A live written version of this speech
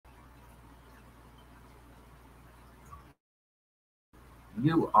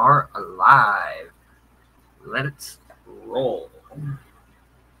You are alive. Let's roll.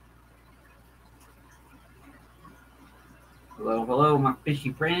 Hello, hello, my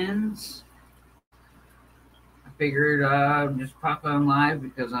fishy friends. I figured just pop on live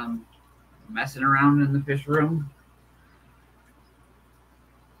because I'm messing around in the fish room.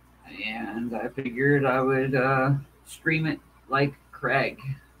 And I figured I would stream it like Craig.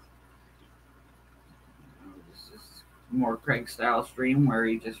 This is more Craig style stream where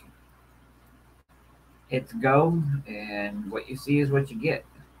he just hits go, and what you see is what you get.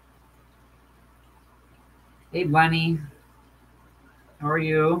 Hey, Bunny. How are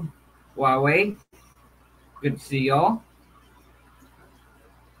you? Huawei. Good to see y'all.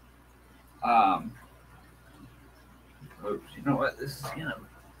 Oops, you know what? This is gonna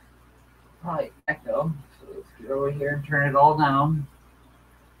probably echo. So let's get over here and turn it all down.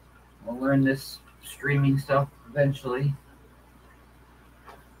 We'll learn this streaming stuff eventually.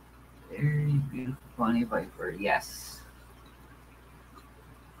 Very beautiful, funny Viper. Yes.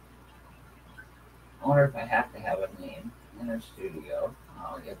 I wonder if I have to have a name in our studio.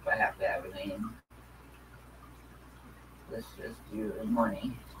 Oh, if I have to have a name. Let's just do the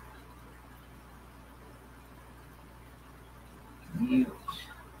money. Mute.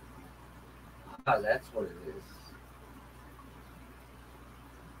 Oh, that's what it is.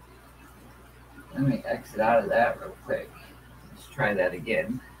 Let me exit out of that real quick. Let's try that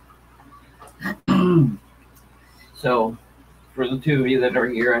again. So, for the two of you that are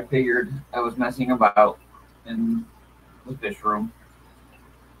here, I figured I was messing about in the fish room.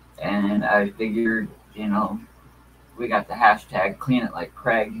 And I figured, you know, we got the hashtag clean it like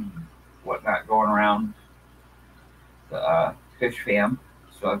Craig and whatnot going around the fish fam.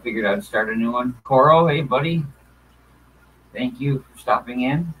 So I figured I'd start a new one. Coro, hey buddy. Thank you for stopping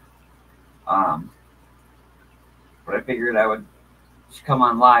in. But I figured I would just come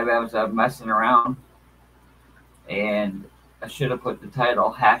on live as I'm messing around. And I should have put the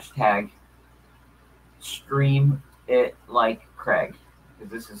title hashtag stream it like Craig.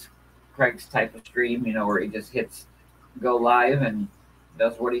 Because this is Craig's type of stream, you know, where he just hits go live and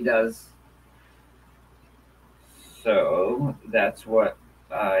does what he does. So that's what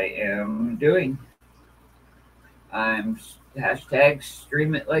I am doing. I'm hashtag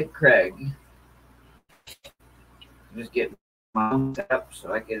stream it like Craig. Just get my own setup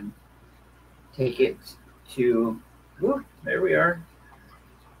so I can take it to, whoop, there we are.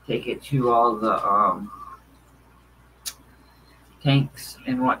 Take it to all the tanks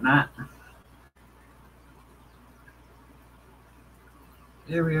and whatnot.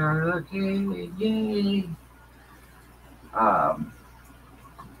 There we are. Okay, yay.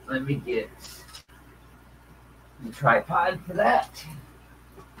 Let me get the tripod for that.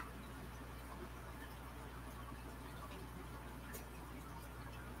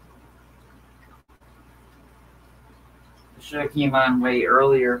 I should have came on way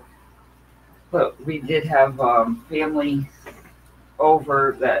earlier, but we did have family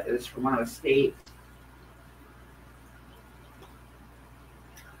over that is from out of state.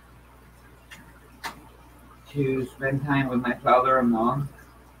 To spend time with my father-in-law,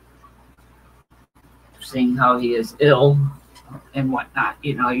 seeing how he is ill and whatnot.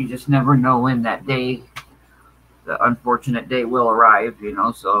 You know, you just never know when that day, the unfortunate day, will arrive, you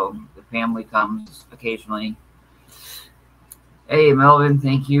know, so the family comes occasionally. Hey, Melvin,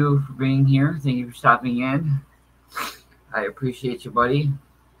 thank you for being here. Thank you for stopping in. I appreciate you, buddy.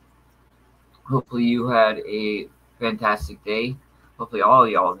 Hopefully you had a fantastic day. Hopefully all of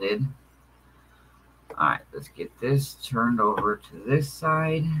y'all did. All right, let's get this turned over to this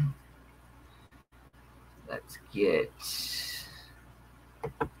side. Let's get, is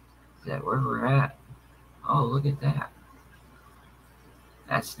that where we're at? Oh, look at that.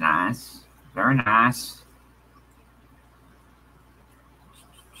 That's nice. Very nice.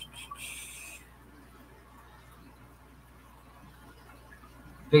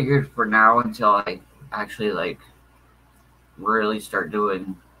 Figured for now, until I actually really start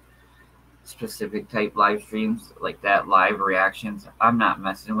doing specific type live streams like that, live reactions, I'm not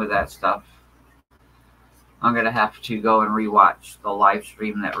messing with that stuff. I'm gonna have to go and rewatch the live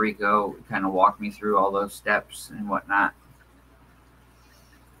stream that Rico kind of walked me through all those steps and whatnot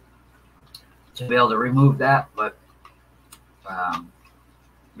to be able to remove that. But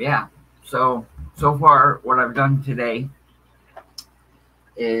yeah, so far what I've done today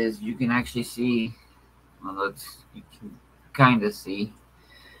is you can actually see, well, you can kind of see.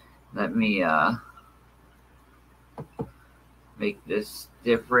 Let me make this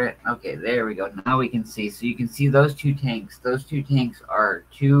different. Okay, there we go. Now we can see. So you can see those two tanks. Those two tanks are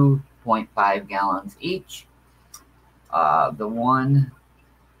 2.5 gallons each. The one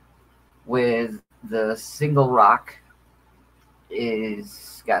with the single rock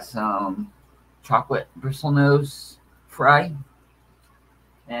is got some chocolate bristlenose fry,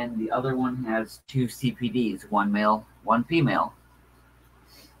 and the other one has 2 CPDs, one male, one female.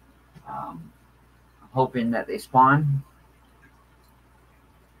 Hoping that they spawn.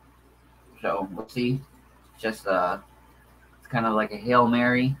 So we'll see. Just it's kind of like a Hail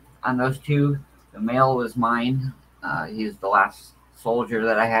Mary on those two. The male was mine. He's the last soldier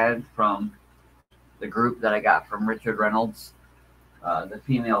that I had from the group that I got from Richard Reynolds. The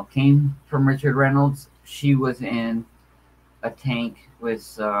female came from Richard Reynolds. She was in a tank with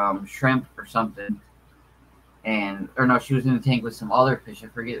some shrimp or something, or no, she was in a tank with some other fish. I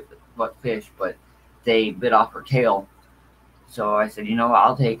forget what fish, but they bit off her tail. So I said,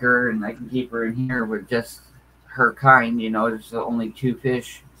 I'll take her and I can keep her in here with just her kind. There's only 2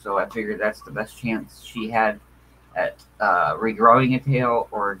 fish, so I figured that's the best chance she had at regrowing a tail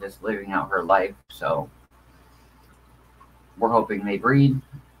or just living out her life. So we're hoping they breed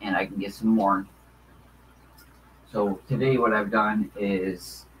and I can get some more. So today what I've done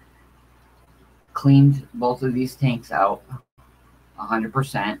is cleaned both of these tanks out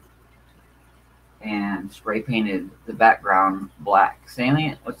 100% and spray painted the background black.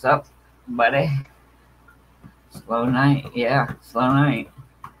 Salient, what's up, buddy? Slow night. Yeah, slow night.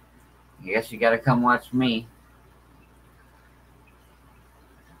 I guess you gotta come watch me.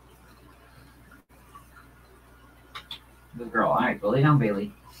 Good girl. All right, go lay down,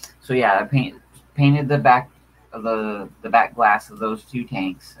 Bailey. So yeah, I painted the back of the back glass of those 2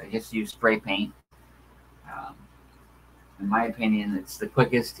 tanks. I just used spray paint. In my opinion, it's the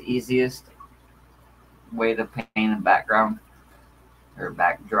quickest, easiest way to paint a background or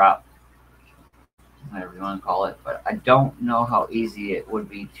backdrop, whatever you want to call it. But I don't know how easy it would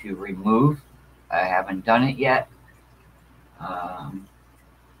be to remove. I haven't done it yet. I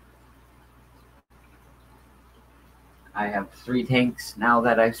have 3 tanks now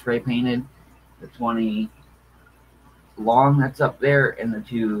that I've spray painted. The 20 long that's up there and the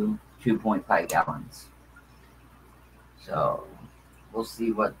 2.5 gallons. So we'll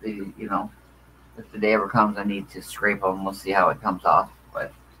see what if the day ever comes I need to scrape them, we'll see how it comes off.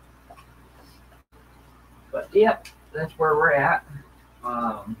 But yep, that's where we're at.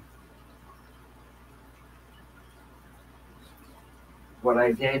 What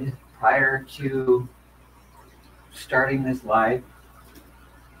I did prior to starting this live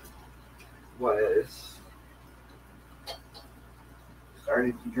was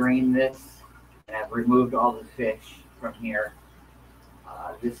started to drain this, and I've removed all the fish from here.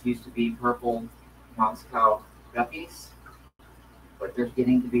 This used to be purple Moscow guppies, but there's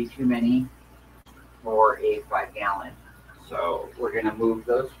getting to be too many for a 5-gallon. So we're going to move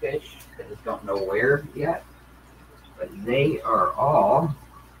those fish. I just don't know where yet, but they are all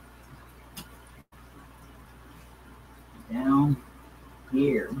down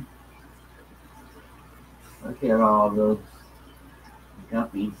here. Look at all those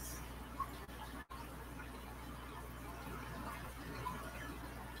guppies.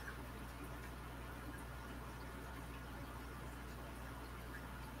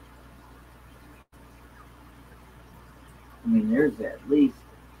 I mean, there's at least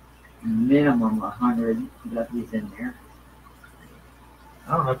minimum 100 guppies in there.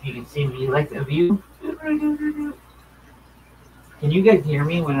 I don't know if you can see me like the view. Can you guys hear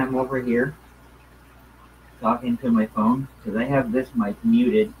me when I'm over here talking to my phone? Because I have this mic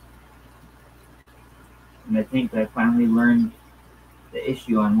muted. And I think I finally learned the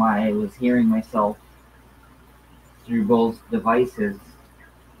issue on why I was hearing myself through both devices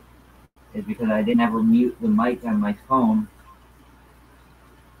is because I didn't ever mute the mic on my phone.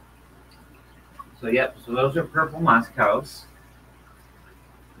 So yep, so those are purple Moscows.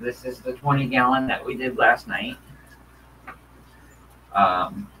 This is the 20-gallon that we did last night.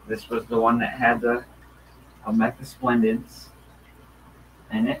 This was the one that had the Almeca Splendids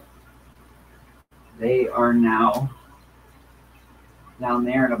in it. They are now down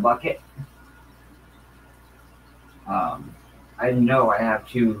there in a bucket. I know I have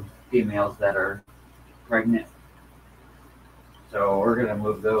 2 females that are pregnant, so we're gonna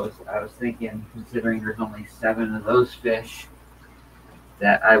move those. I was thinking, considering there's only 7 of those fish,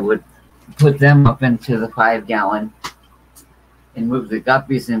 that I would put them up into the 5-gallon and move the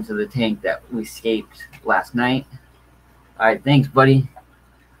guppies into the tank that we escaped last night. All right, thanks, buddy.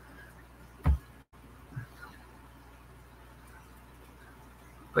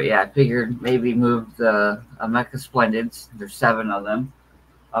 But yeah, I figured maybe move the Almeca Splendids, there's 7 of them,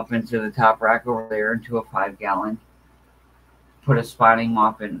 up into the top rack over there into a 5-gallon. Put a spotting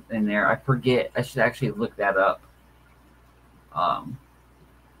mop in there. I forget. I should actually look that up. I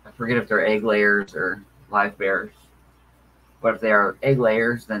I forget if they're egg layers or live bears. But if they are egg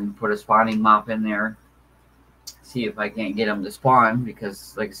layers, then put a spawning mop in there. See if I can't get them to spawn,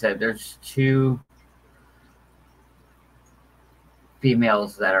 because like I said, there's 2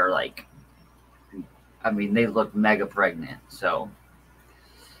 females that are like, I mean, they look mega pregnant. So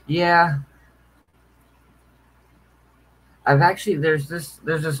yeah, I've actually there's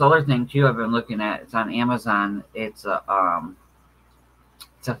this other thing too I've been looking at. It's on Amazon. It's a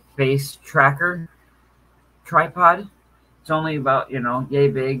face tracker tripod. It's only about, yay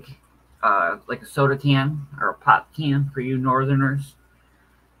big, like a soda can or a pop can for you northerners.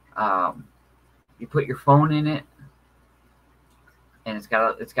 You put your phone in it, and it's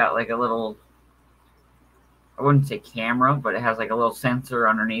got like a little, I wouldn't say camera, but it has like a little sensor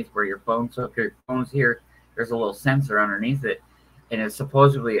underneath where your phone. So if your phone's here, there's a little sensor underneath it, and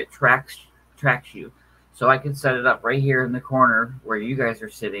it tracks you. So I could set it up right here in the corner where you guys are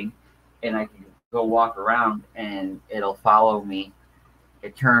sitting, and I can go walk around, and it'll follow me.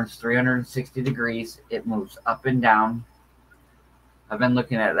 It turns 360 degrees. It moves up and down. I've been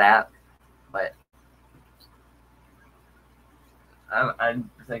looking at that, but I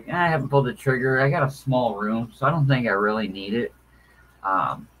was like, I haven't pulled the trigger. I got a small room, so I don't think I really need it.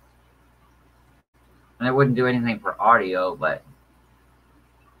 And it wouldn't do anything for audio, but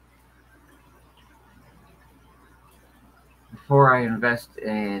before I invest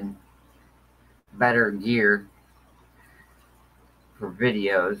in better gear for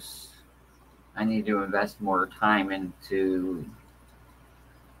videos, I need to invest more time into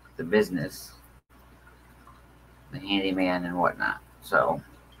the business, the handyman and whatnot. So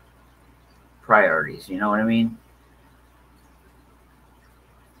priorities, you know what I mean?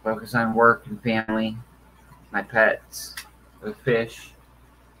 Focus on work and family, my pets, the fish,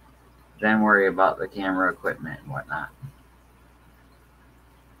 then worry about the camera equipment and whatnot.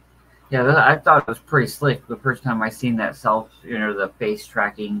 Yeah, I thought it was pretty slick the first time I seen that the face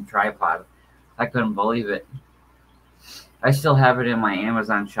tracking tripod. I couldn't believe it. I still have it in my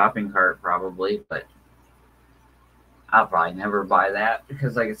Amazon shopping cart probably, but I'll probably never buy that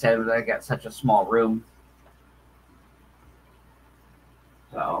because, like I said, I got such a small room.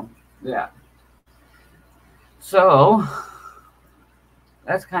 So, yeah. So,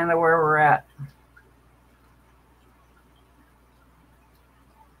 that's kind of where we're at.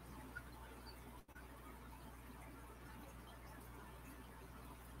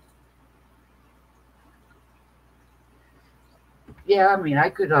 Yeah, I mean, I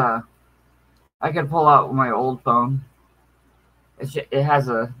could pull out my old phone. It has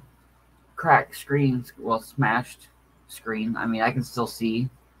a cracked screen, well, smashed screen. I mean, I can still see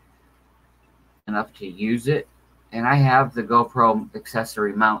enough to use it, and I have the GoPro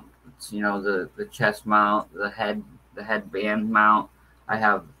accessory mount. It's, the chest mount, the headband mount. I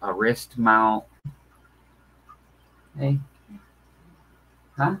have a wrist mount. Hey,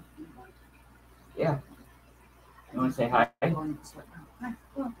 huh? Yeah. You want to say hi? I can't.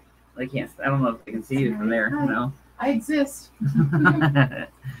 I don't know if they can see you from there. No. I exist.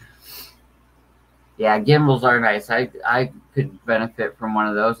 Yeah, gimbals are nice. I could benefit from one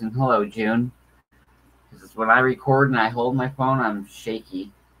of those. And hello, June. Because when I record and I hold my phone, I'm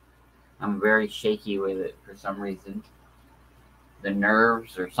shaky. I'm very shaky with it for some reason. The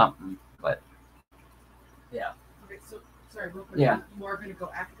nerves or something. But yeah. Okay, so sorry, real quick. Yeah. You are going to go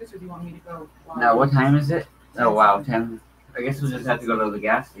after this, or do you want me to go? Now, what time is it? Oh wow, 10. I guess we'll just have to go to the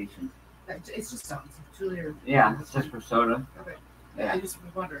gas station. It's just something. Julie or yeah, it's just for soda. Okay. Yeah. I just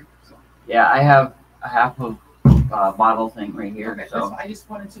was wondering. So. Yeah, I have a half of bottle thing right here. Okay, so I just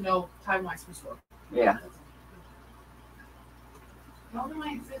wanted to know time-wise for sure. Yeah. How do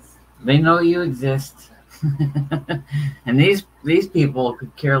I exist? They know you exist. And these people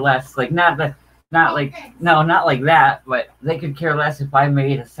could care less. Like not like that, but they could care less if I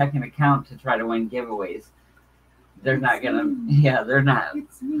made a second account to try to win giveaways. They're not gonna. Yeah, they're not.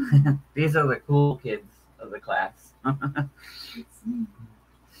 It's me. These are the cool kids of the class. It's me.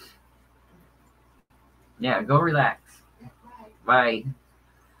 Yeah, go relax. Bye.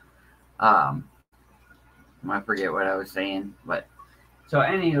 I forget what I was saying, but so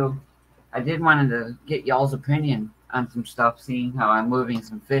anywho, I did wanted to get y'all's opinion on some stuff, seeing how I'm moving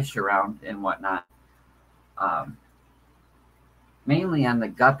some fish around and whatnot. Mainly on the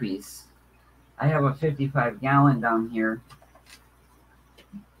guppies. I have a 55-gallon down here.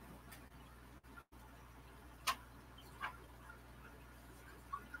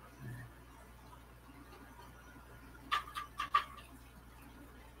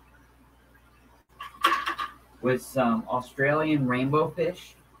 With some Australian rainbow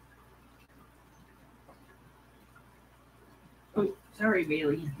fish. Ooh, Sorry,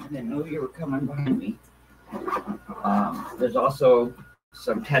 Bailey. I didn't know you were coming behind me. There's also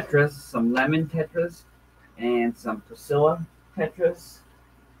some tetras, some lemon tetras, and some Priscilla tetras.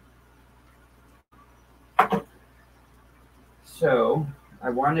 So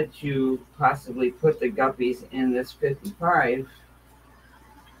I wanted to possibly put the guppies in this 55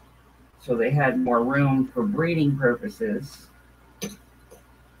 so they had more room for breeding purposes.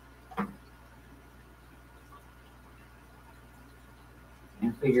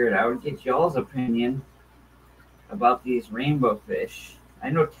 And figured I would get y'all's opinion about these rainbow fish.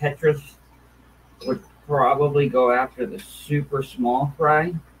 I know tetras would probably go after the super small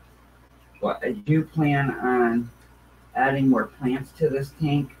fry, but I do plan on adding more plants to this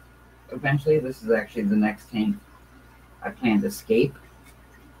tank eventually. This is actually the next tank I plan to scape.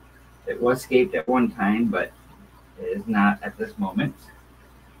 It was scaped at one time, but it is not at this moment.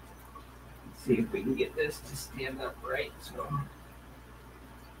 Let's see if we can get this to stand up right. So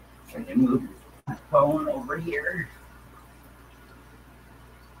I can move my phone over here.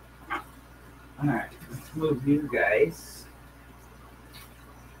 All right, let's move you guys.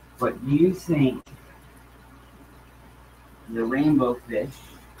 What do you think the rainbow fish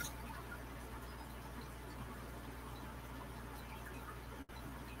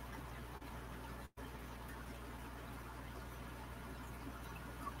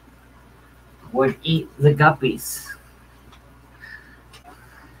would eat the guppies?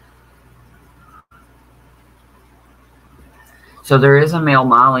 So there is a male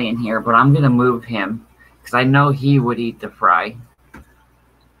molly in here, but I'm going to move him because I know he would eat the fry.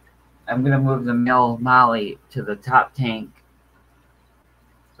 I'm going to move the male molly to the top tank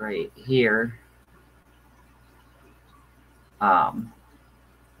right here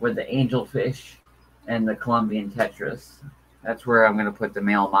with the angelfish and the Colombian tetras. That's where I'm going to put the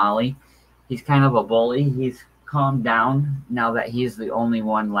male molly. He's kind of a bully. He's calmed down now that he's the only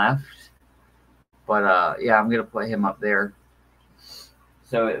one left. But yeah, I'm going to put him up there.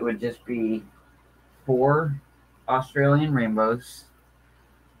 So it would just be 4 Australian rainbows.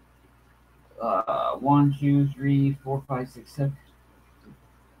 1, 2, 3, 4, 5, 6, 7,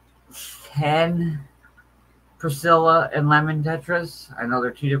 10 Priscilla and lemon tetras. I know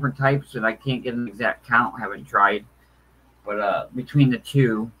they're 2 different types, and I can't get an exact count. I haven't tried. But between the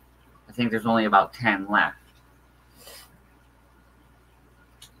 2, I think there's only about 10 left.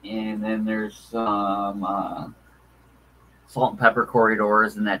 And then there's some salt and pepper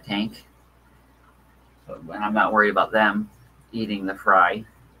corridors in that tank. So I'm not worried about them eating the fry.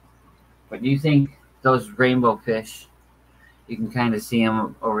 But do you think those rainbow fish, you can kind of see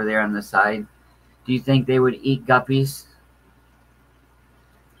them over there on the side, do you think they would eat guppies?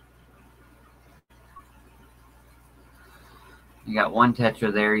 You got one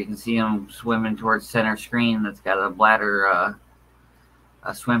tetra there. You can see him swimming towards center screen. That's got a bladder,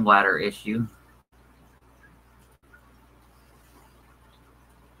 a swim bladder issue.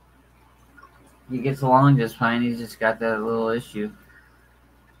 He gets along just fine. He's just got that little issue.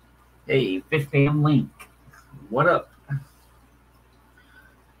 Hey, Fish Fam Link, what up?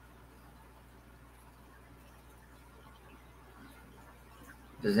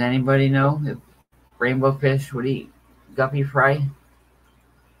 Does anybody know if rainbow fish would eat guppy fry?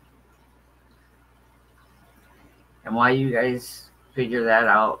 And while you guys figure that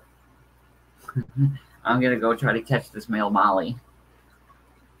out, I'm going to go try to catch this male molly.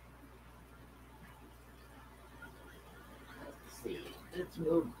 Let's see. Let's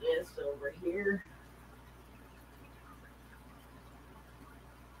move this over here.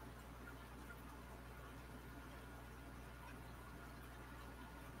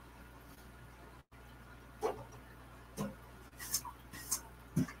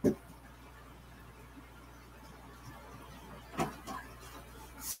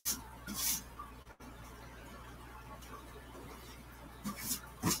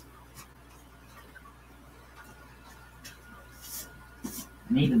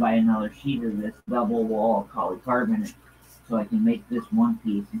 I need to buy another sheet of this double wall polycarbonate so I can make this one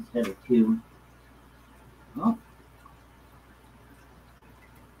piece instead of 2. Oh.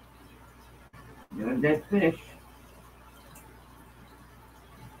 Got a dead fish.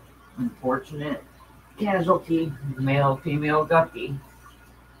 Unfortunate casualty, male female guppy.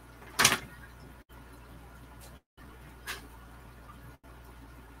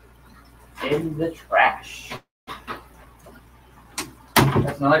 In the trash.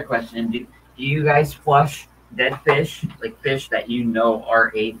 That's another question. Do you guys flush dead fish, like fish that you know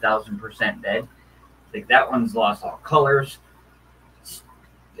are 8,000% dead? Like that one's lost all colors.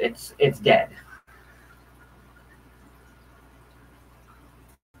 It's dead.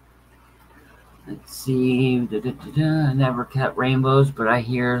 Let's see. I never kept rainbows, but I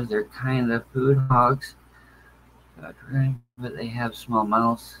hear they're kind of food hogs. But they have small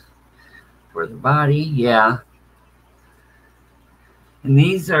mouths for the body. Yeah. And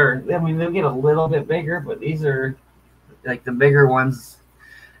these are, I mean, they'll get a little bit bigger, but these are like the bigger ones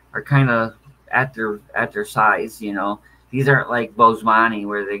are kind of at their size, you know. These aren't like Bosemani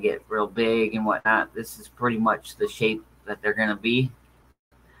where they get real big and whatnot. This is pretty much the shape that they're gonna be.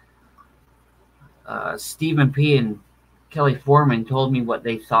 Stephen P. and Kelly Foreman told me what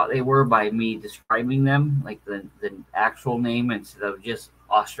they thought they were by me describing them, like the actual name instead of just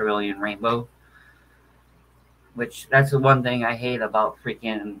Australian rainbow. Which that's the one thing I hate about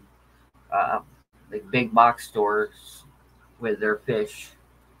freaking like big box stores with their fish.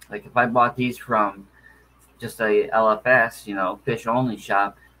 Like if I bought these from just a LFS, you know, fish only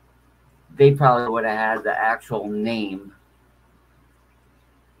shop, they probably would have had the actual name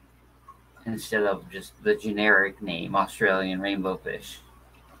instead of just the generic name, Australian rainbow fish.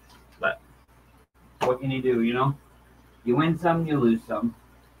 But what can you do, you know? You win some, you lose some.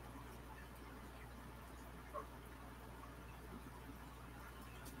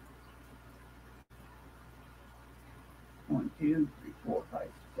 One, two, three, four, five,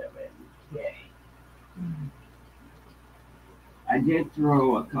 seven. Okay. I did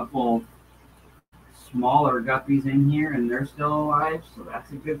throw a couple smaller guppies in here and they're still alive, so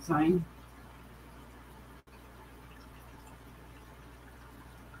that's a good sign.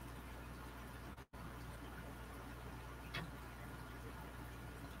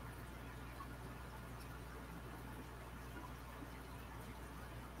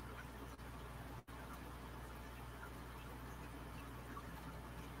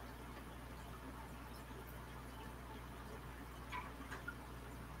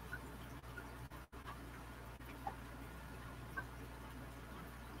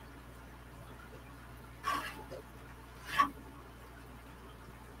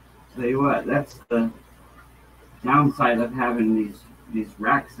 Tell you what, that's the downside of having these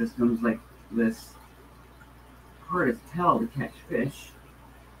rack systems like this. Hard as hell to catch fish.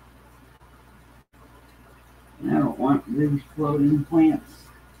 And I don't want these floating plants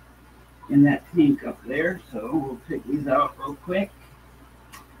in that tank up there, so we'll pick these out real quick.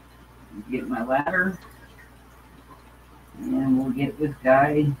 Get my ladder, and we'll get this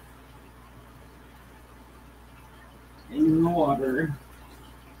guy in the water.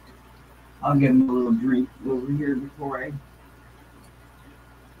 I'll give him a little drink over here before I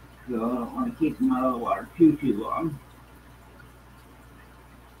go. I don't want to keep him out of the water too long.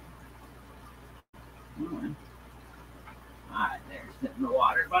 Alright, there, sit in the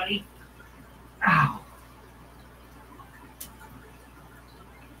water, buddy. Ow.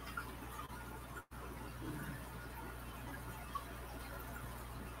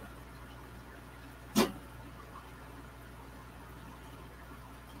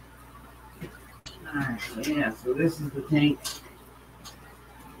 Alright, so yeah, so this is the tank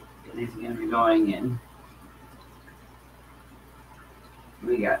that he's going to be going in.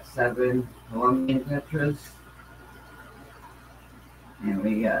 We got 7 Colombian tetras. And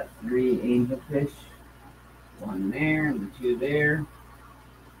we got 3 angelfish. 1 there and 2 there.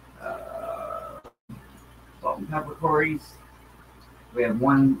 Salt and pepper cories. We have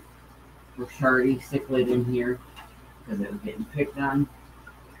 1 Ricciardi cichlid in here because it was getting picked on.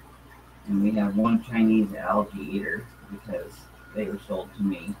 And we have 1 Chinese algae eater because they were sold to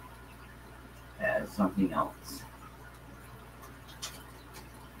me as something else.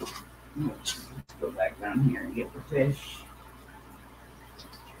 Let's go back down here and get the fish.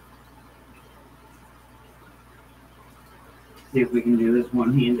 See if we can do this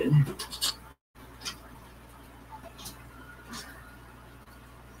one-handed.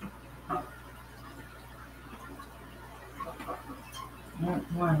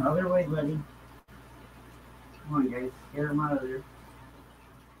 Come on, other way, buddy. Come on, guys, get him out of there.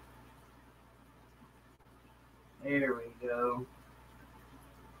 There we go.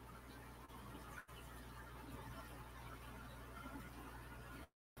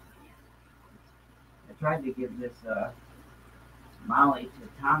 I tried to give this Molly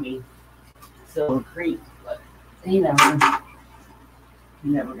to Tommy Silver Creek, but he never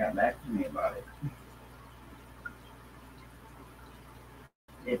got back to me about it.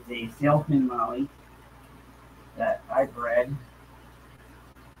 It's a sailfin Molly that I bred.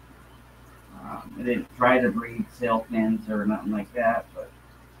 I didn't try to breed sailfins or nothing like that, but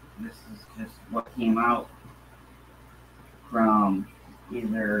this is just what came out from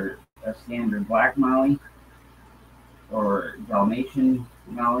either a standard black Molly or Dalmatian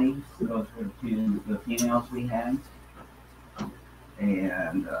Mollies. Those were the females we had.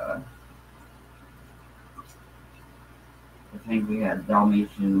 And think we had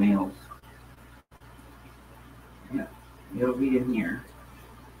Dalmatian males. Yeah, it'll be in here.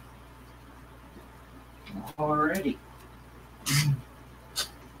 Alrighty. Let's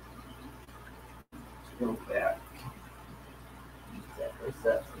go back. Set this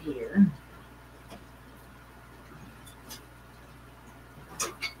up here.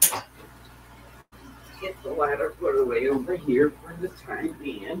 Get the ladder put away over here for the time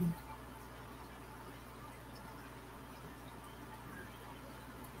being.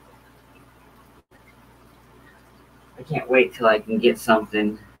 I can't wait till I can get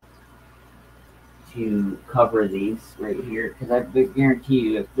something to cover these right here, because I guarantee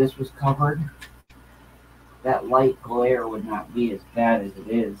you if this was covered, that light glare would not be as bad as it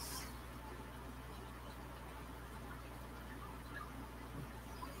is.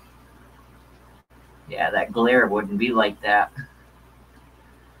 Yeah, that glare wouldn't be like that.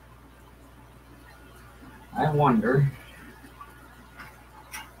 I wonder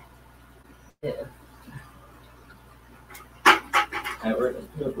if I were to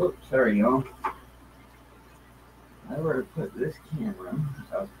put, oops, sorry y'all. I were to put this camera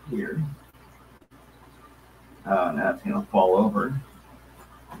up here. Oh, now it's gonna fall over.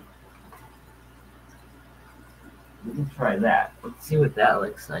 We can try that. Let's see what that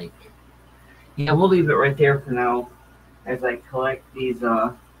looks like. Yeah, we'll leave it right there for now as I collect these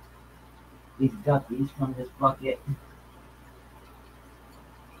guppies from this bucket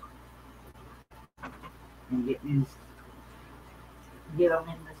and get them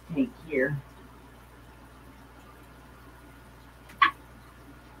in this tank here.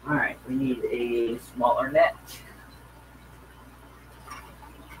 All right, we need a smaller net.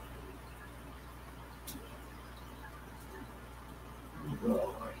 We'll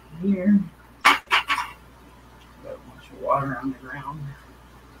go right here. Got a bunch of water on the ground.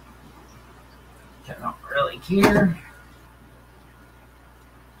 I don't really care.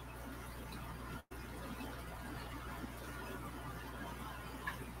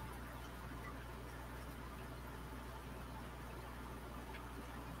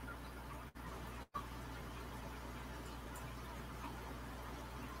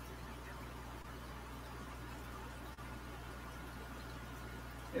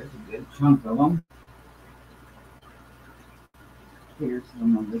 There's a good chunk of them. Here's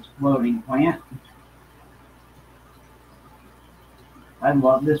some of this floating plant. I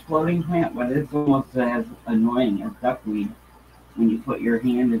love this floating plant, but it's almost as annoying as duckweed when you put your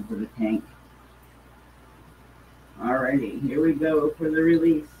hand into the tank. Alrighty, here we go for the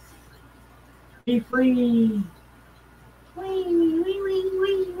release. Be free! Wee, wee, wee, wee,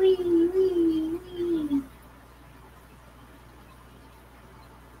 wee, wee, wee.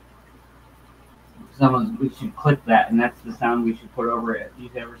 We should clip that, and that's the sound we should put over it. If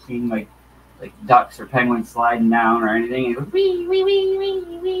you've ever seen like ducks or penguins sliding down or anything, it goes wee wee wee wee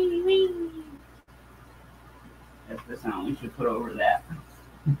wee wee. That's the sound we should put over that.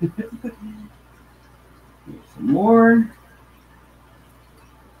 Here's some more.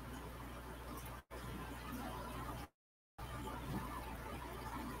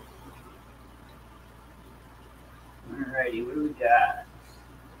 Alrighty, what do we got?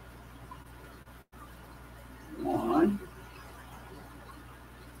 One.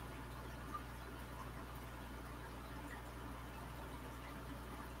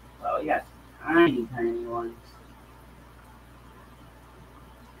 Oh, yes, tiny, tiny ones.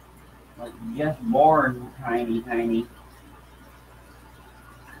 Like just born tiny, tiny.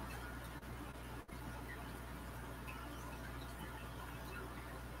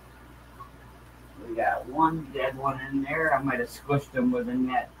 We got one dead one in there. I might have squished them with a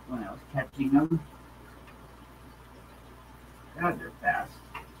net when I was catching them. God, they're fast.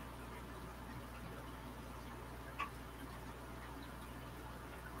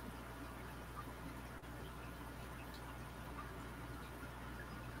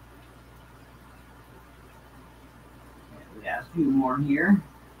 We got a few more here.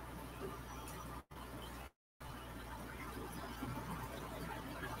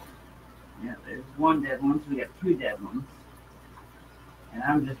 Yeah, there's one dead one, so we got two dead ones. And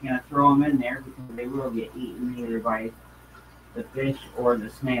I'm just going to throw them in there because they will get eaten either by the fish or the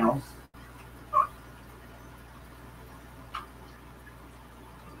snails.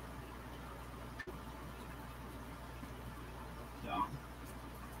 So,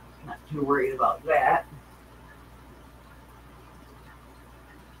 not too worried about that.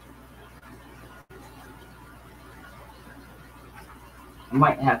 I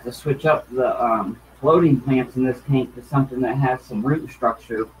might have to switch up the floating plants in this tank to something that has some root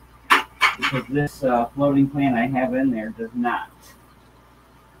structure, because this floating plant I have in there does not.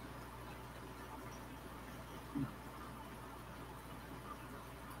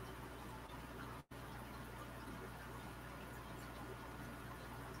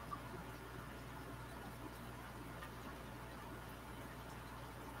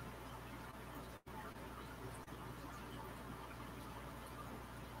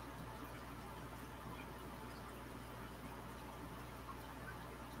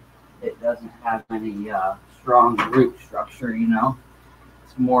 doesn't have any strong root structure, you know.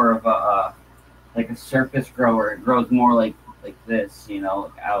 It's more of a like a surface grower. It grows more like this, you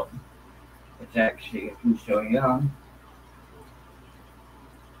know, like out. Which actually I can show you.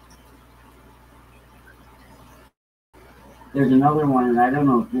 There's another one, and I don't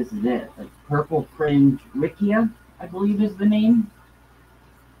know if this is it. Like purple fringe wickia, I believe is the name.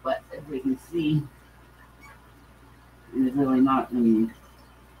 But as we can see, there's really not any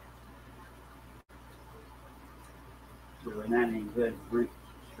good root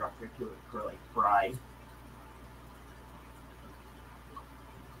structure to it for like fry.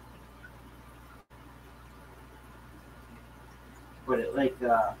 But it like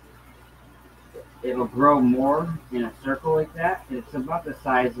it'll grow more in a circle like that. It's about the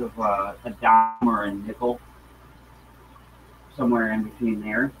size of a dime or a nickel, somewhere in between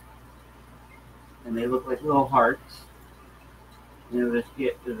there. And they look like little hearts. And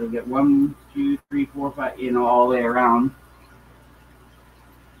it'll get 1, 2, 3, 4, 5, you know, all the way around.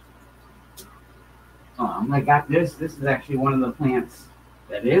 I got this. This is actually one of the plants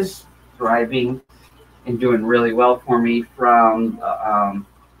that is thriving and doing really well for me from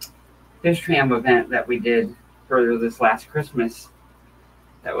fishrom event that we did for this last Christmas.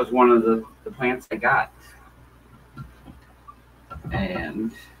 That was one of the plants I got.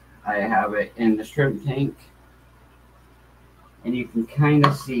 And I have it in the shrimp tank. And you can kind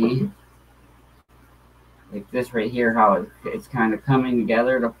of see, like this right here, how it's kind of coming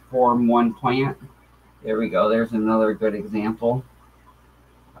together to form one plant. There we go. There's another good example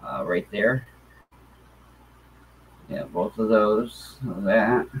right there. Yeah, both of those.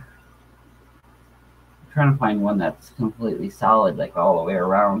 That. I'm trying to find one that's completely solid, like all the way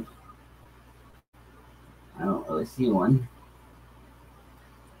around. I don't really see one.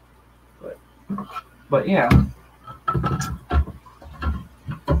 But yeah.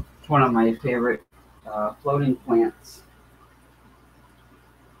 It's one of my favorite floating plants.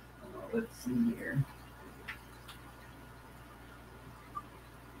 Let's see here.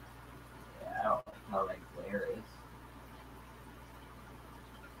 Yeah, I don't like how that glare is.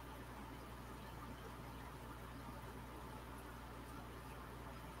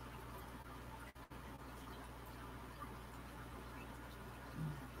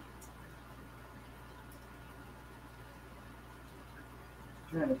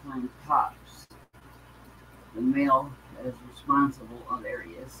 Try to find Pops, the male that is responsible. Oh, there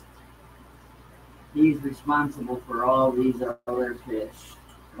he is. He's responsible for all these other fish.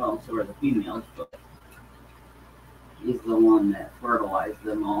 Well, so are the females, but he's the one that fertilized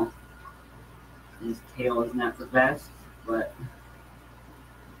them all. His tail is not the best, but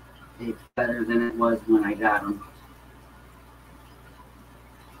it's better than it was when I got him.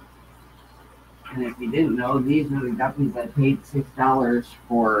 And if you didn't know, these are the guppies I paid $6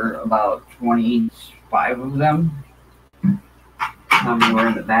 for about 25 of them. Some were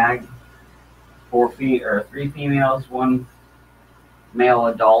in the bag. 3 females, 1 male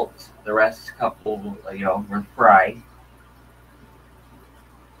adult. The rest couple, you know, were fry.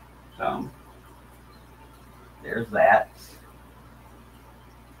 So there's that.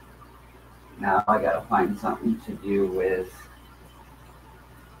 Now I gotta find something to do with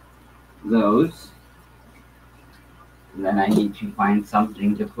those. And then I need to find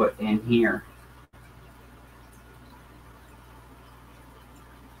something to put in here.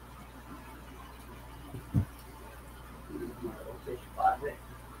 Fish closet.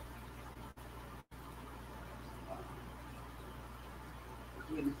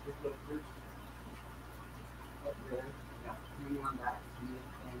 Up there, got three on that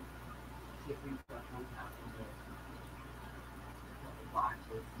and shipping stuff on top of it. Couple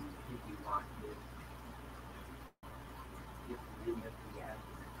boxes and shipping boxes. Different of the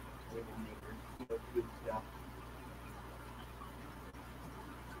table makers, CO2 stuff.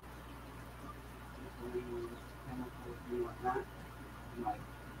 Chemicals and whatnot. Like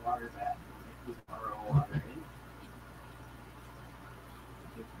water bath, keep our water in.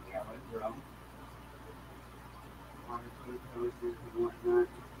 50-gallon drum. Water hoses and whatnot.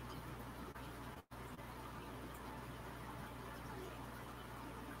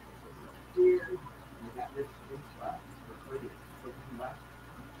 Here, I got this spot for free. $15. I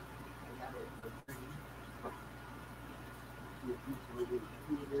got it for free. This is a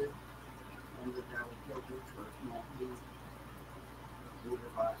heater. And the travel filter for a small fee.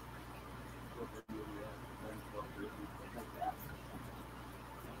 Heater box. Filter media, lens filters, and stuff like that.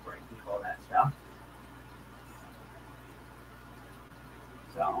 That's where I keep all that stuff.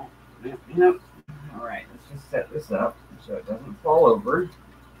 So, yep. Alright, let's just set this up so it doesn't fall over.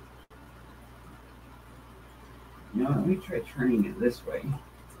 You know, let me try turning it this way.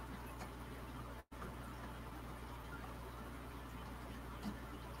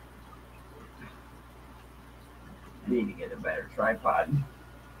 Need to get a better tripod.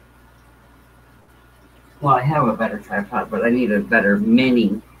 Well, I have a better tripod, but I need a better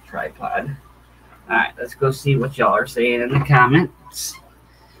mini tripod. Alright, let's go see what y'all are saying in the comments.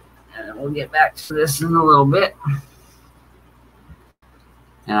 And then we'll get back to this in a little bit.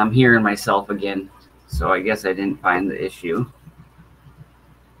 And I'm hearing myself again, so I guess I didn't find the issue.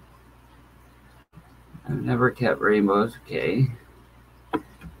 I've never kept rainbows. Okay.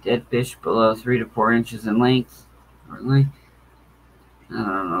 Dead fish below 3 to 4 inches in length. Or length. I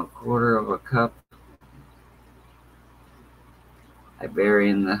don't know, quarter of a cup. I bury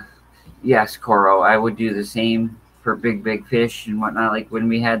in the... Yes, Coro, I would do the same for big fish and whatnot. Like when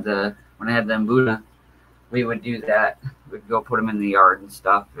I had the Buddha, we would do that. We'd go put them in the yard and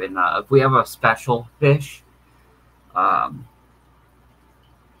stuff. And if we have a special fish, like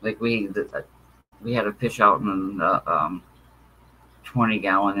we had a fish out in the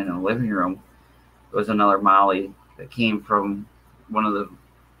 20-gallon in the living room. It was another Molly that came from one of the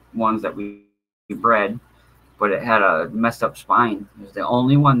ones that we bred, but it had a messed up spine. It was the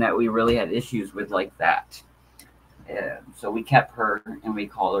only one that we really had issues with like that. And so we kept her and we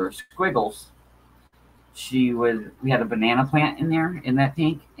called her Squiggles. We had a banana plant in there in that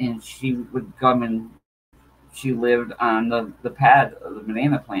tank, and she would come and she lived on the pad of the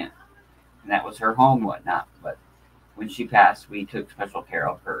banana plant, and that was her home and whatnot. But when she passed, we took special care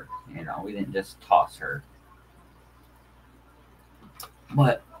of her. You know, we didn't just toss her.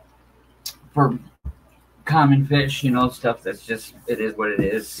 But for common fish, you know, stuff that's just, it is what it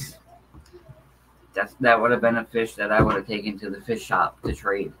is. That would have been a fish that I would have taken to the fish shop to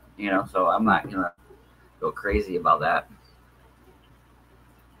trade, you know, so I'm not gonna go crazy about that.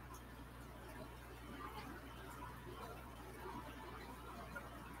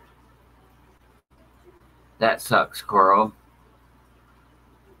 That sucks, Coral.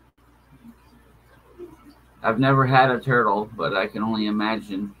 I've never had a turtle, but I can only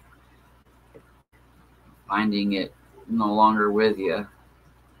imagine finding it no longer with you.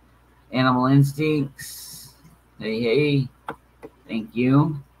 Animal Instincts. Hey. Thank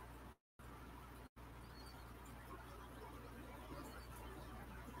you.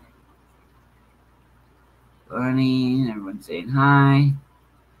 Bunny, everyone's saying hi.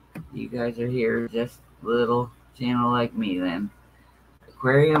 You guys are here, just a little channel like me then.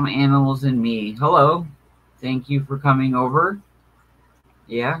 Aquarium Animals and Me. Hello. Thank you for coming over.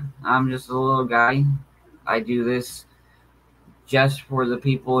 Yeah, I'm just a little guy. I do this just for the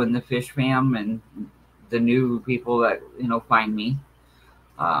people in the fish fam and the new people that, you know, find me.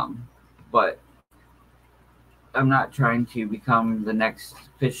 But I'm not trying to become the next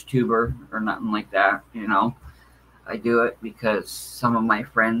fish tuber or nothing like that, you know. I do it because some of my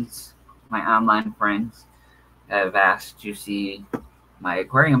friends, my online friends, have asked to see my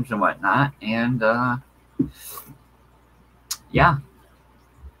aquariums and whatnot, and yeah,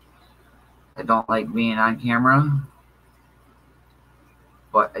 I don't like being on camera,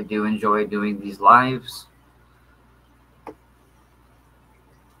 but I do enjoy doing these lives.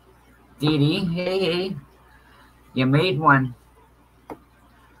 Dee Dee, hey, you made one.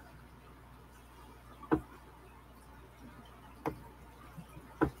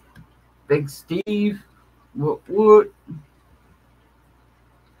 Big Steve, what?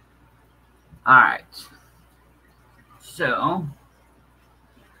 All right, so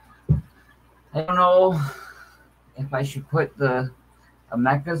I don't know if I should put the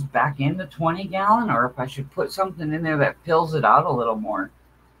Amecas back in the 20-gallon or if I should put something in there that fills it out a little more.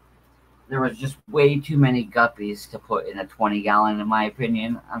 There was just way too many guppies to put in a 20-gallon, in my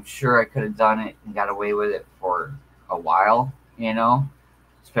opinion. I'm sure I could have done it and got away with it for a while, you know,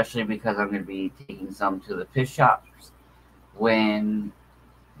 especially because I'm going to be taking some to the fish shops when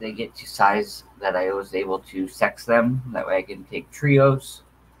they get to size that I was able to sex them. That way I can take trios.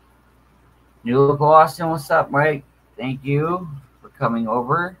 New Local Austin, what's up, Mike? Thank you for coming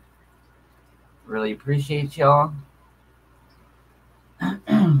over. Really appreciate y'all.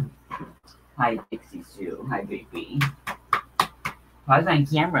 Hi, Dixie Sue. Hi, Big B. I was on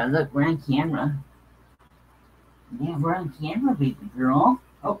camera. Look, we're on camera. Yeah, we're on camera, baby girl.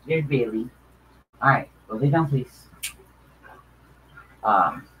 Oh, there's Bailey. All right, go lay down, please.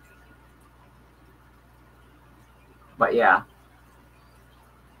 But yeah,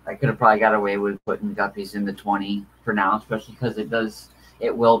 I could have probably got away with putting guppies in the 20 for now, especially because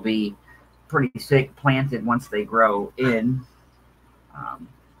it will be pretty sick planted once they grow in.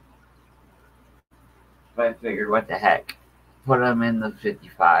 But I figured, what the heck, put them in the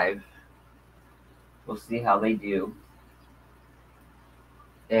 55. We'll see how they do.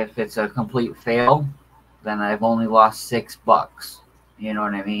 If it's a complete fail, then I've only lost $6. You know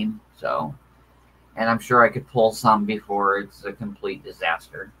what I mean? So And I'm sure I could pull some before it's a complete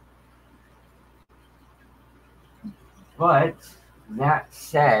disaster. But that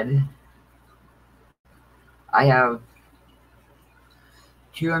said, I have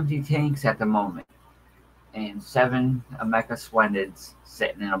 2 empty tanks at the moment and 7 Ameca Splendids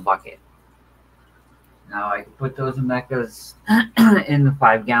sitting in a bucket. Now I could put those Amecas in the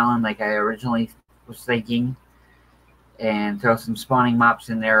 5-gallon like I originally was thinking, and throw some spawning mops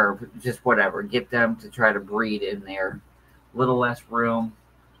in there, or just whatever. Get them to try to breed in there. A little less room,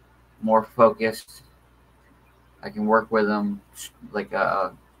 more focused. I can work with them, like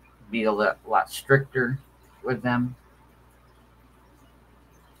be a lot stricter with them.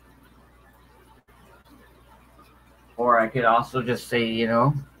 Or I could also just say,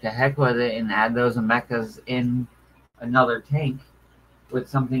 to heck with it and add those Amecas in another tank with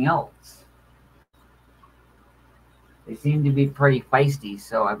something else. They seem to be pretty feisty,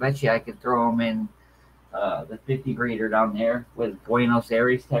 so I bet you I could throw them in the 50 breeder down there with Buenos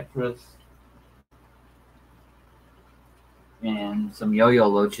Aires Tetras and some yo-yo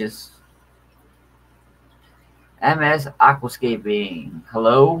loaches. MS Aquascaping,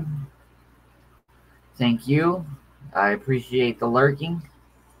 hello. Thank you. I appreciate the lurking.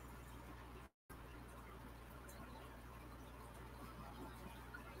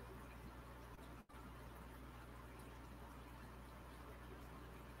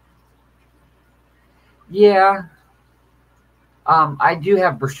 Yeah. I do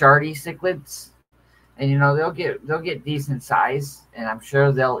have Burchardi cichlids, and they'll get decent size, and I'm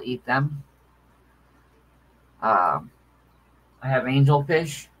sure they'll eat them. I have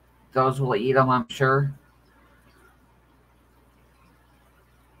angelfish; those will eat them, I'm sure.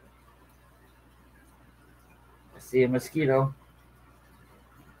 I see a mosquito.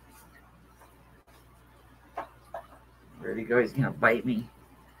 Where'd he go? He's gonna bite me.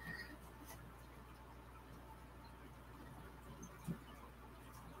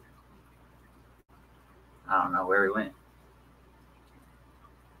 I don't know where he went.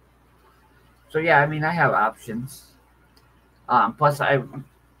 So yeah, I mean, I have options. Plus, I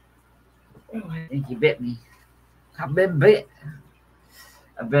think he bit me. I've been bit.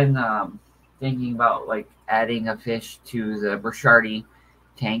 I've been thinking about like adding a fish to the Burchardi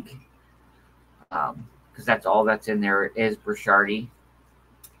tank, because that's all that's in there is Burchardi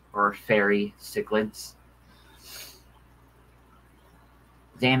or fairy cichlids.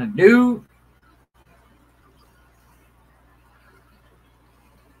 Xanadu.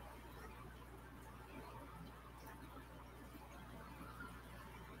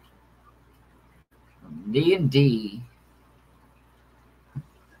 D&D.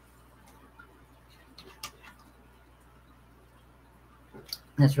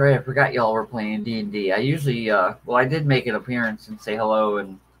 That's right. I forgot y'all were playing D&D. I usually, I did make an appearance and say hello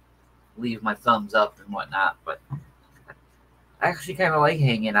and leave my thumbs up and whatnot, but I actually kind of like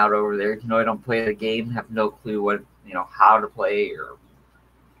hanging out over there. I don't play the game, have no clue what, how to play or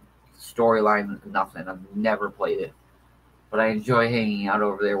storyline, nothing. I've never played it, but I enjoy hanging out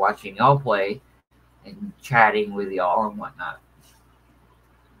over there, watching y'all play and chatting with y'all and whatnot.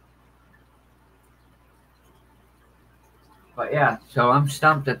 But yeah, so I'm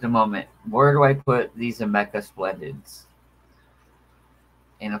stumped at the moment. Where do I put these Ameca Splendids?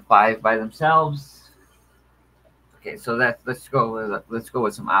 In a 5 by themselves? Okay, so let's go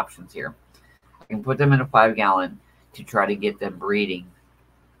with some options here. I can put them in a 5-gallon to try to get them breeding.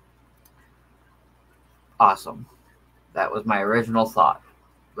 Awesome. That was my original thought.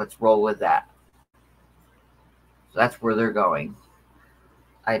 Let's roll with that. So that's where they're going.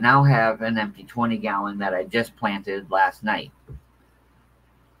 I now have an empty 20-gallon that I just planted last night.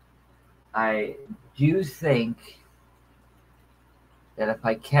 I do think that if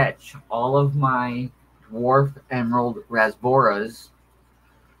I catch all of my dwarf emerald rasboras,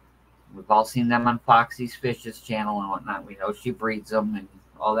 we've all seen them on Foxy's Fishes channel and whatnot. We know she breeds them and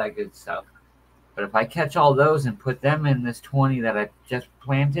all that good stuff. But if I catch all those and put them in this 20 that I just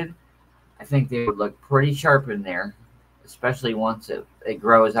planted, I think they would look pretty sharp in there, especially once it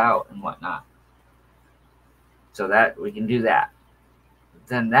grows out and whatnot. So that we can do that.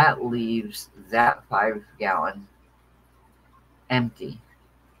 Then that leaves that 5-gallon empty.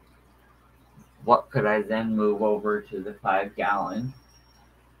 What could I then move over to the 5-gallon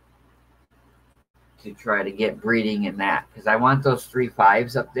to try to get breeding in that? Because I want those 3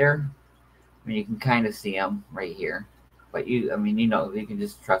 5s up there. I mean, you can kind of see them right here. But you can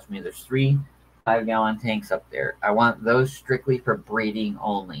just trust me. There's 3 5-gallon tanks up there. I want those strictly for breeding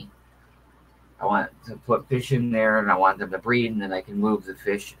only. I want to put fish in there, and I want them to breed, and then I can move the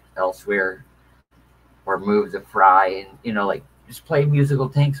fish elsewhere or move the fry and, just play musical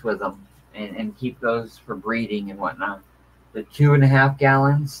tanks with them. and keep those for breeding and whatnot. The 2.5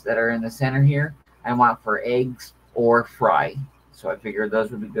 gallons that are in the center here, I want for eggs or fry. So I figured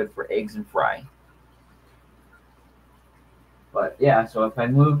those would be good for eggs and fry. But yeah, so if I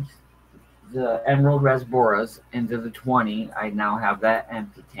moved the emerald rasboras into the 20, I now have that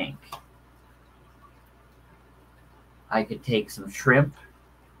empty tank. I could take some shrimp,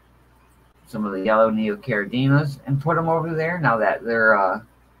 some of the yellow neocardinas, and put them over there now that they're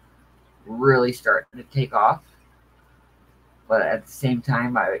really starting to take off. But at the same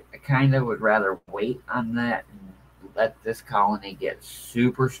time, I kind of would rather wait on that and let this colony get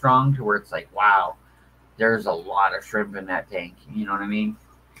super strong to where it's like, wow, there's a lot of shrimp in that tank. You know what I mean?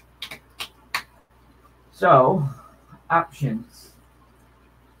 So, options.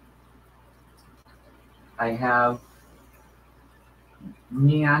 I have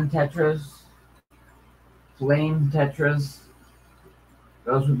neon tetras, flame tetras.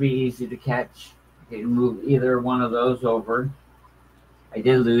 Those would be easy to catch. You can move either one of those over. I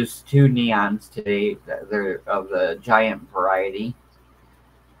did lose 2 neons today. They're of the giant variety.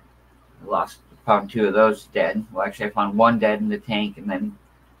 I found 2 of those dead. Well, actually, I found 1 dead in the tank, and then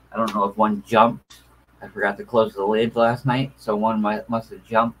I don't know if 1 jumped. I forgot to close the lid last night, so 1 must have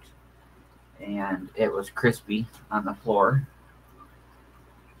jumped, and it was crispy on the floor.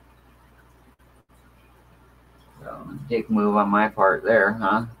 So, dick move on my part there,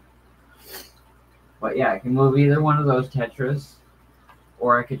 huh? But yeah, I can move either one of those tetras,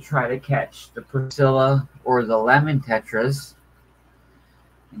 or I could try to catch the Priscilla or the lemon tetras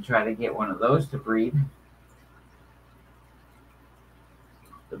and try to get one of those to breed.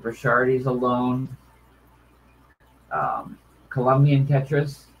 The Brichardes alone, Colombian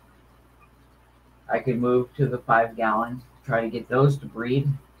tetras, I could move to the 5 gallon, try to get those to breed.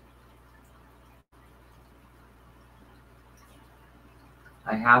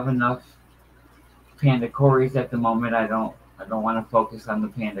 I have enough panda cories at the moment. I don't want to focus on the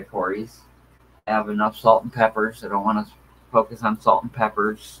panda cories. I have enough salt and peppers. I don't want to focus on salt and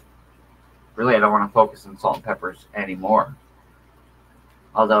peppers. Really, I don't want to focus on salt and peppers anymore.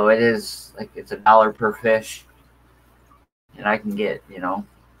 Although it is like it's $1 per fish, and I can get,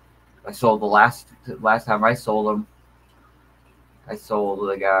 I sold the last time I sold them. I sold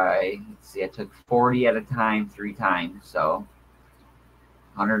the guy. Let's see, I took 40 at a time 3 times, so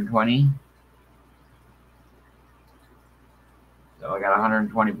 120. So I got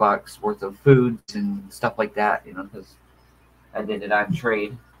 $120 worth of foods and stuff like that, because I did it on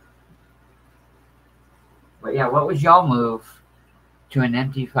trade. But yeah, what would y'all move to an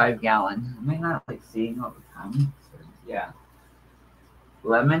empty 5 gallon? I may not like seeing all the time. Yeah.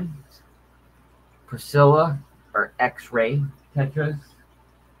 Lemon, Priscilla or X-ray tetras,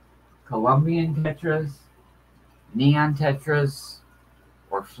 Colombian tetras, neon tetras,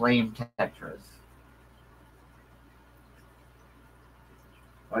 or flame tetras.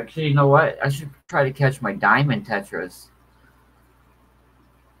 Actually, you know what? I should try to catch my diamond tetras.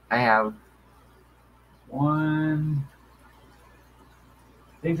 I have one.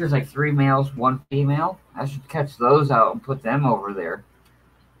 I think there's like 3 males, 1 female. I should catch those out and put them over there.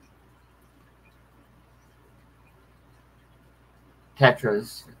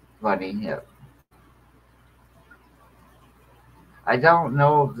 Tetras, buddy. Yep. I don't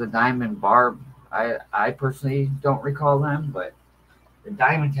know the diamond barb. I personally don't recall them, but the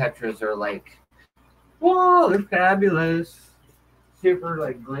diamond tetras are like, whoa, they're fabulous. Super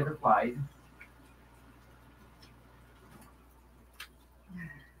like glitterified.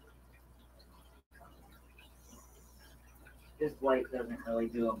 This light doesn't really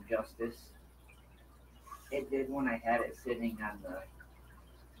do them justice. It did when I had it sitting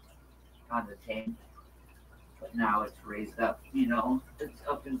on the tank, but now it's raised up. It's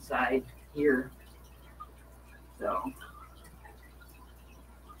up inside here. So.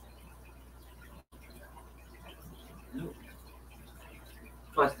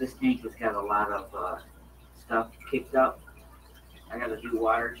 Plus, this tank has got a lot of stuff kicked up. I got to do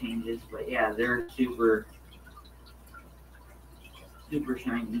water changes, but yeah, they're super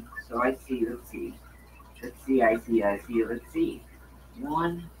shiny. So I see. Let's see. I see.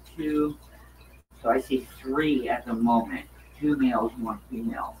 1, 2. So I see 3 at the moment. 2 males, 1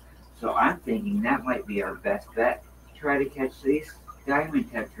 female. So I'm thinking that might be our best bet. Try to catch these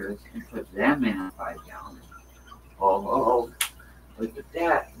diamond tetras and put them in a 5 gallon. Oh. Look at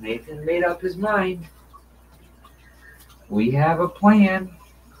that. Nathan made up his mind. We have a plan.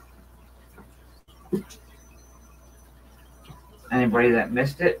 Anybody that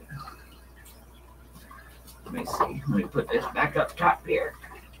missed it? Let me see. Let me put this back up top here.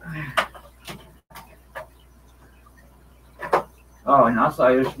 Oh, and also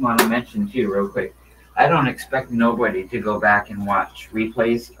I just want to mention too, real quick. I don't expect nobody to go back and watch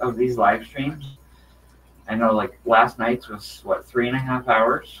replays of these live streams. I know, like last night's was what 3.5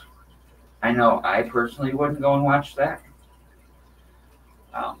 hours. I know I personally wouldn't go and watch that.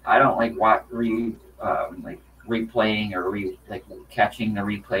 I don't like like replaying or like catching the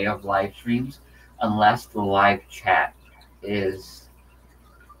replay of live streams unless the live chat is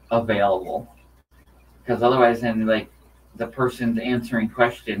available. Because otherwise, then like the person's answering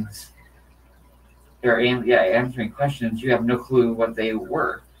questions answering questions, you have no clue what they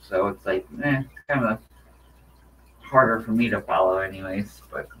were. So it's like, kind of harder for me to follow, anyways.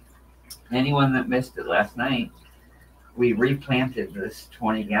 But anyone that missed it last night, we replanted this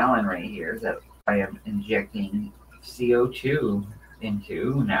 20-gallon right here that I am injecting CO2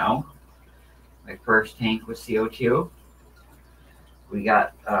 into now. My first tank was CO2. We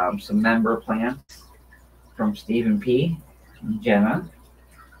got some member plants from Stephen P. and Jenna.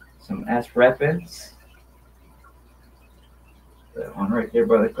 Some S. repens. That one right there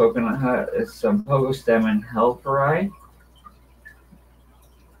by the coconut hut is some pogo stem and helperi.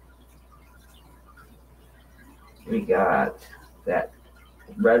 We got that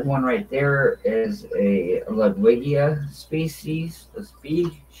red one right there is a Ludwigia species.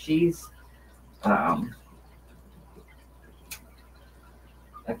 I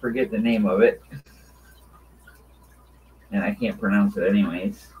forget the name of it, and I can't pronounce it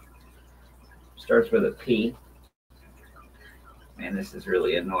anyways. Starts with a P. Man, this is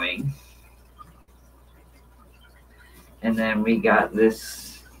really annoying. And then we got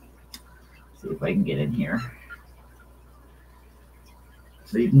this. Let's see if I can get in here.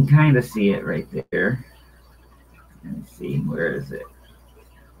 So you can kind of see it right there. Let's see, where is it?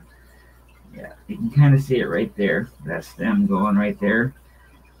 Yeah, you can kind of see it right there. That stem going right there.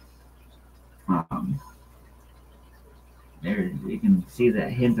 There you can see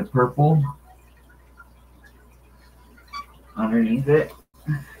that hint of purple underneath it,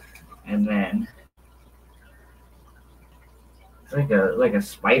 and then it's like a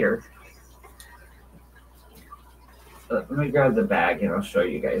spider. Let me grab the bag and I'll show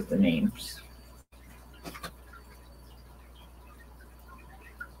you guys the names.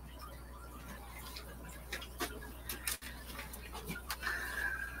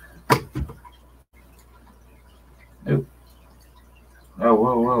 Oh,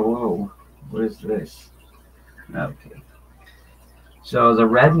 whoa. What is this? Okay. So the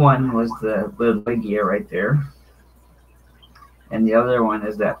red one was the Ludwigia right there. And the other one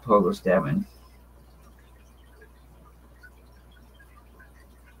is that pogo stem.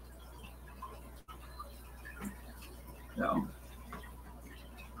 So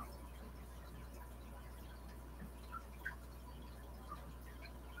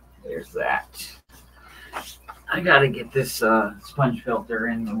there's that. I gotta get this sponge filter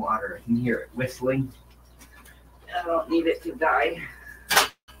in the water. I can hear it whistling. I don't need it to die.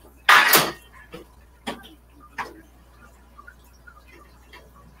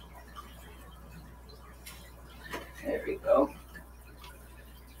 There we go.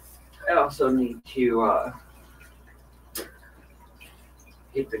 I also need to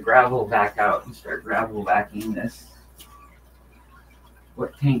get the gravel back out and start gravel backing this.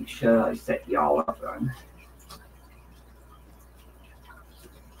 What tank should I set y'all up on?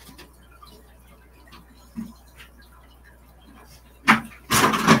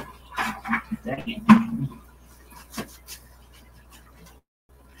 Dang it.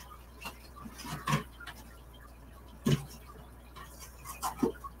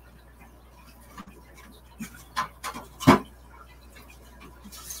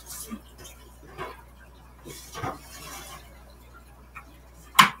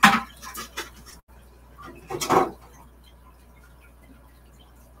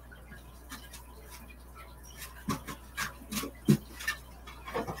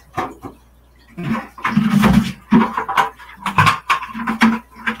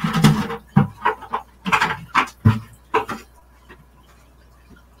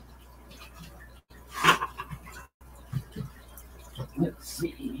 Let's see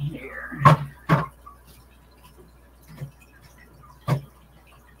here.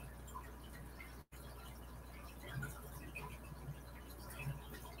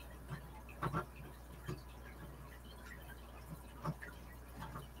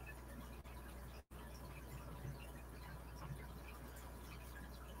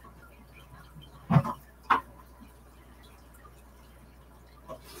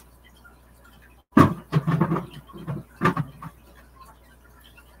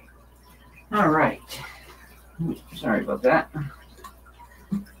 All right. Sorry about that.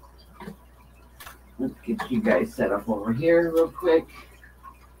 Let's get you you guys set up over here real quick.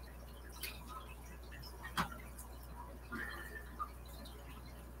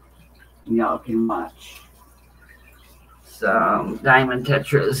 Y'all can watch some diamond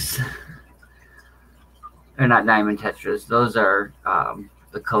tetras. They're not diamond tetras. Those are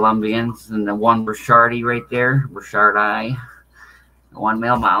the Colombians, and the one Burchardi right there, Burchardi, the one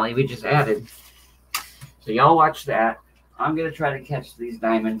male Molly we just added. So y'all watch that. I'm gonna try to catch these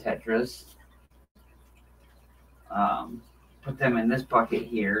diamond tetras. Put them in this bucket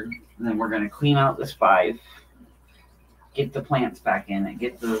here, and then we're gonna clean out this 5, get the plants back in it,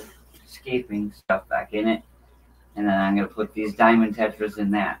 get the escaping stuff back in it, and then I'm gonna put these diamond tetras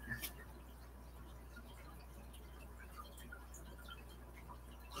in that.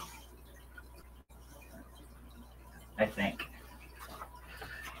 I think.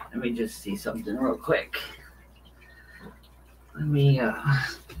 Let me just see something real quick. Let me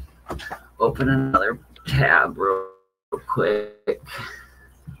open another tab real quick.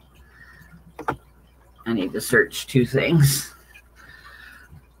 I need to search 2 things.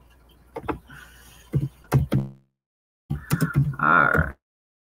 Our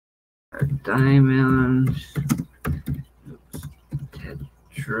diamond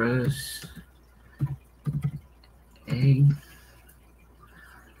tetras egg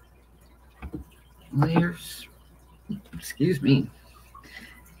layers. Excuse me.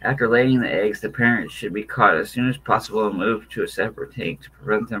 After laying the eggs, the parents should be caught as soon as possible and moved to a separate tank to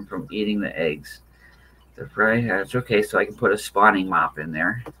prevent them from eating the eggs. The fry hatch. Okay, so I can put a spawning mop in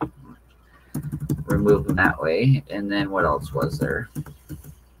there. Remove them that way. And then what else was there?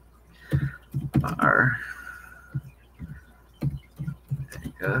 Our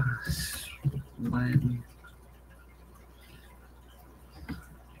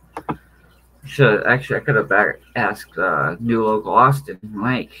I could have asked new local Austin,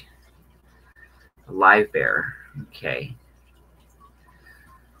 Mike. Live bear. Okay.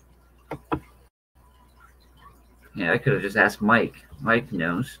 Yeah, I could have just asked Mike. Mike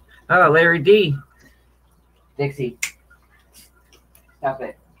knows. Oh, Larry D. Dixie. Stop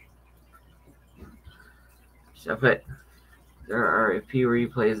it. Stop it. There are a few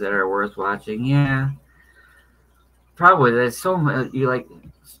replays that are worth watching. Yeah. Probably. There's so much.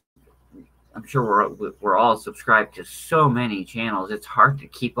 I'm sure we're all subscribed to so many channels. It's hard to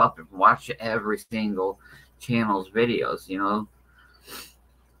keep up and watch every single channel's videos, you know.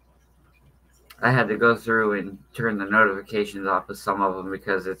 I had to go through and turn the notifications off of some of them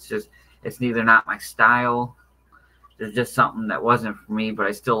because it's neither not my style. There's just something that wasn't for me, but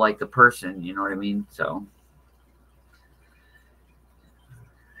I still like the person, you know what I mean? So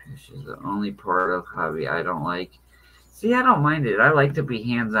this is the only part of hobby I don't like. See, I don't mind it. I like to be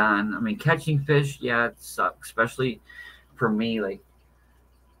hands-on. I mean, catching fish, yeah, it sucks, especially for me. Like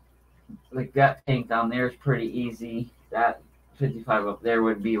that tank down there is pretty easy. That 55 up there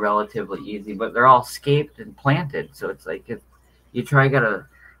would be relatively easy, but they're all scaped and planted. So it's like if you gotta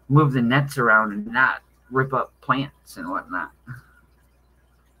move the nets around and not rip up plants and whatnot.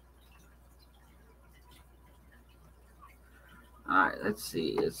 All right, let's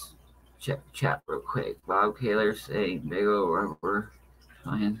see. Let's check chat real quick. Bob Kaler saying big old rubber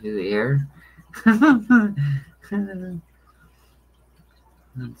flying through the air.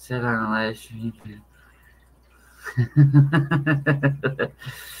 Let's sit on the last stream.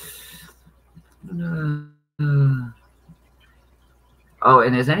 Oh,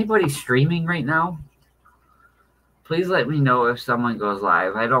 and is anybody streaming right now? Please let me know if someone goes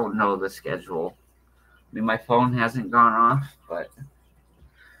live. I don't know the schedule. I mean, my phone hasn't gone off, but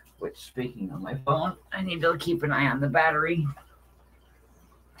which, speaking of my phone, I need to keep an eye on the battery.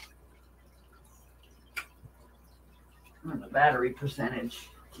 On the battery percentage.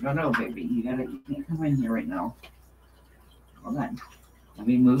 No, baby, you can't come in here right now. Hold on. Let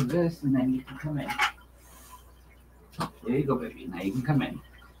me move this, and then you can come in. There you go, baby. Now you can come in.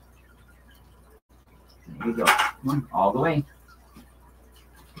 There you go. Come on, all the way.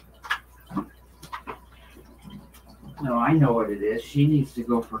 No, I know what it is. She needs to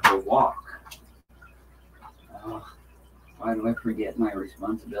go for her walk. Why do I forget my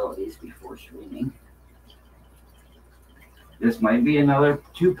responsibilities before streaming? This might be another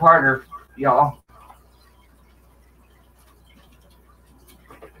 2-parter, y'all.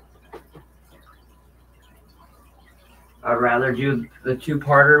 I'd rather do the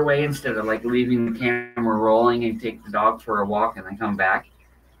 2-parter way instead of like leaving the camera rolling and take the dog for a walk and then come back.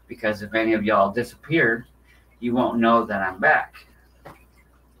 Because if any of y'all disappear, you won't know that I'm back.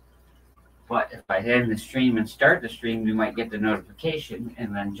 But if I end the stream and start the stream, you might get the notification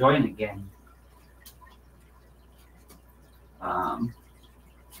and then join again.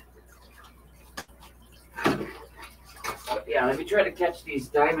 But yeah, let me try to catch these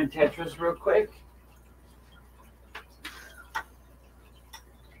diamond tetras real quick.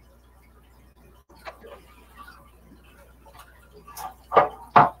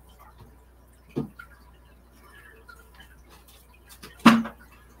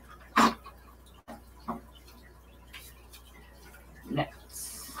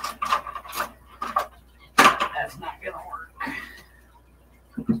 Next. That's not gonna work.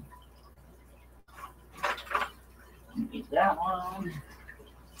 Need that one.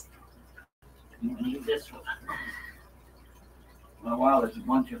 I need this one. Oh wow, there's a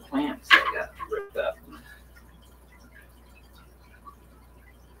bunch of plants that got ripped up.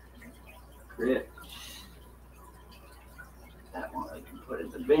 Rich. That one I can put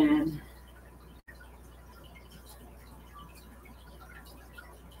in the bin.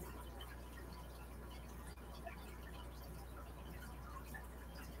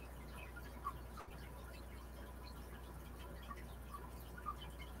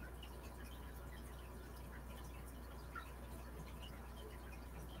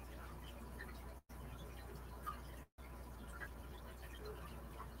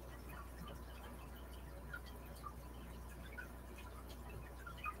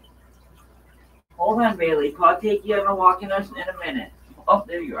 Hold on, Bailey. I'll take you on a walk in a minute. Oh,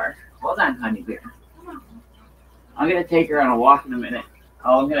 there you are. Hold on, honey bear. I'm going to take her on a walk in a minute.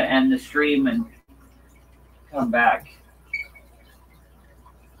 I'm going to end the stream and come back.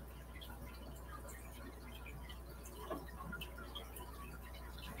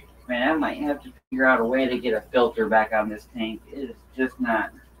 Man, I might have to figure out a way to get a filter back on this tank. It is just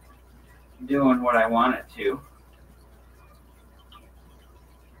not doing what I want it to.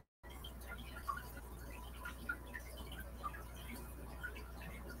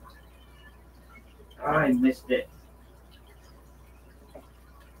 Oh, I missed it.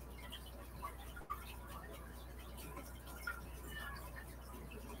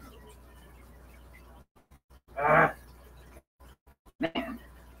 Ah, man.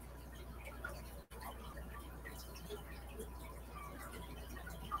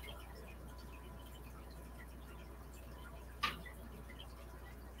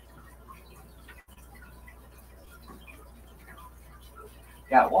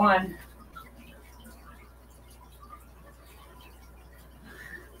 Got one.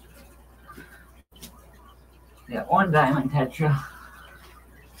 Got one diamond tetra.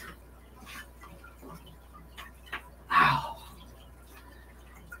 Ow.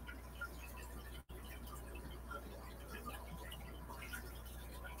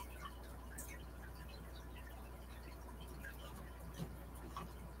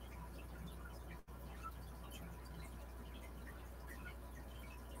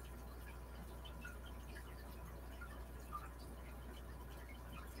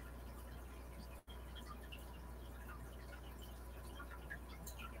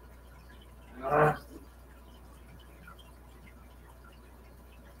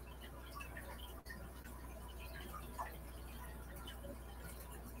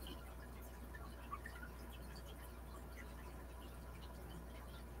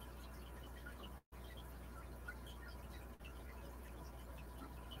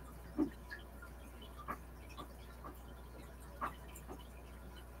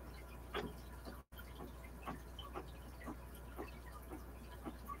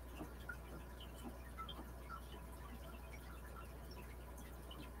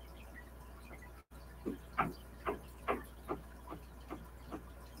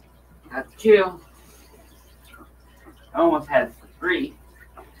 Got two. I almost had three.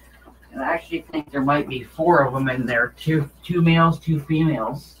 And I actually think there might be four of them in there. Two males, two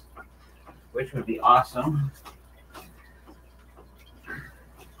females, which would be awesome.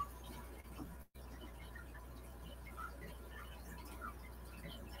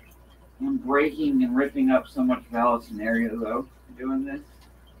 I'm breaking and ripping up so much valid scenario though doing this.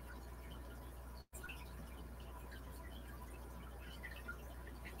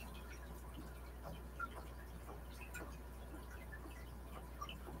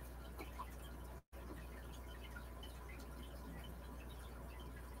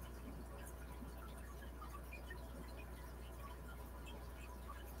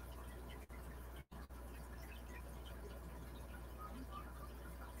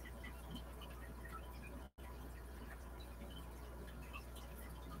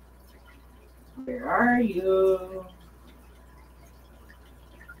 Where are you?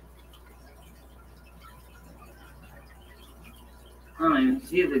 I don't even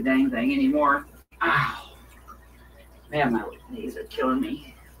see the dang thing anymore. Ow. Man, my knees are killing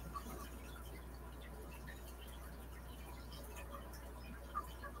me.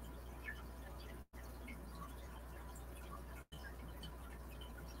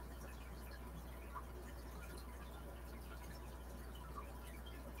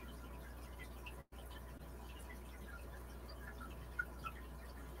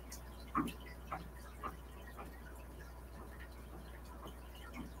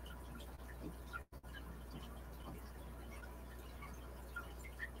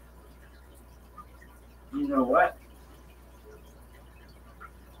 know what?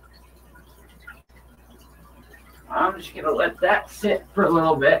 I'm just going to let that sit for a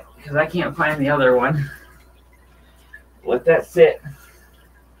little bit because I can't find the other one. Let that sit.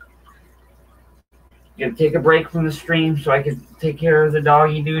 Gonna take a break from the stream so I can take care of the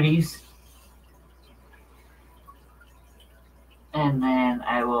doggy duties. And then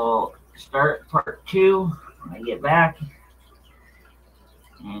I will start part 2 when I get back.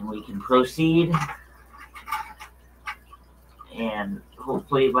 And we can proceed. And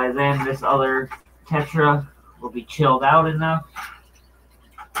hopefully by then this other tetra will be chilled out enough.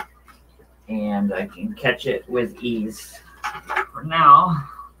 And I can catch it with ease. For now,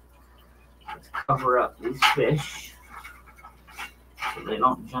 let's cover up these fish so they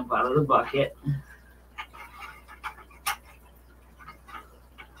don't jump out of the bucket.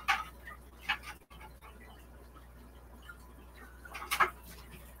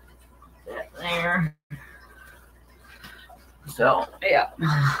 That there. So, yeah.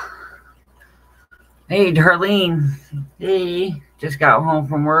 Hey, Darlene. Hey, just got home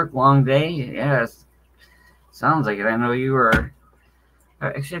from work. Long day. Yes. Sounds like it. I know you were.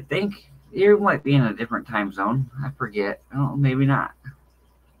 Actually, I think you might be in a different time zone. I forget. Oh, maybe not.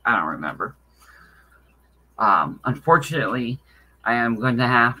 I don't remember. Unfortunately, I am going to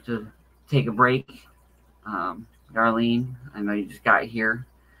have to take a break. Darlene, I know you just got here.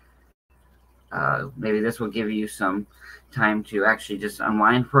 Maybe this will give you some time to actually just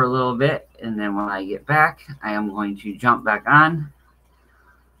unwind for a little bit. And then when I get back, I am going to jump back on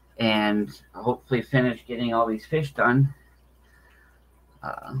and hopefully finish getting all these fish done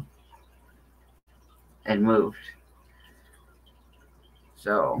and moved.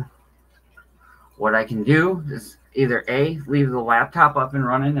 So what I can do is either A, leave the laptop up and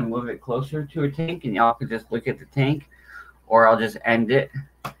running and move it closer to a tank and y'all can just look at the tank, or I'll just end it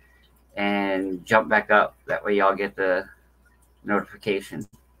and jump back up. That way y'all get the notification.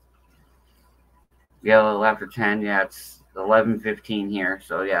 Yeah, a little after 10. Yeah, it's 11:15 here.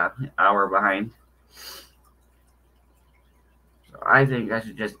 So yeah, an hour behind. So I think I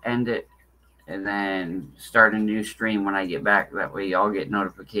should just end it and then start a new stream when I get back. That way y'all get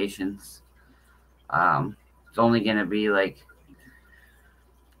notifications. It's only going to be like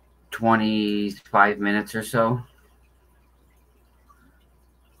 25 minutes or so.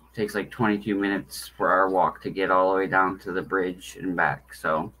 Takes like 22 minutes for our walk to get all the way down to the bridge and back.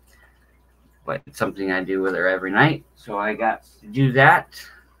 So, but it's something I do with her every night. So I got to do that.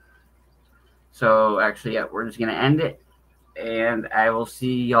 So actually, yeah, we're just going to end it. And I will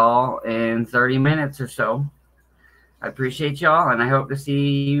see y'all in 30 minutes or so. I appreciate y'all. And I hope to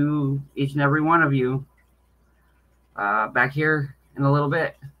see you, each and every one of you, back here in a little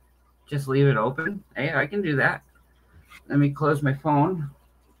bit. Just leave it open. Hey, I can do that. Let me close my phone.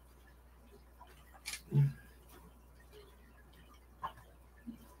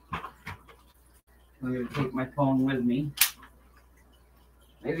 I'm going to take my phone with me.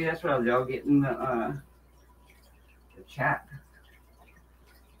 Maybe that's what I'll do. I'll get in the chat.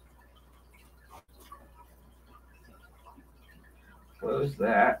 Close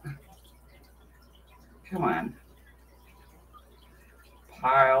that. Come on.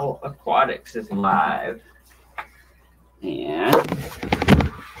 Pile Aquatics is live. And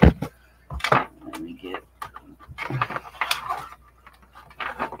let me get...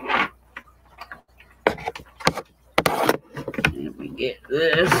 Let me get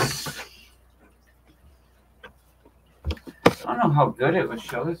this. I don't know how good it would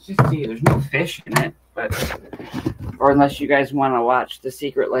show. Let's just see. There's no fish in it, but or unless you guys want to watch The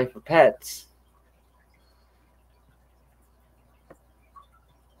Secret Life of Pets.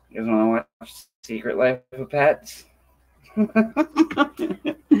 You guys want to watch Secret Life of Pets?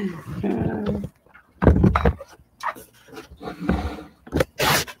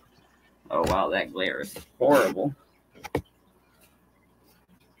 Oh wow, that glare is horrible.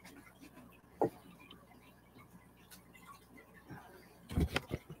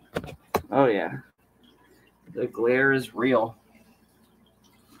 Oh yeah, the glare is real.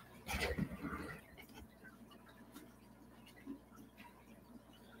 I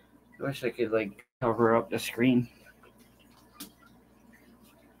wish I could like cover up the screen.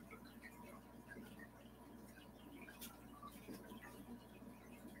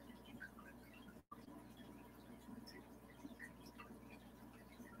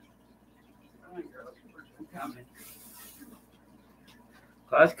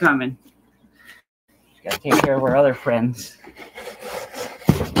 Claude's coming. Just gotta take care of our other friends.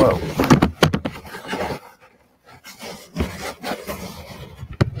 Whoa.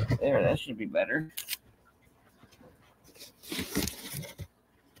 There, that should be better.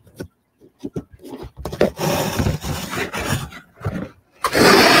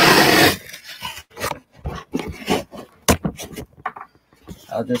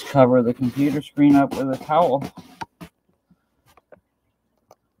 I'll just cover the computer screen up with a towel.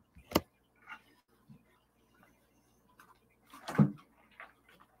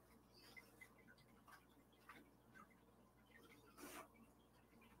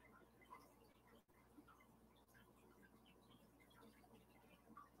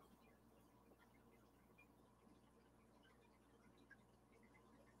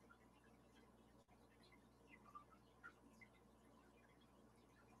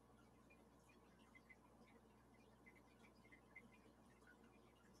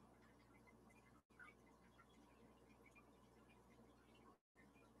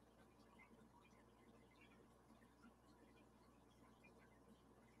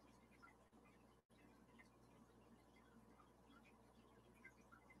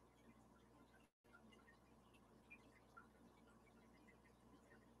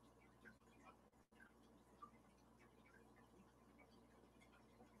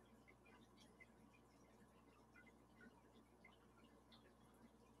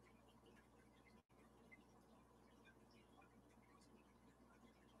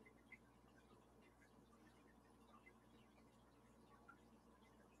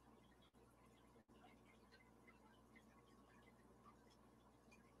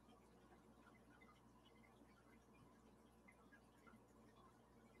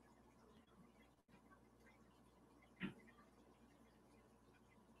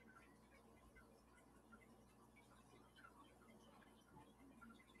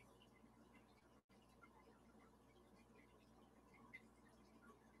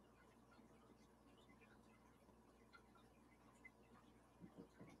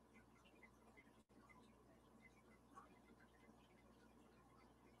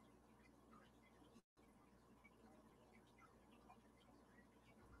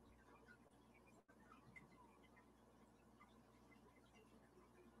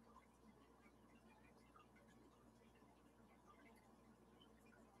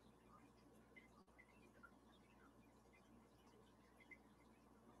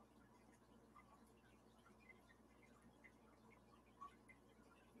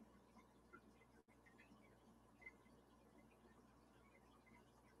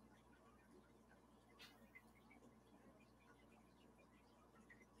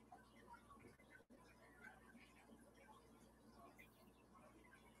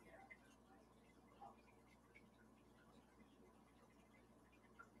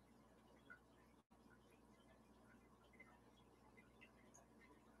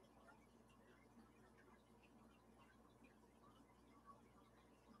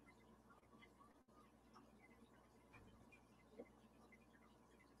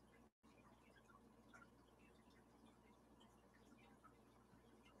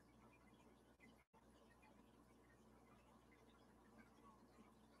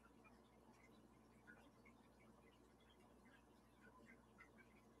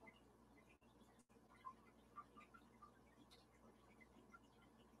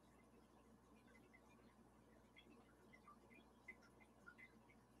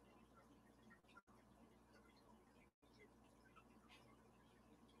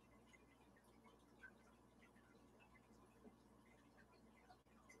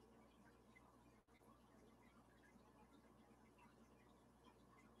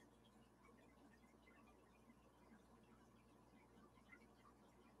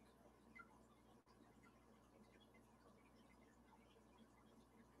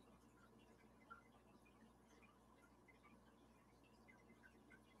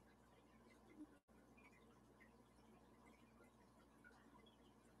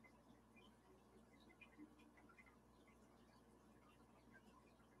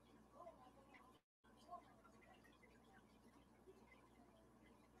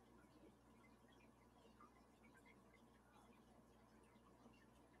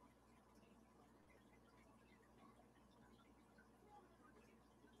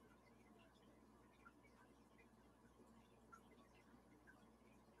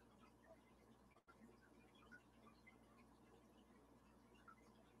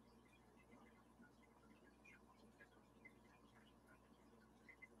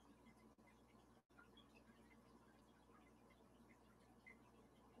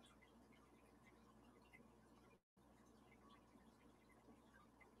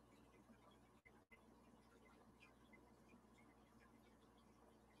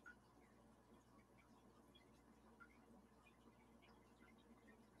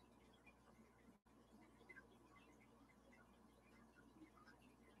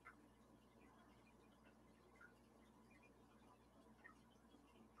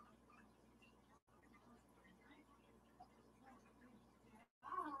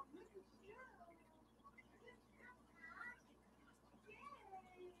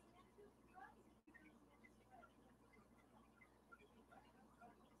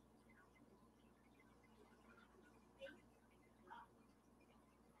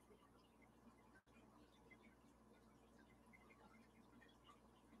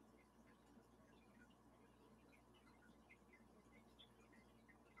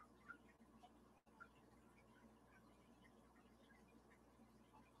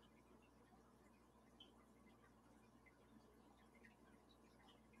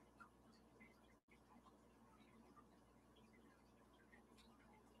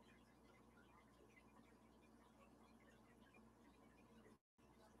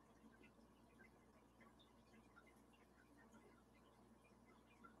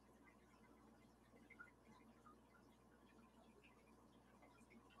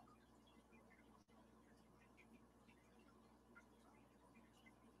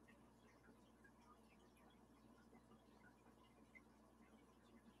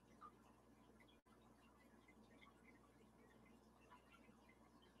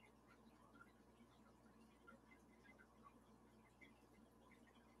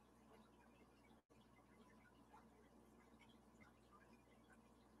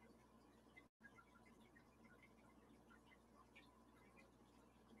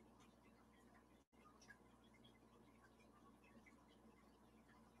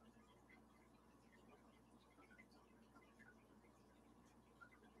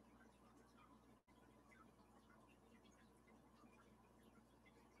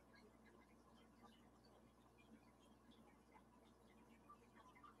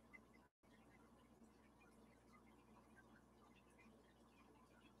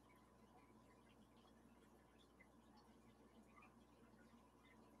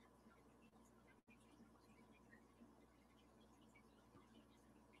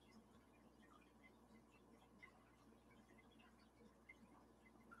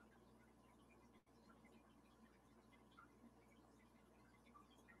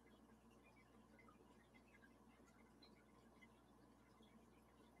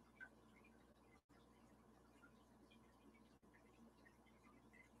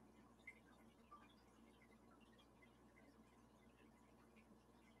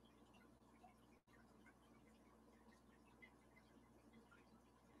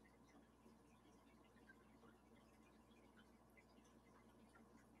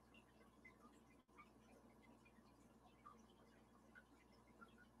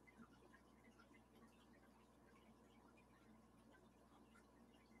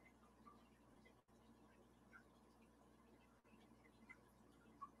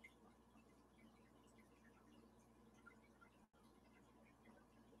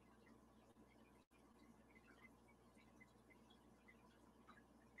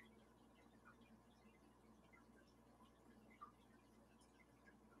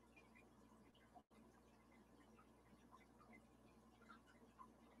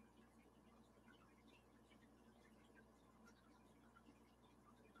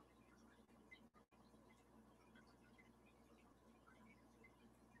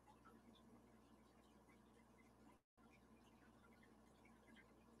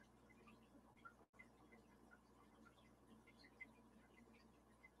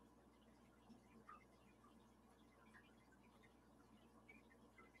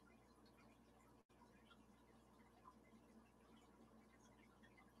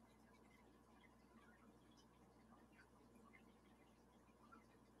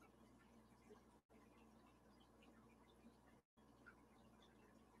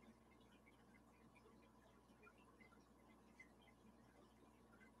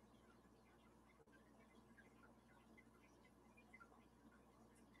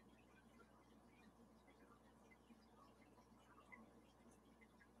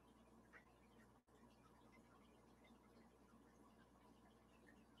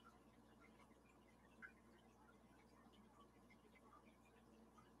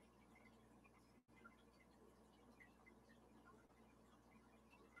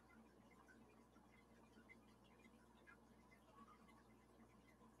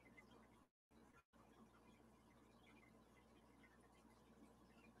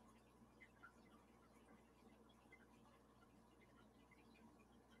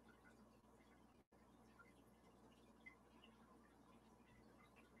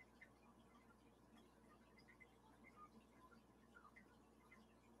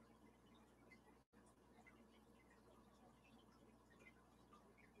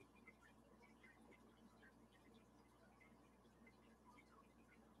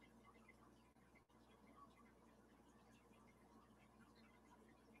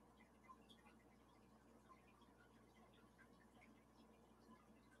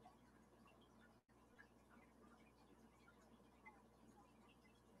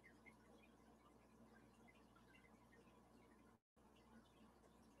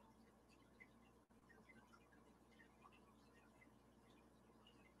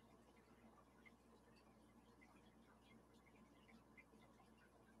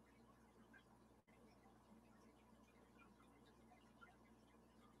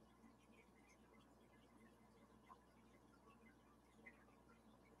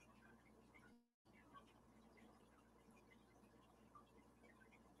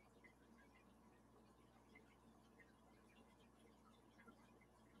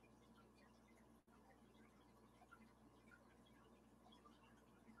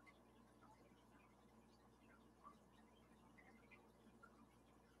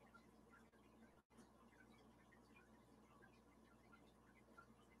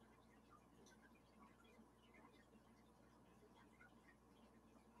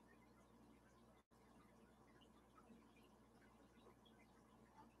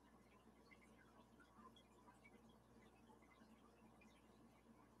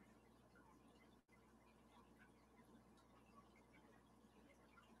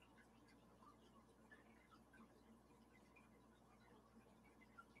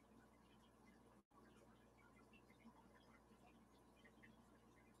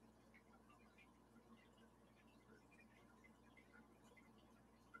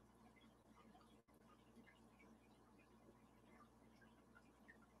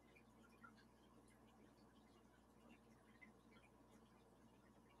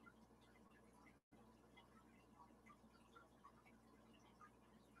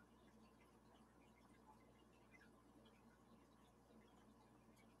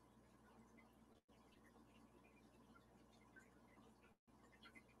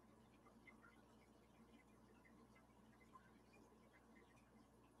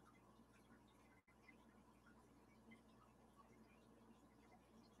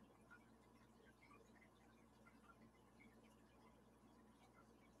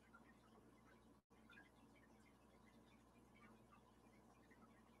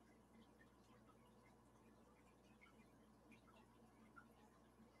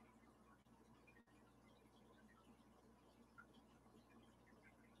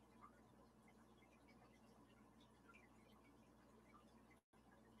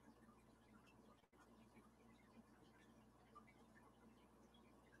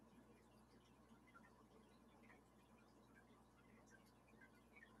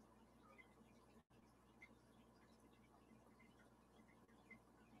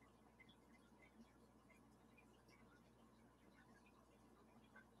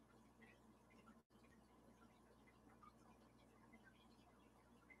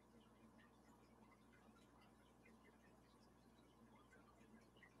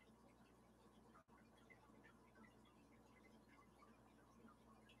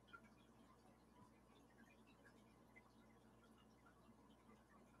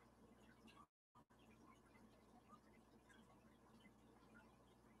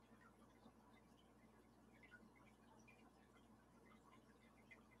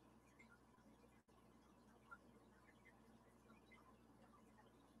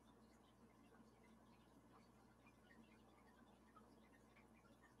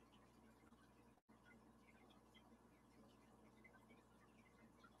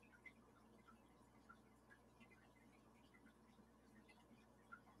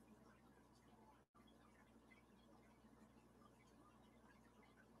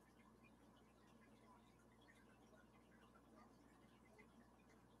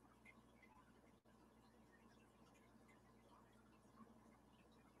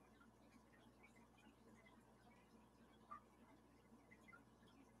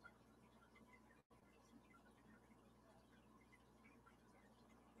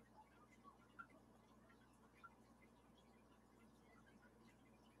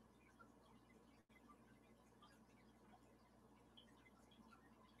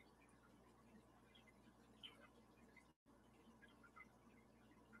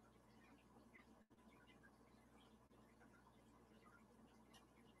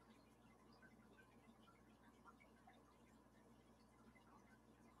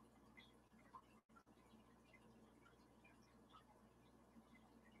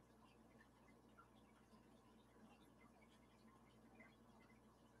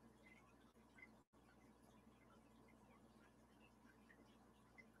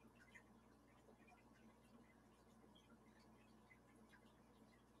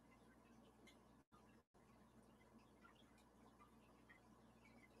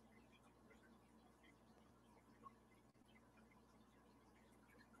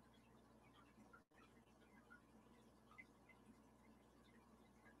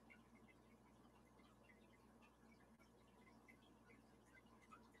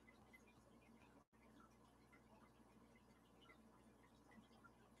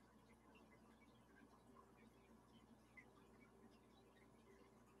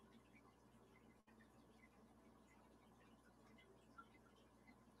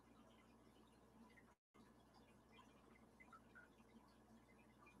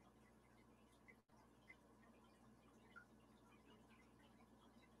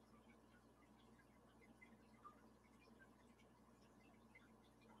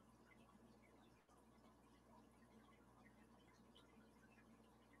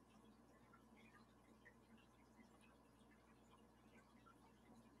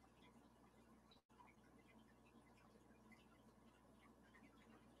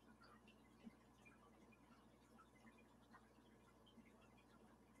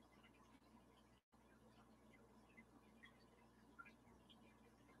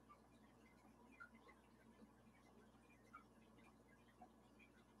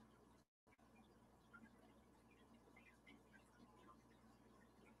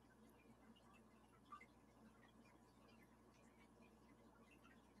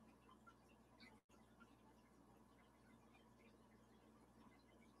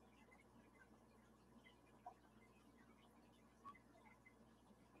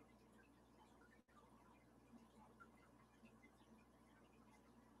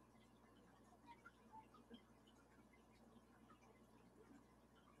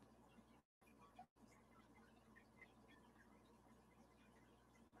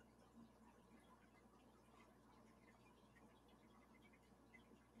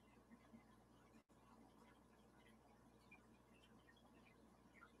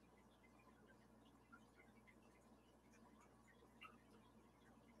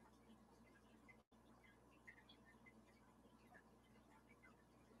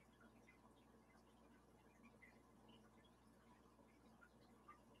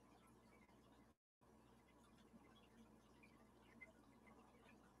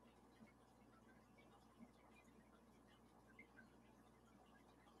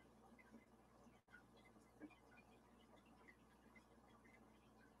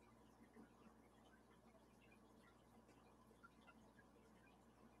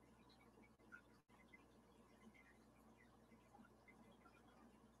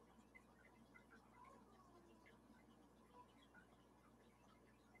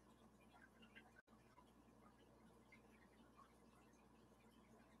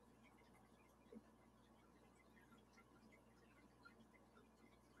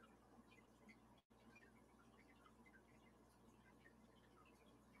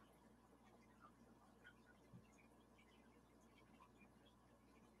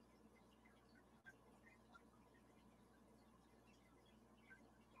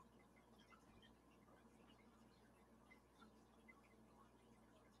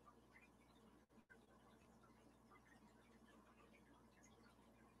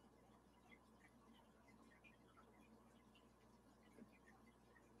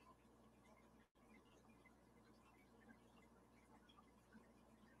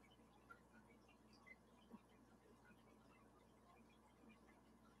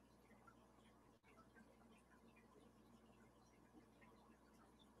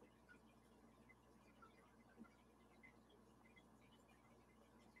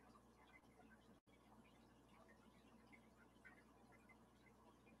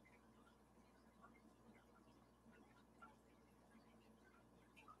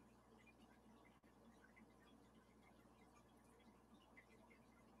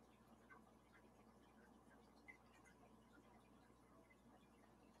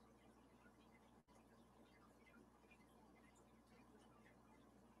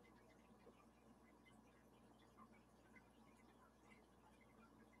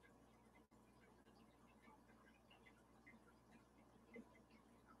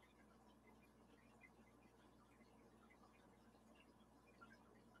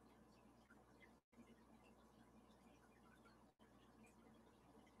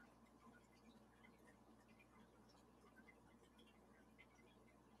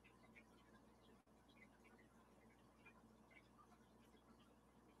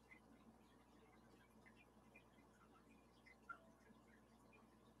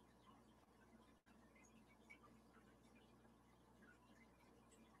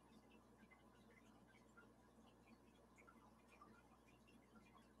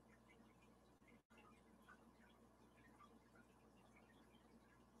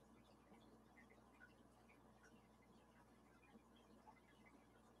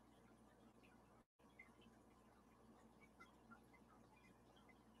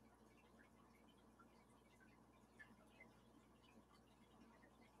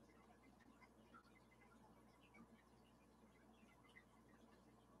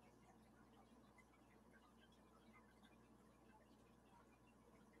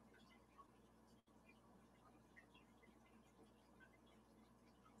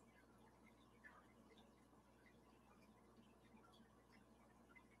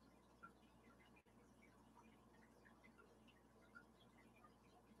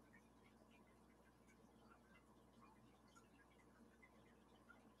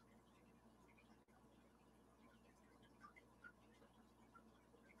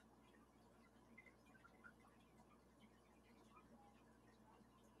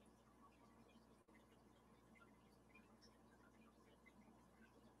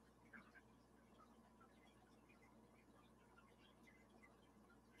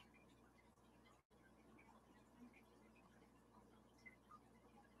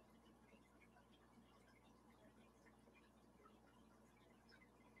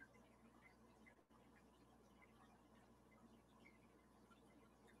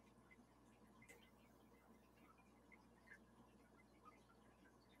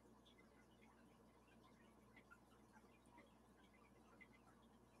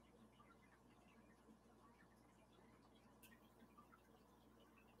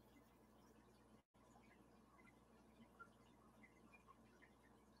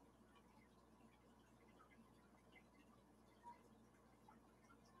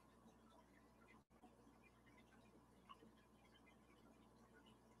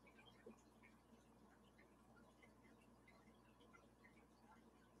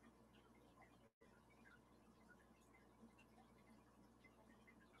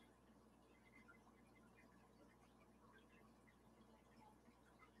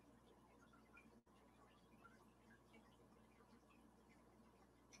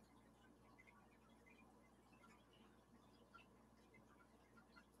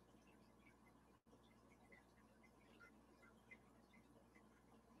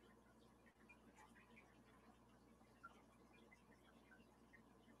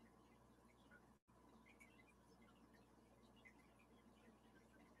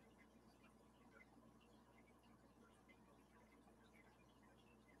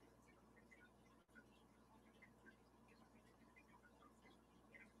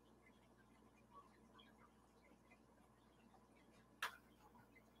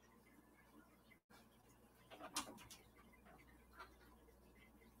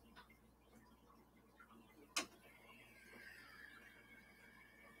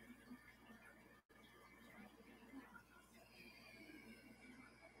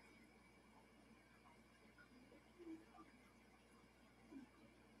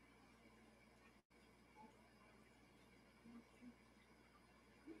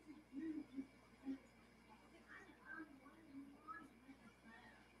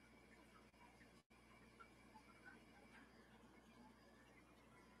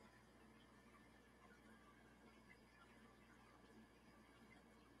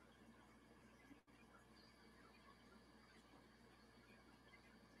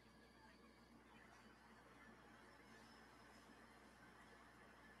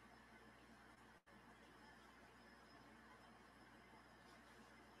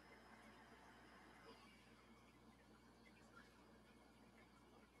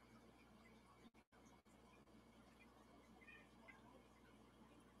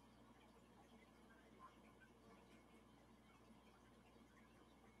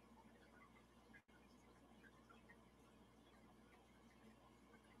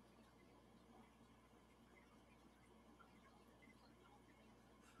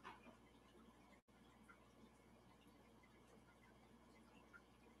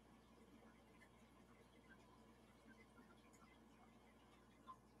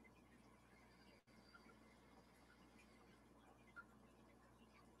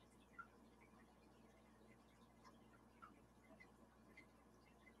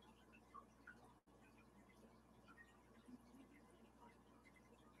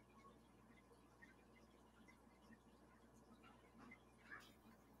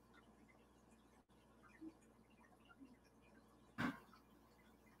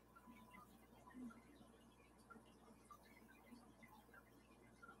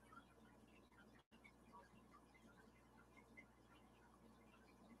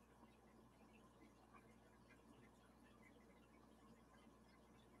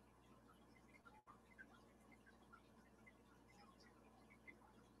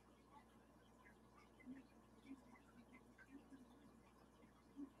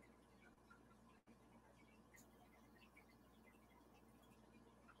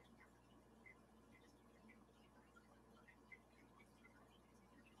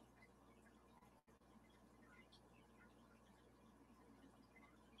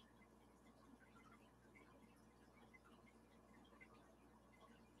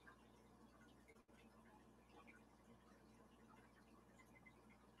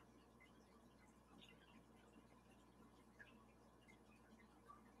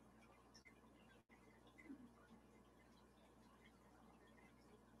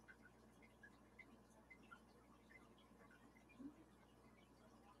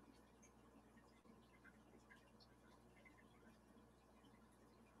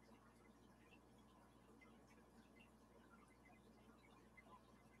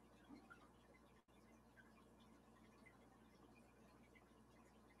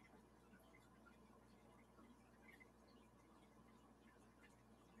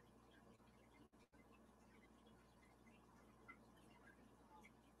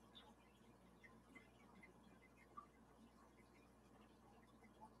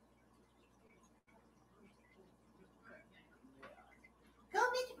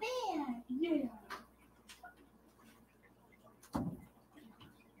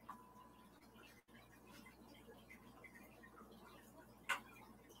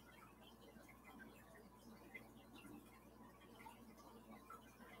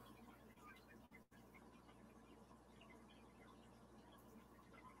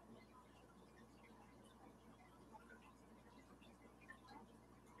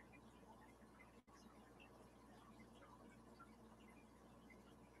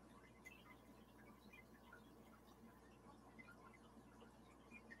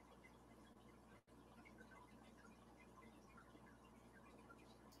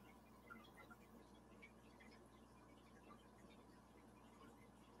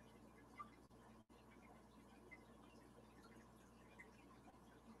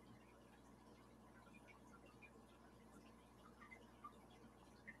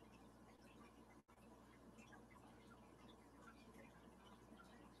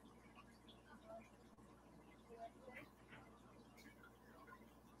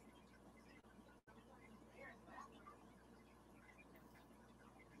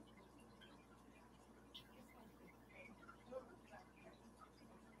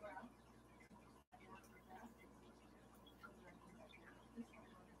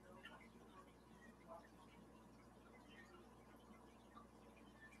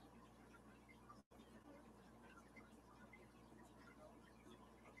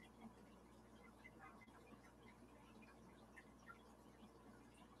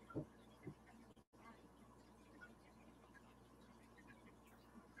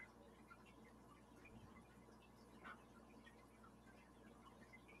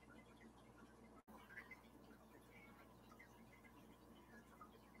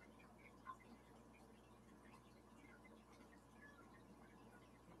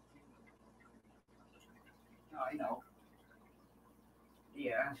 I know.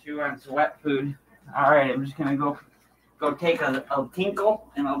 Yeah, she wants wet food. All right, I'm just gonna go take a tinkle,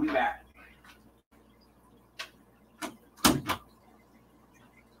 and I'll be back.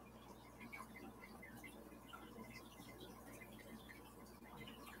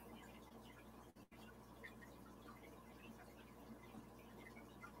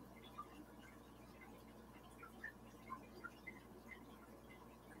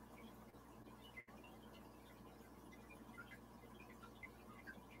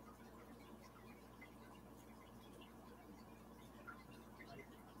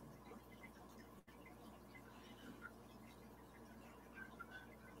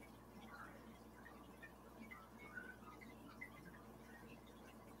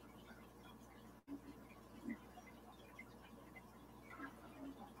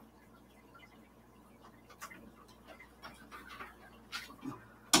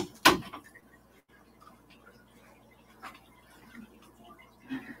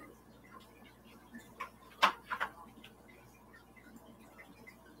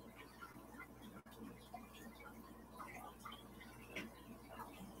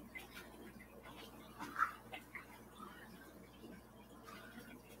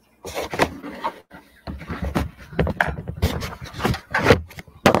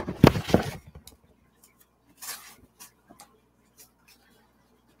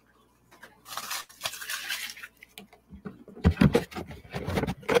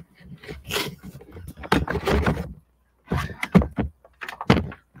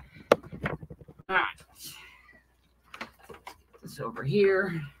 Over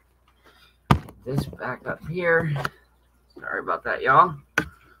here, this back up here. Sorry about that, y'all.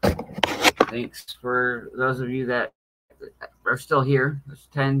 Thanks for those of you that are still here. There's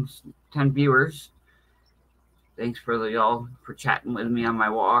 10 viewers. Thanks for y'all for chatting with me on my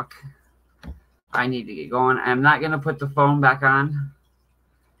walk. I need to get going. I'm not gonna put the phone back on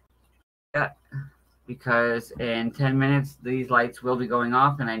yet because in 10 minutes these lights will be going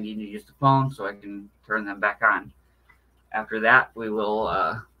off and I need to use the phone so I can turn them back on. After that, we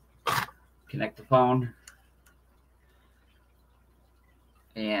will connect the phone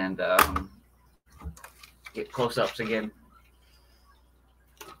and get close-ups again.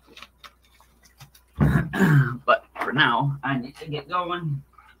 But for now, I need to get going.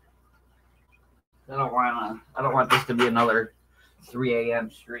 I don't want this to be another 3 a.m.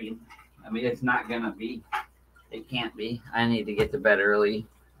 stream. I mean, it's not gonna be. It can't be. I need to get to bed early,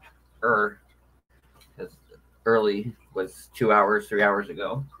 because early was 2 hours, 3 hours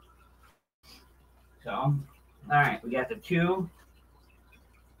ago. So, all right, we got the 2.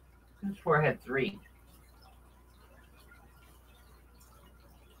 I swore I had 3.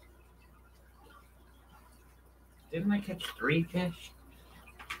 Didn't I catch 3 fish?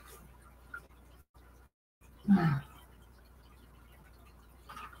 I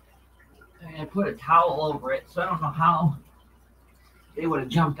put a towel over it, so I don't know how they would have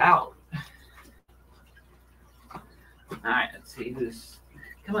jumped out. Alright, let's see who's.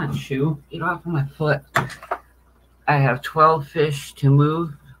 Come on, shoe. Get off of my foot. I have 12 fish to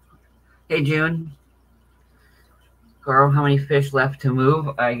move. Hey, June. Carl, how many fish left to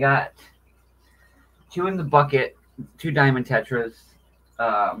move? I got 2 in the bucket, 2 diamond tetras.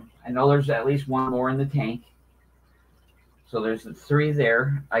 I know there's at least 1 more in the tank. So there's 3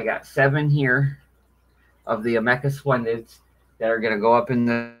 there. I got 7 here of the Omeka Splendids that are going to go up in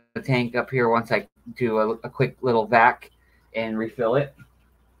the tank up here once I do a quick little vac and refill it.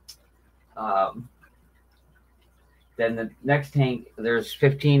 Then the next tank, there's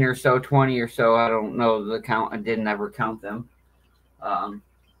 15 or so, 20 or so. I don't know the count. I didn't ever count them. Dwarf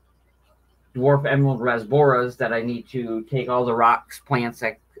emerald rasboras that I need to take all the rocks, plants,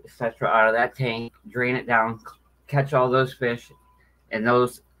 etc. out of that tank, drain it down, catch all those fish, and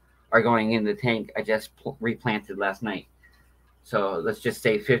those are going in the tank I just replanted last night. So let's just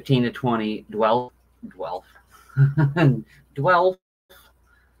say 15 to 20 dwarf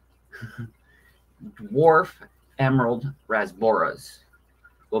emerald rasboras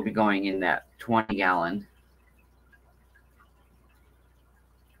will be going in that 20-gallon.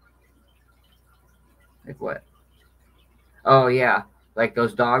 Like what? Oh yeah, like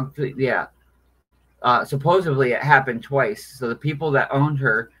those dog. Yeah. Supposedly it happened twice. So the people that owned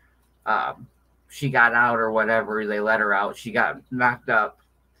her, she got out or whatever. They let her out. She got knocked up,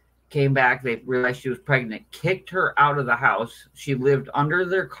 came back. They realized she was pregnant, kicked her out of the house. She lived under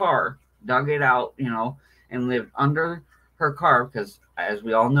their car, dug it out, and lived under her car because, as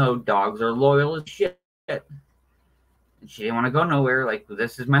we all know, dogs are loyal as shit. And she didn't want to go nowhere. Like,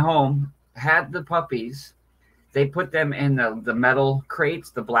 this is my home. Had the puppies. They put them in the metal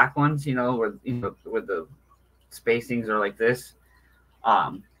crates, the black ones, with the spacings are like this.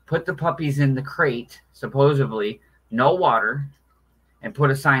 Put the puppies in the crate, supposedly no water, and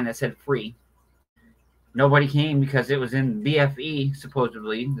put a sign that said free. Nobody came because it was in BFE,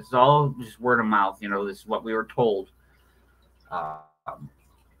 supposedly. This is all just word of mouth. This is what we were told.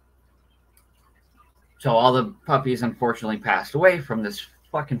 So all the puppies, unfortunately, passed away from this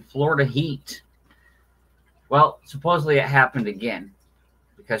fucking Florida heat. Well, supposedly it happened again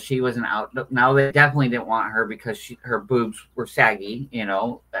because she wasn't out. Now they definitely didn't want her because her boobs were saggy,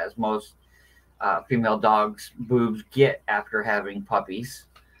 as most female dogs' boobs get after having puppies.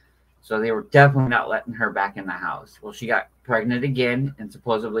 So they were definitely not letting her back in the house. Well, she got pregnant again, and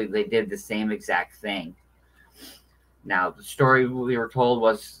supposedly they did the same exact thing. Now, the story we were told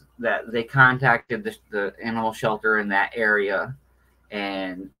was that they contacted the animal shelter in that area,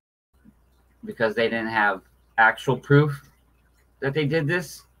 and because they didn't have actual proof that they did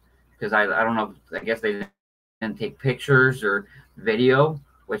this, because I don't know, I guess they didn't take pictures or video,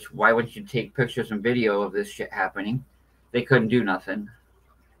 which why wouldn't you take pictures and video of this shit happening? They couldn't do nothing.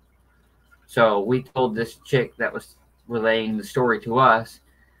 So we told this chick that was relaying the story to us,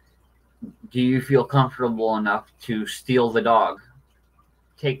 do you feel comfortable enough to steal the dog?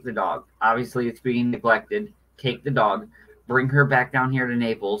 Take the dog. Obviously, it's being neglected. Take the dog. Bring her back down here to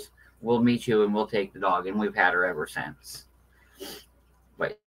Naples. We'll meet you and we'll take the dog. And we've had her ever since.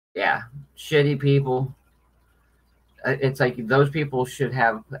 But, yeah, shitty people. It's like those people should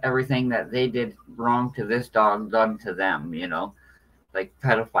have everything that they did wrong to this dog done to them, like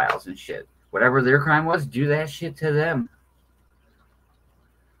pedophiles and shit. Whatever their crime was, do that shit to them.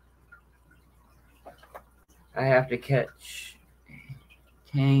 I have to catch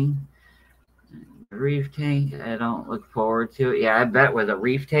tang, reef tank. I don't look forward to it. Yeah, I bet with a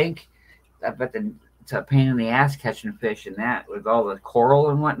reef tank, I bet it's a pain in the ass catching fish in that with all the coral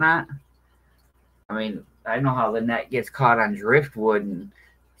and whatnot. I mean, I know how the net gets caught on driftwood and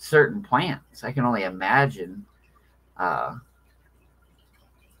certain plants. I can only imagine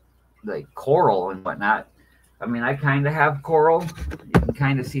like coral and whatnot. I mean, I kind of have coral. You can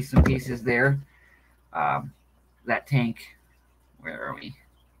kind of see some pieces there. That tank, where are we?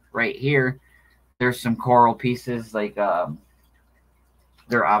 Right here. There's some coral pieces, like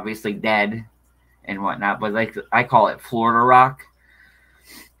they're obviously dead and whatnot, but like I call it Florida rock.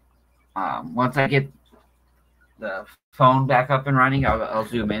 Once I get the phone back up and running, I'll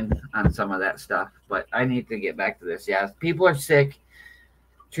zoom in on some of that stuff. But I need to get back to this. Yeah, people are sick.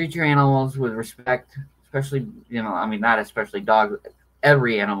 Treat your animals with respect, especially, I mean, not especially dogs,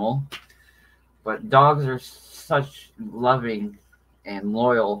 every animal, but dogs are such loving and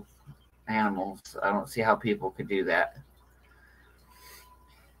loyal animals. I don't see how people could do that.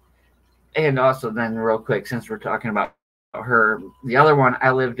 And also then real quick, since we're talking about her, the other one,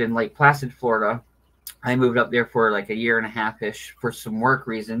 I lived in Lake Placid, Florida. I moved up there for like a year and a half-ish for some work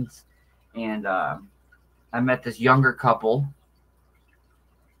reasons. And I met this younger couple,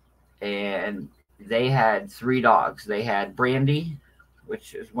 and they had 3 dogs. They had Brandy,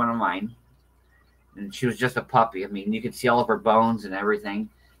 which is one of mine, and she was just a puppy. I mean, you could see all of her bones and everything.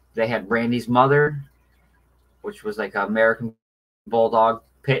 They had Brandy's mother, which was like an American Bulldog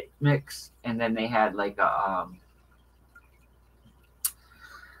pit mix, and then they had like a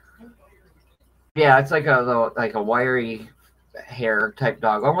yeah, it's like a wiry hair type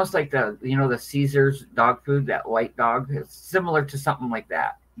dog, almost like the Caesar's dog food, that white dog. It's similar to something like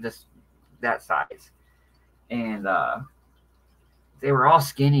that, just that size. And they were all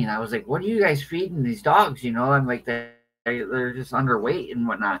skinny, and I was like, what are you guys feeding these dogs? I'm like, they're just underweight and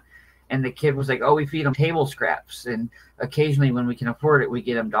whatnot. And the kid was like, oh, we feed them table scraps, and occasionally when we can afford it, we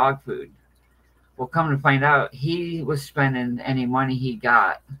get them dog food. Well, come to find out, he was spending any money he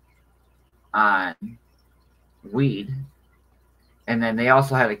got on weed. And then they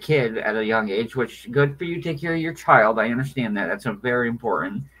also had a kid at a young age, which good for you to take care of your child. I understand that. That's very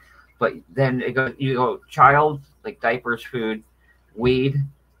important. But then you go child, like diapers, food, weed,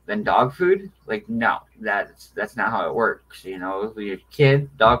 then dog food. Like, no, that's not how it works. Your kid,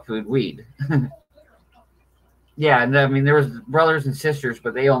 dog food, weed. Yeah, and I mean, there was brothers and sisters,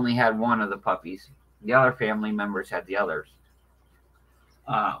 but they only had one of the puppies. The other family members had the others.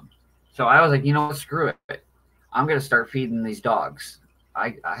 So I was like, you know what, screw it. I'm going to start feeding these dogs.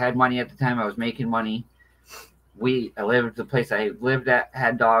 I had money at the time. I was making money. The place I lived at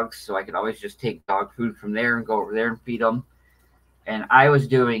had dogs, so I could always just take dog food from there and go over there and feed them. And I was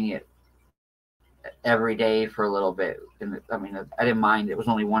doing it every day for a little bit. And I mean, I didn't mind. It was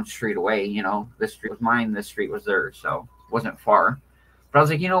only one street away. This street was mine, this street was theirs, so it wasn't far. But I was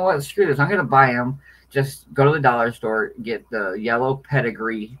like, you know what, screw this. I'm going to buy them. Just go to the dollar store, get the yellow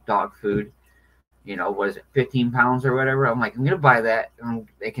pedigree dog food, You know, was it 15 pounds or whatever? I'm like, I'm going to buy that. And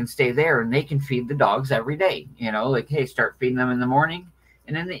they can stay there and they can feed the dogs every day. You know, like, hey, start feeding them in the morning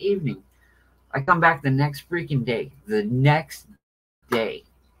and in the evening. I come back the next freaking day. The next day,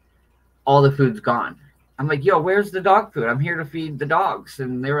 all the food's gone. I'm like, yo, where's the dog food? I'm here to feed the dogs.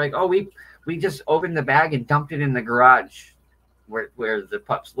 And they were like, oh, we just opened the bag and dumped it in the garage where the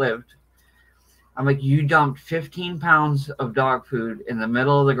pups lived. I'm like, you dumped 15 pounds of dog food in the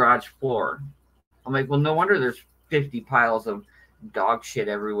middle of the garage floor. I'm like, well, no wonder there's 50 piles of dog shit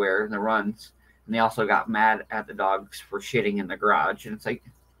everywhere in the runs. And they also got mad at the dogs for shitting in the garage. And it's like,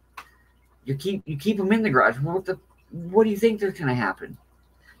 you keep them in the garage. What do you think that's gonna happen?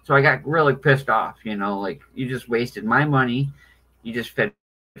 So I got really pissed off. You know, like, you just wasted my money. You just fed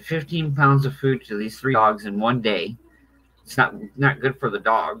 15 pounds of food to these 3 dogs in one day. It's not good for the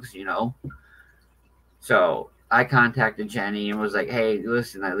dogs, you know. So I contacted Jenny and was like, hey,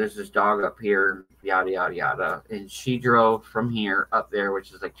 listen, there's this dog up here, yada, yada, yada. And she drove from here up there,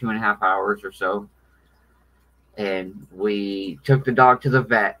 which is like 2.5 hours or so. And we took the dog to the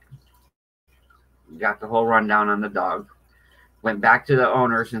vet, got the whole rundown on the dog, went back to the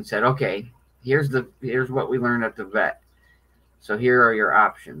owners and said, okay, here's what we learned at the vet. So here are your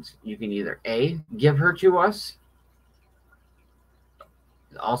options. You can either A, give her to us,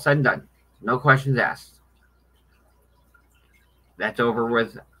 all said and done, no questions asked. That's over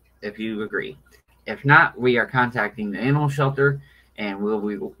with if you agree. If not, we are contacting the animal shelter and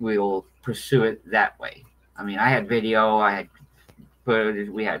we'll pursue it that way. I mean, I had video,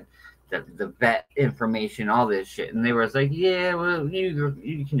 we had the vet information, all this shit, and they were like, yeah, well,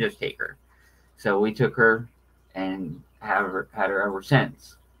 you can just take her. So we took her and had her ever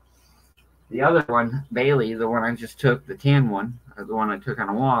since. The other one, Bailey, the one I just took, the tan one, or the one I took on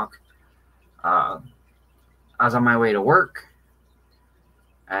a walk, I was on my way to work,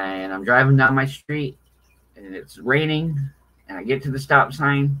 and I'm driving down my street, and it's raining, and I get to the stop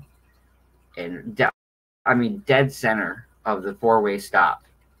sign, and dead center of the 4-way stop,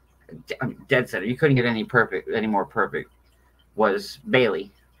 dead center. You couldn't get any more perfect. Was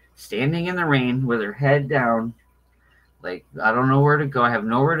Bailey standing in the rain with her head down, like, I don't know where to go. I have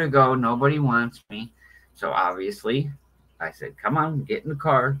nowhere to go. Nobody wants me. So obviously, I said, come on, get in the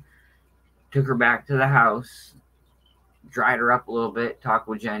car. Took her back to the house, dried her up a little bit, talked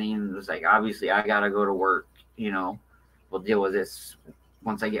with Jenny, and was like, obviously, I got to go to work. You know, we'll deal with this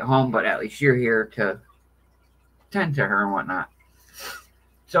once I get home, but at least you're here to tend to her and whatnot.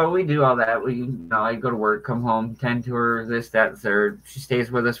 So we do all that. I go to work, come home, tend to her, this, that, third. She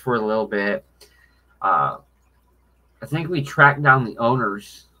stays with us for a little bit. I think we tracked down the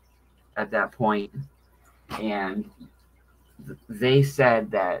owners at that point, and they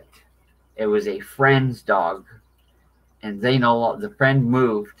said that it was a friend's dog, and they know the friend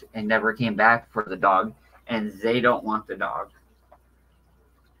moved and never came back for the dog, and they don't want the dog.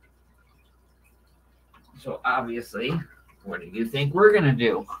 So obviously, what do you think we're going to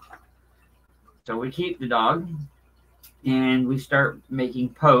do? So we keep the dog, and we start making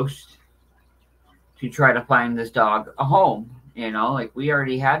posts to try to find this dog a home. You know, like, we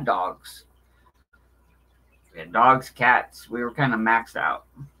already had dogs. We had dogs, cats. We were kind of maxed out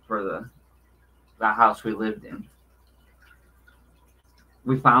for the house we lived in.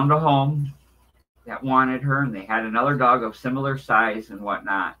 We found a home that wanted her, and they had another dog of similar size and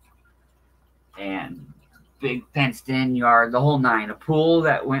whatnot. And big fenced-in yard, the whole nine. A pool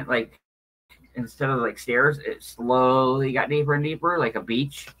that went, like, instead of like stairs, it slowly got deeper and deeper, like a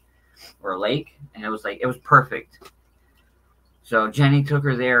beach or a lake, and it was perfect. So Jenny took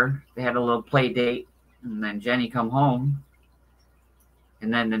her there. They had a little play date, and then Jenny come home,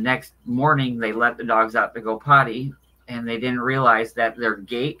 and then the next morning they let the dogs out to go potty, and they didn't realize that their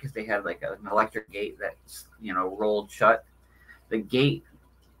gate, because they had like an electric gate that's, you know, rolled shut, the gate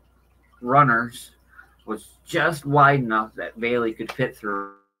runners was just wide enough that Bailey could fit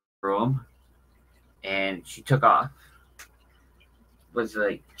through them, and she took off. It was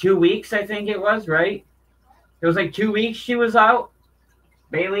like 2 weeks, I think it was, right? It was like 2 weeks she was out,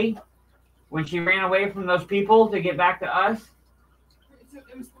 Bailey, when she ran away from those people to get back to us.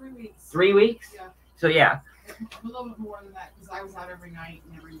 It was 3 weeks. 3 weeks? Yeah. So, yeah. A little bit more than that, because I was out every night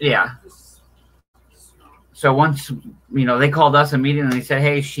and every day. Yeah. So once, you know, they called us immediately and they said,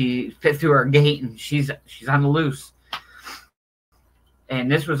 hey, she fit through our gate and she's on the loose.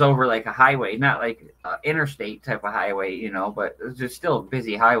 And this was over like a highway, not like interstate type of highway, you know, but it was just still a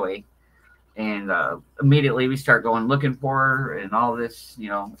busy highway. And immediately we start going looking for her and all this, you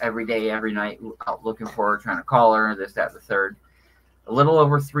know, every day, every night, out looking for her, trying to call her, this, that, the third. A little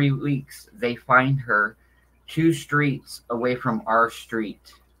over 3 weeks, they find her 2 streets away from our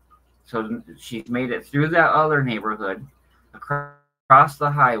street. So she's made it through that other neighborhood, across the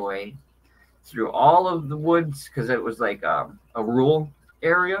highway, through all of the woods, because it was like a rural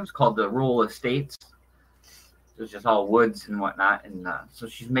area. It's called the rural estates. It was just all woods and whatnot, and so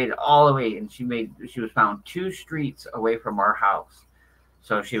she's made it all the way, and she was found 2 streets away from our house.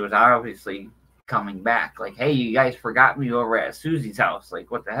 So she was obviously coming back, like, hey, you guys forgot me over at Susie's house. Like,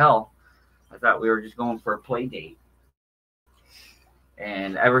 what the hell? I thought we were just going for a play date.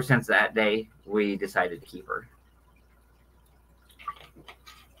 And ever since that day, we decided to keep her.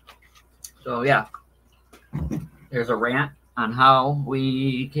 So yeah, there's a rant on how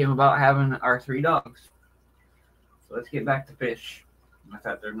we came about having our 3 dogs. So let's get back to fish. I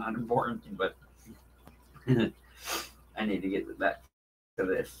thought they're not important, but I need to get back to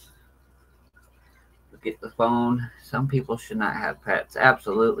this. Look at the phone. Some people should not have pets.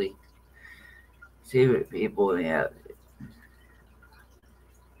 Absolutely. See what people have.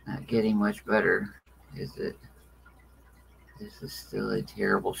 Not getting much better, is it? This is still a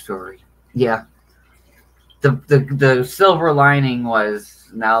terrible story. Yeah. The silver lining was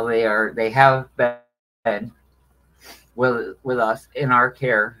now they have been with us in our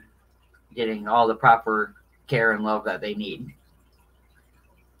care, getting all the proper care and love that they need.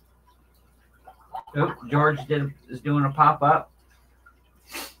 Oh, George is doing a pop-up.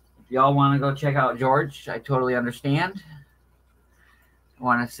 If y'all want to go check out George, I totally understand. I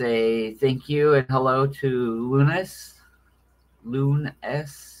want to say thank you and hello to Lunas.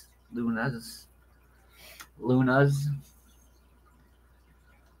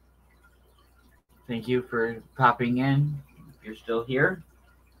 Thank you for popping in. If you're still here,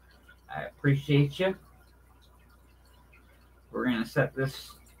 I appreciate you. We're going to set this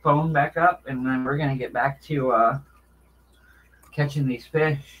phone back up, and then we're going to get back to catching these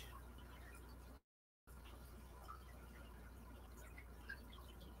fish.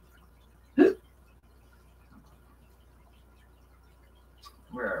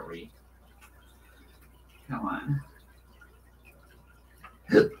 Where are we? Come on.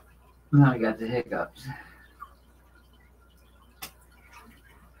 Now I got the hiccups.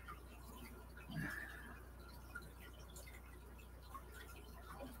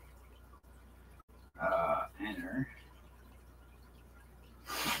 Enter.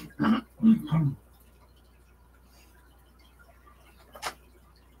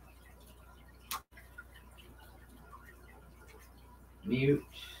 Mute.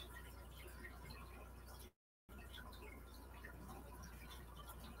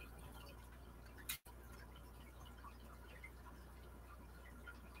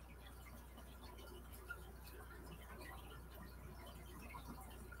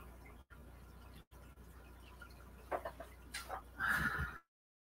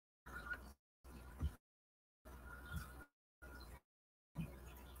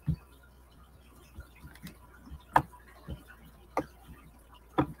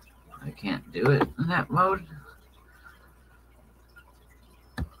 I can't do it in that mode.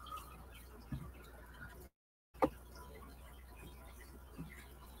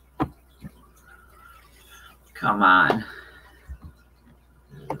 Come on.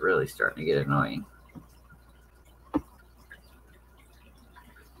 This is really starting to get annoying.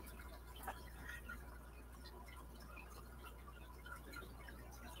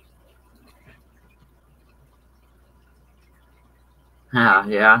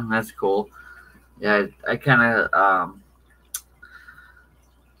 Yeah, that's cool. Yeah, I kind of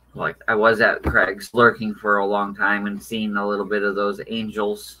like I was at Craig's lurking for a long time and seeing a little bit of those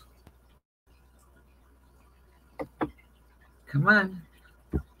angels. Come on.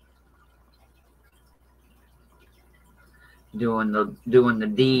 Doing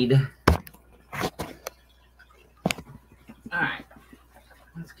the deed. All right.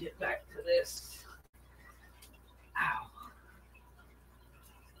 Let's get back to this. Ow.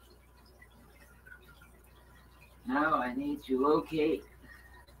 Now I need to locate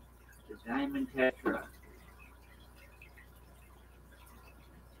the diamond tetra.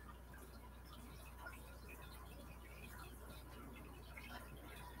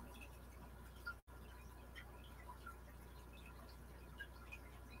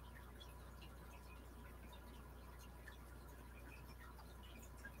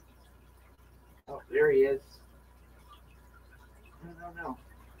 Oh, there he is. No. No.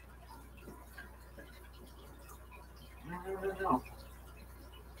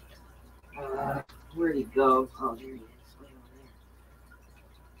 Where'd he go? Oh, there he is. Way over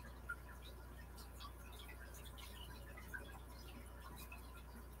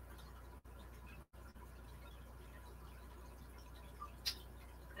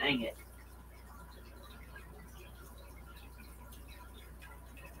there. Dang it.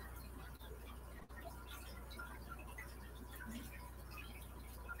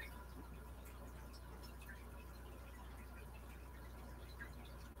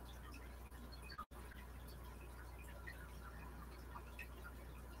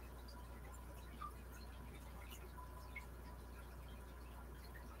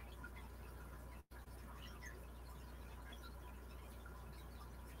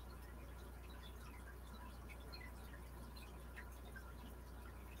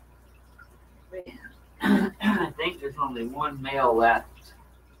 Man, I think there's only one male left.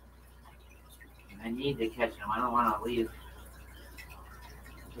 I need to catch him. I don't want to leave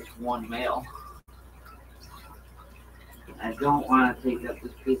just one male. I don't want to take up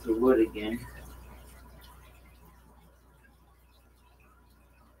this piece of wood again.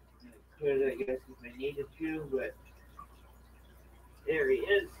 I could, I guess, if I needed to, but there he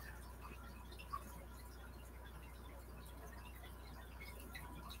is.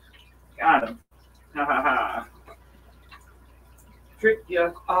 Got him. Ha ha ha. Tricked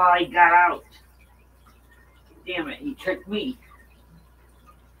you. Oh, he got out. Damn it, he tricked me.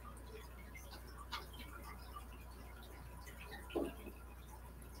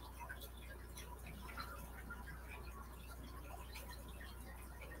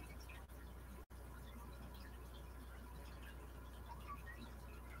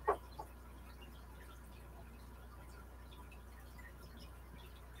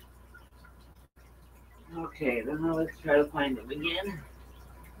 Okay, then let's try to find him again.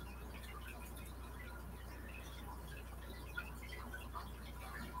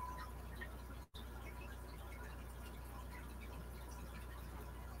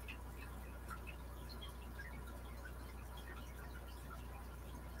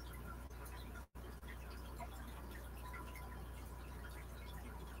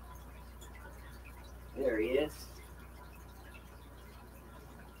 There he is.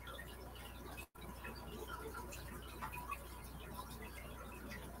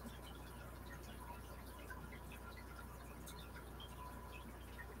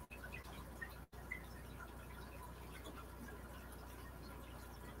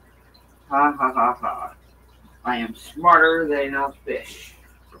 Ha ha ha ha. I am smarter than a fish.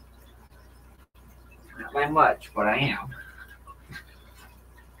 Not by much, but I am.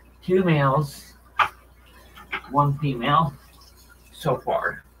 2 males, 1 female so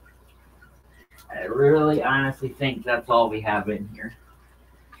far. I really honestly think that's all we have in here.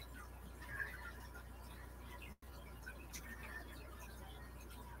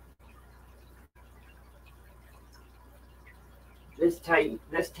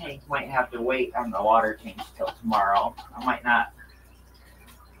 This tank might have to wait on the water tanks till tomorrow. I might not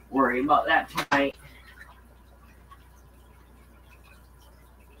worry about that tonight,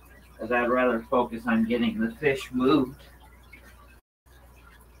 because I'd rather focus on getting the fish moved.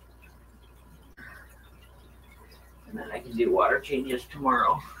 And then I can do water changes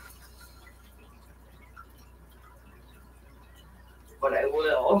tomorrow. But I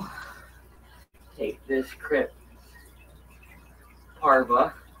will take this crip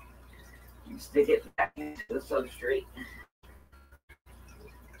parva and stick it back into the substrate.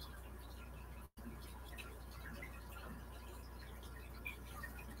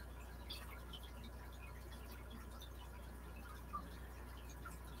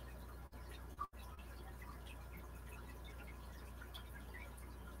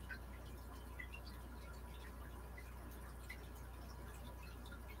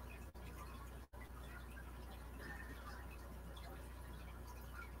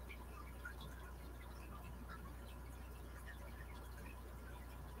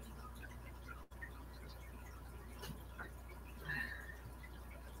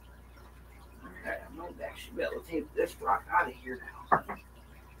 I might actually be able to take this rock out of here now.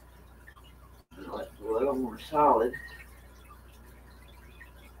 So it's a little more solid.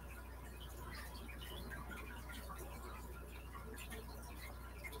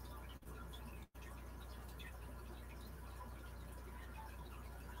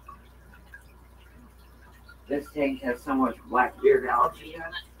 This tank has so much blackbeard algae on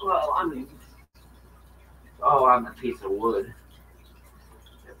it. Well, I mean, oh, on the piece of wood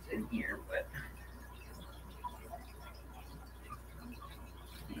that's in here, but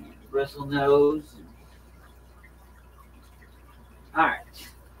bristle nose. All right,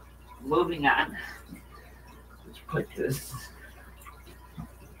 moving on. Let's put this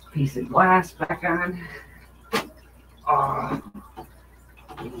piece of glass back on. Oh,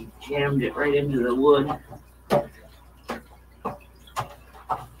 he jammed it right into the wood.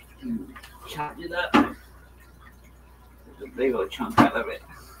 And chopped it up. There's a big old chunk out of it.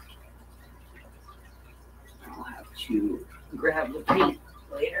 I'll have to grab the paint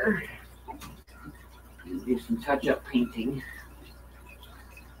later and do some touch-up painting.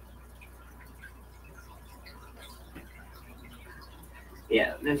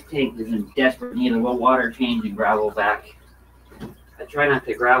 Yeah, this tank is in desperate need of a water change and gravel back. I try not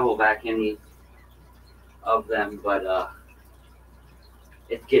to gravel back any of them, but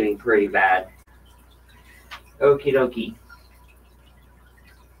it's getting pretty bad. Okie dokie.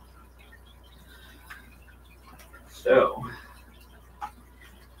 So,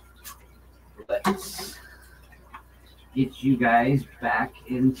 let's get you guys back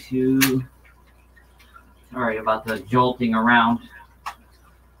into. Sorry about the jolting around.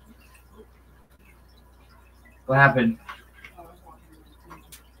 What happened?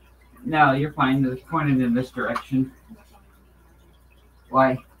 No, you're fine. It's pointed in this direction.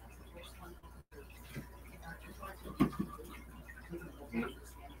 Why?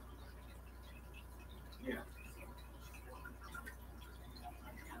 Yeah.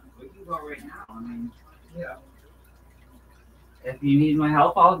 We can go right now. I mean, yeah. If you need my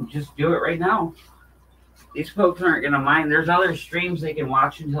help, I'll just do it right now. These folks aren't going to mind. There's other streams they can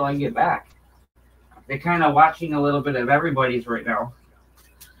watch until I get back. They're kind of watching a little bit of everybody's right now.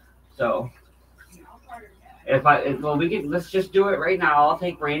 So, let's just do it right now. I'll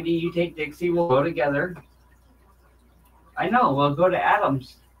take Randy, you take Dixie. We'll go together. I know. We'll go to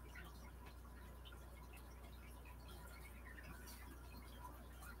Adams.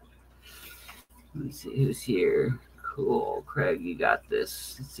 Let me see who's here. Cool. Craig, you got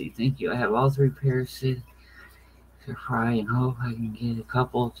this. Let's see. Thank you. I have all 3 pairs to fry and hope I can get a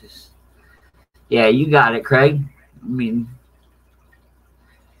couple. Just yeah, you got it, Craig. I mean,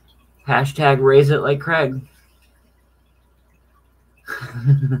 hashtag raise it like Craig.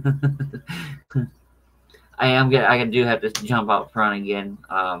 I do have to jump out front again.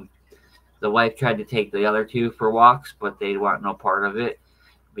 The wife tried to take the other 2 for walks, but they want no part of it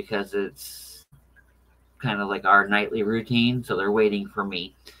because it's kind of like our nightly routine. So they're waiting for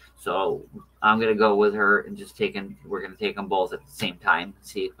me. So I'm gonna go with her and we're gonna take them both at the same time.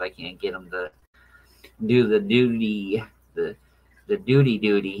 See if I can't get them to do the duty, the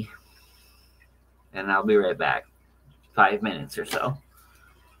duty, and I'll be right back. 5 minutes or so.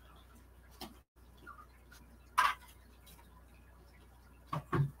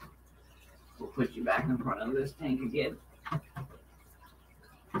 We'll put you back in front of this tank again.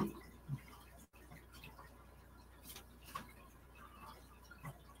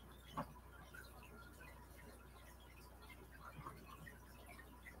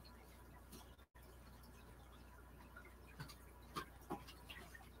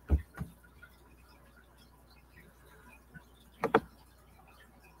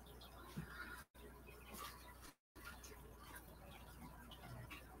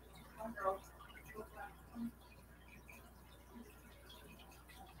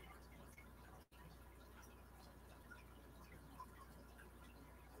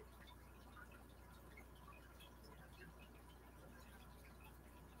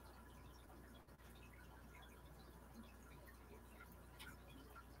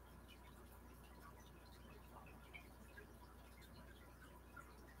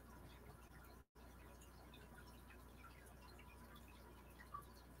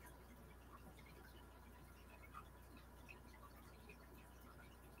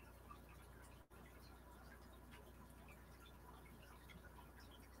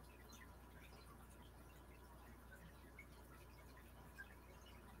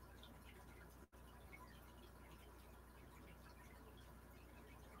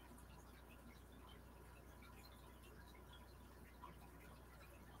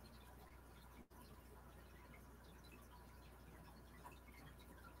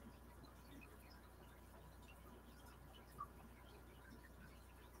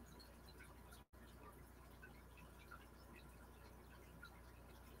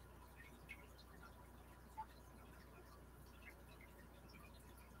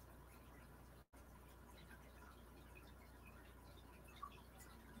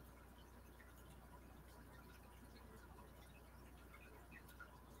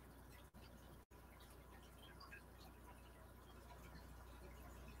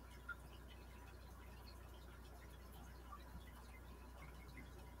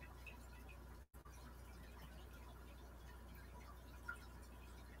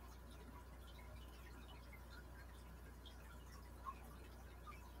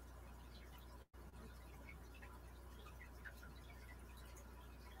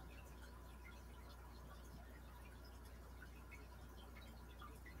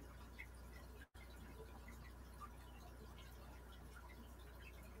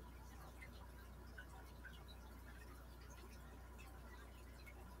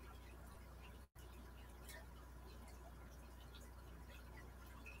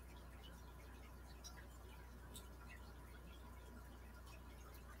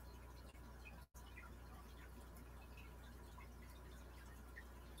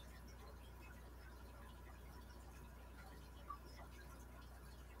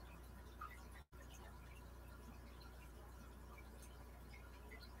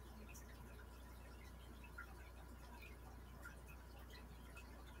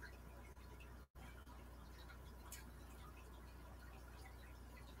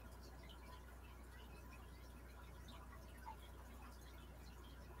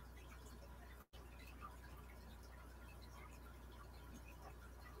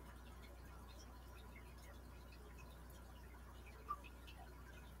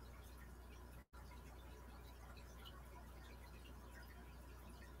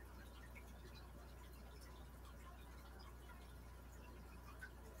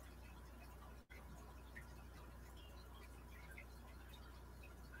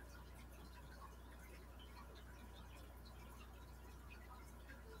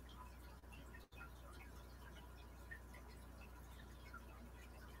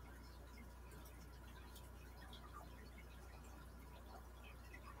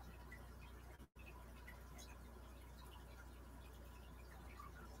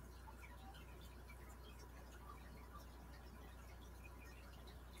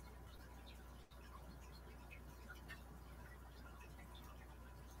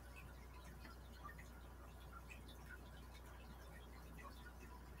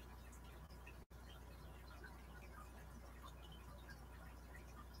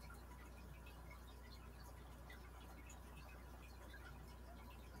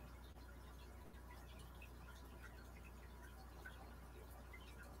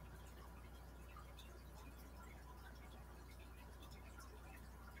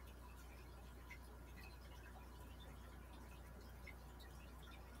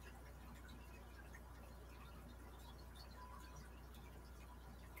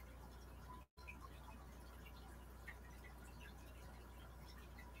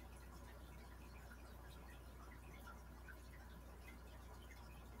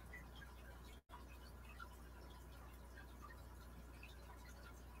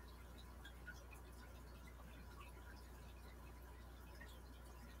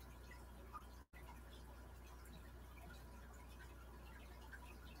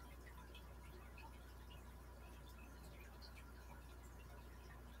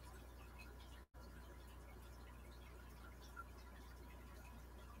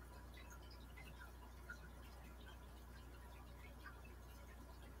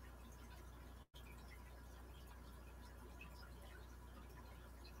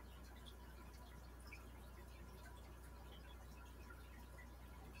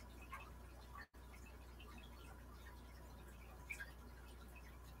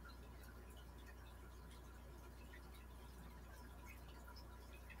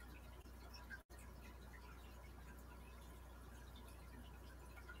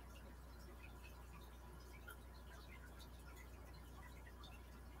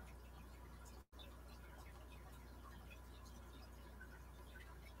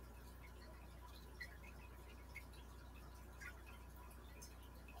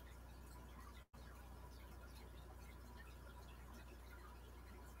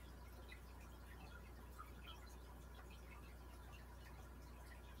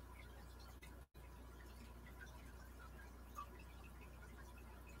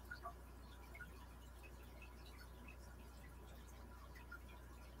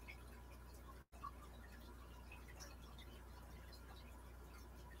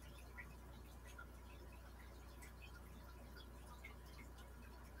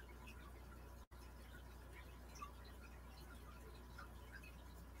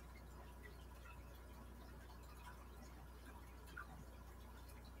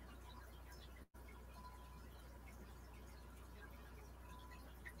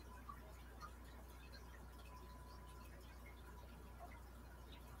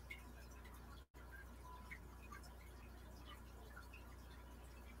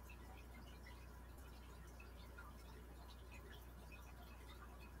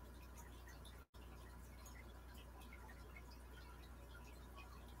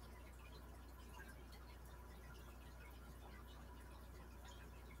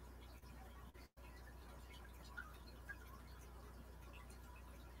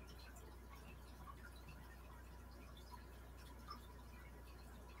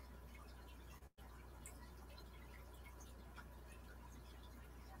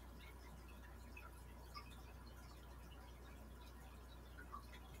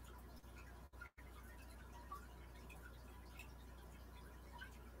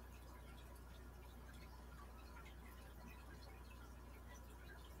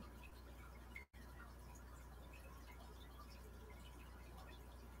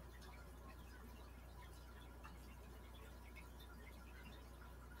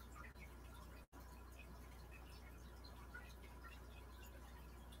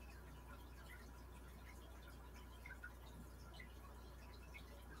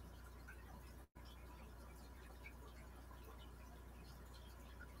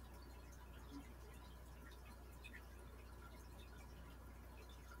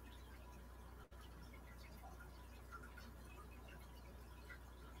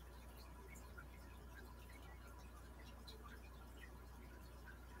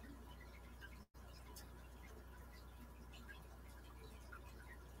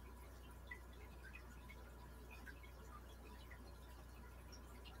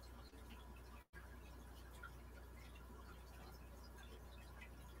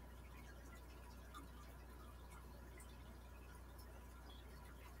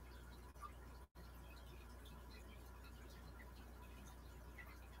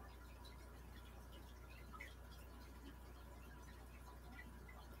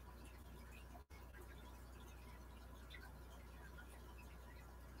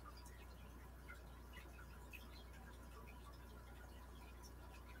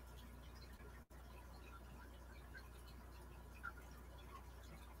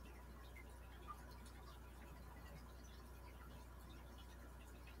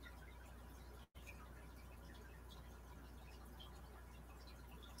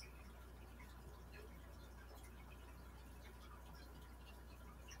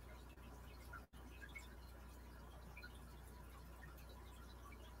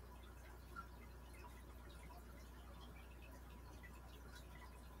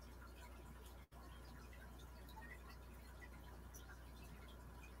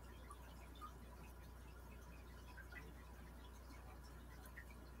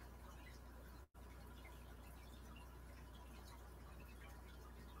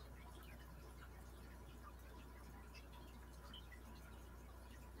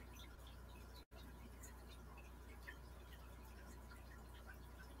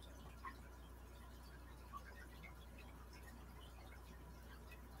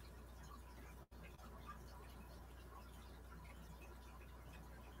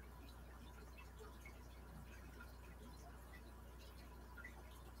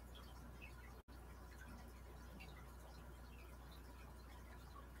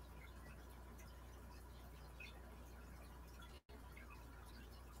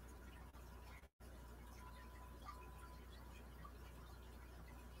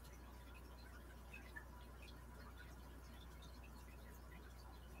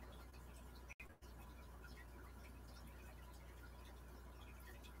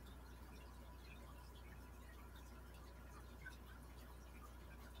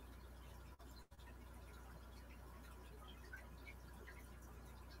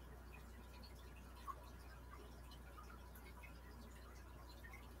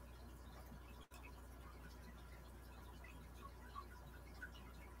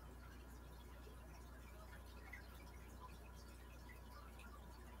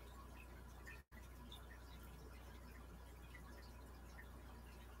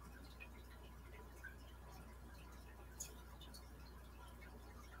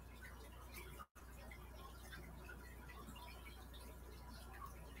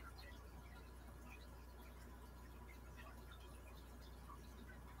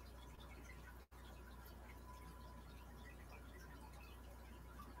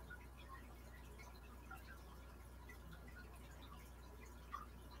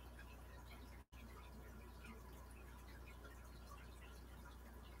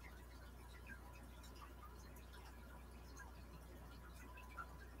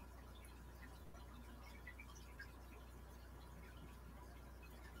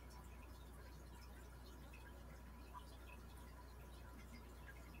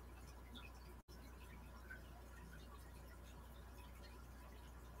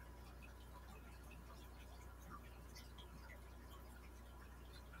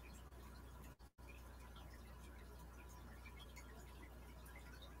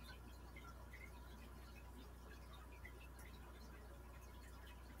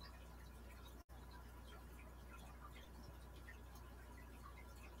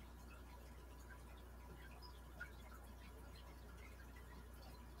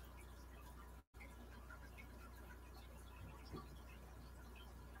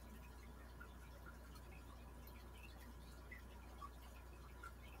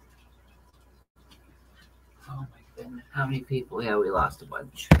 How many people? Yeah, we lost a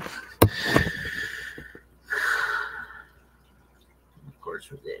bunch. Of course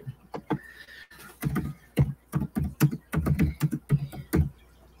we did.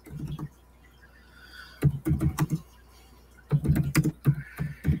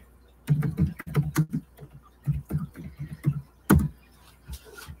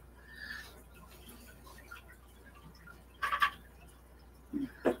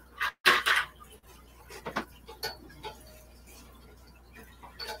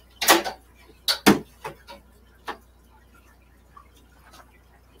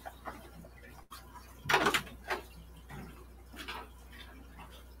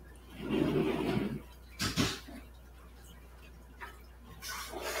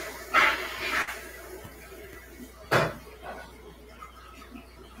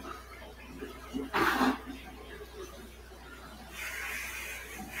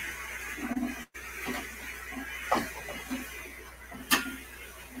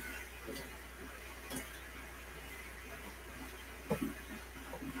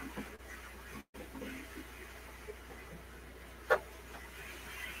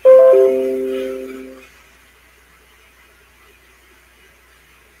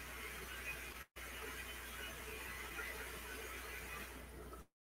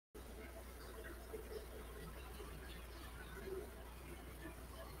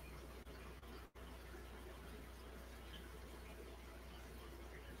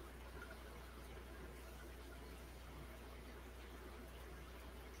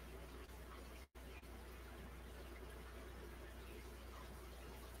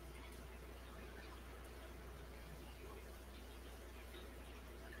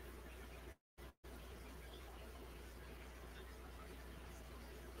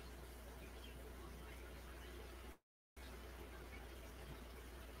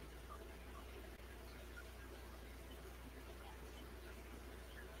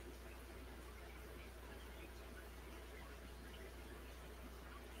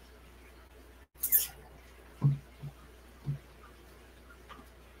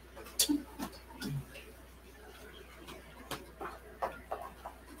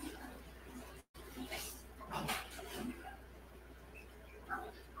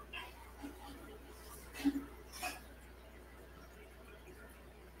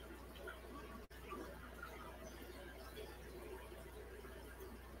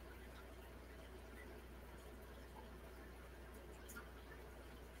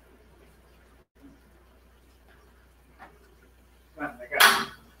 Come on, I got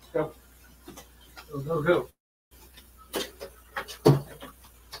it. Go. Go, go, go.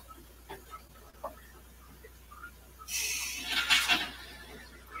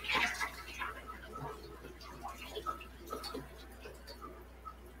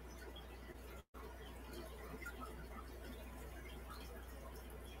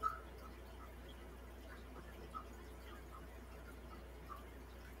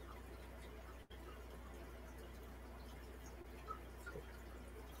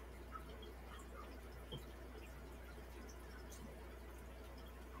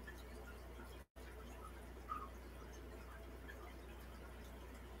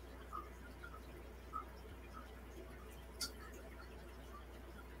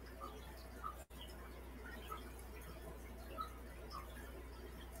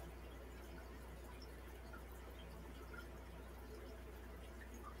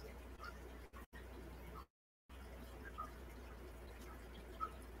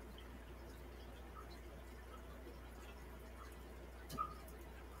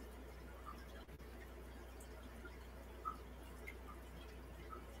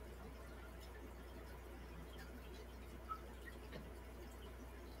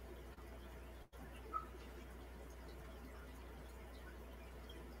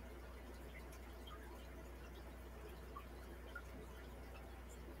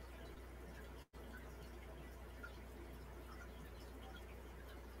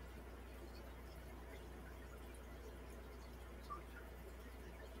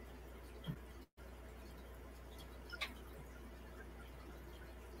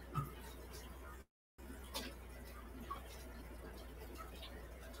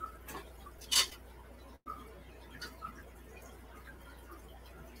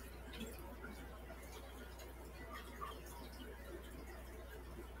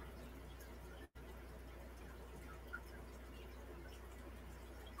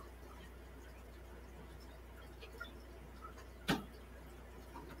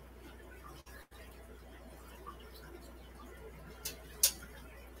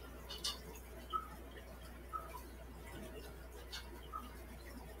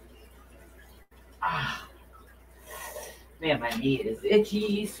 Man, my knee is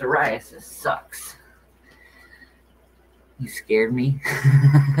itchy. Psoriasis sucks. You scared me.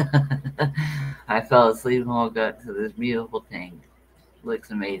 I fell asleep and woke up to this beautiful tank. Looks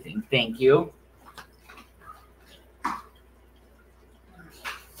amazing. Thank you.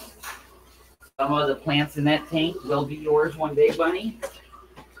 Some of the plants in that tank will be yours one day, Bunny.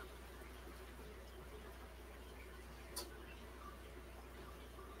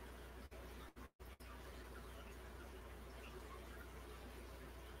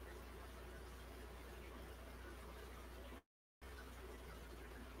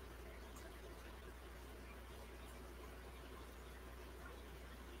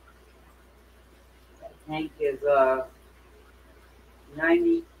 Tank is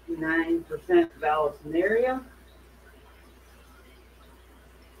 99% Vallisneria.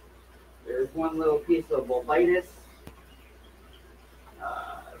 There's one little piece of Bovitis,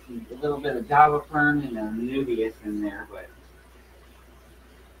 a little bit of Java fern and a Nubius in there, but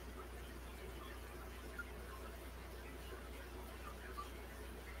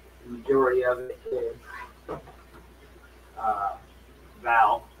the majority of it is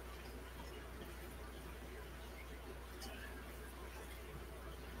Val.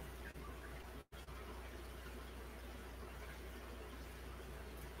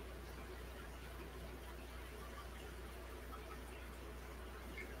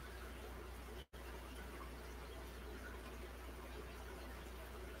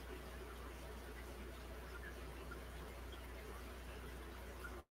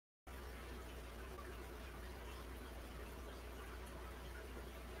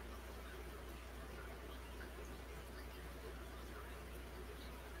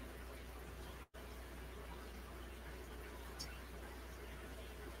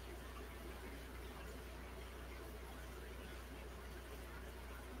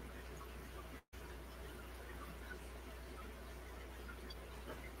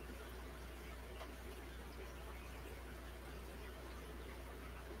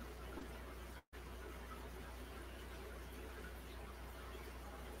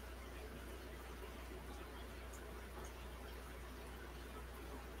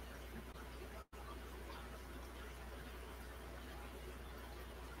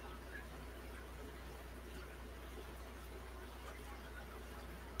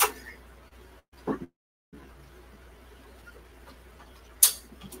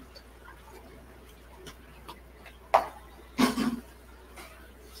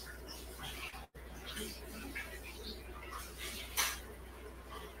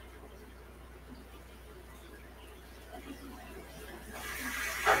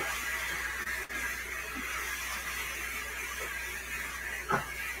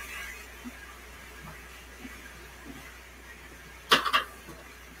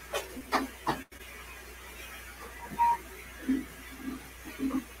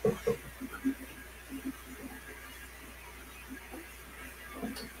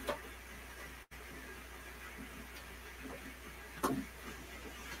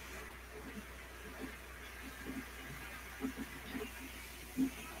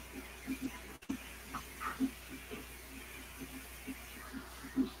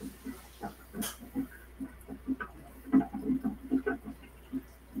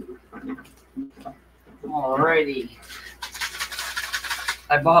 Alrighty.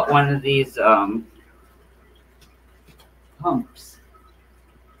 I bought one of these pumps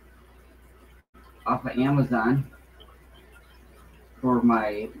off of Amazon for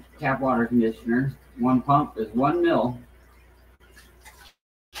my tap water conditioner. One pump is 1 mil.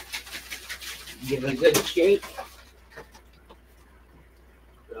 Give it a good shake.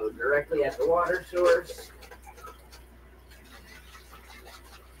 Go directly at the water source.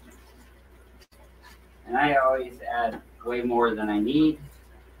 And I always add way more than I need.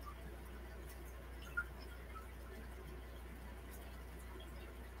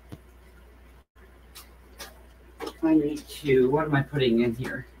 I need to, what am I putting in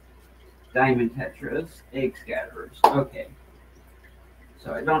here? Diamond tetras, egg scatterers. Okay.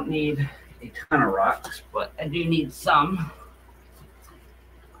 So I don't need a ton of rocks, but I do need some.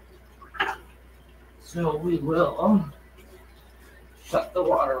 So we will shut the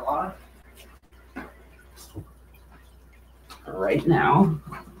water off. Right now,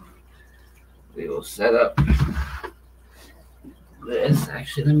 we will set up this.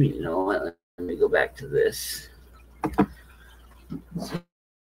 Actually, let me go back to this. So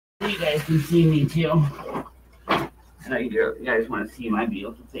you guys can see me too. I know you guys want to see my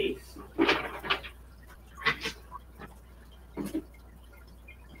beautiful face.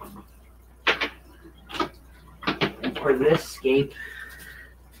 And for this scape,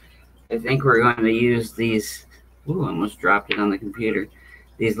 I think we're going to use these Ooh, I almost dropped it on the computer.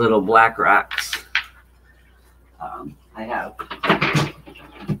 These little black rocks. I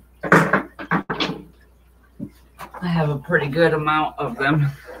have a pretty good amount of them.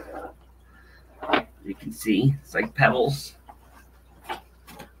 You can see it's like pebbles.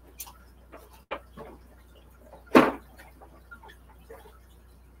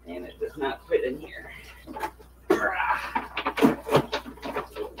 And it does not fit in here.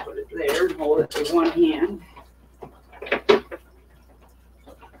 So put it there and hold it with one hand.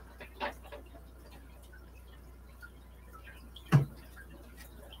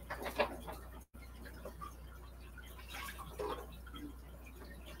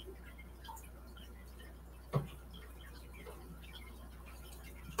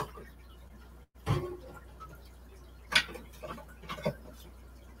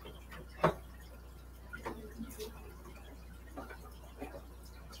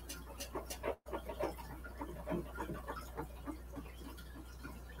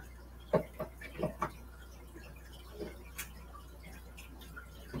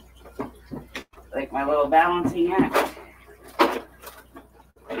 Like my little balancing act.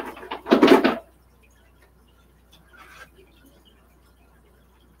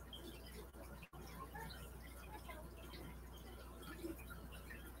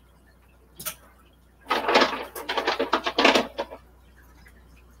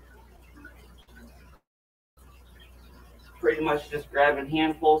 Pretty much just grabbing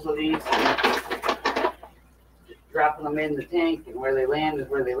handfuls of these, just dropping them in the tank, and where they land is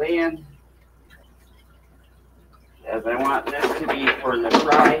where they land. As I want this to be for the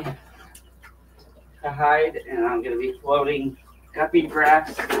fry to hide, and I'm going to be floating guppy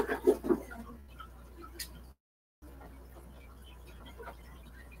grass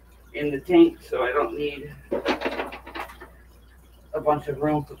in the tank, so I don't need a bunch of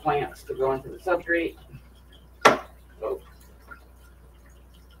room for plants to go into the substrate. So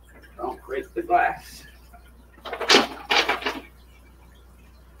don't break the glass.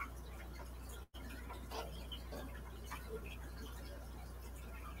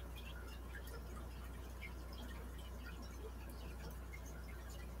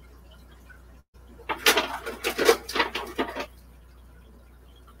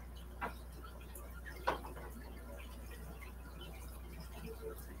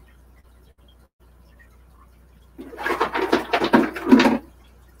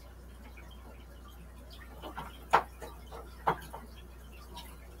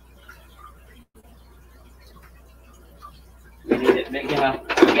 We need it big enough,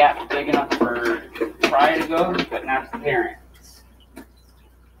 the gap big enough for fry to go, but not the parents.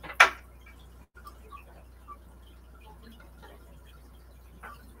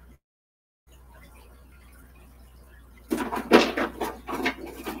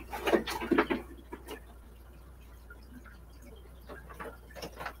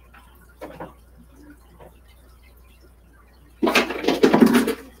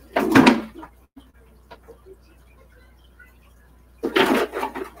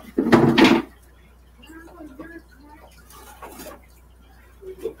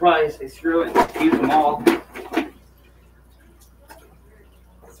 Probably say screw it and use them all.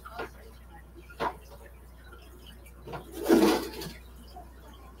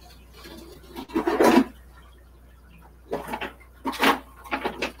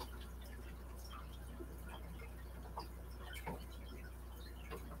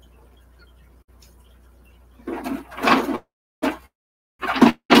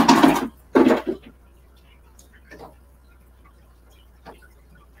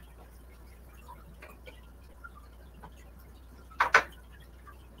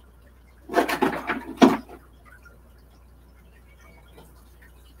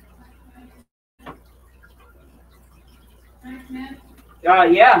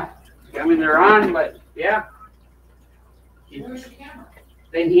 Yeah. I mean, they're on, but yeah. Where's your camera?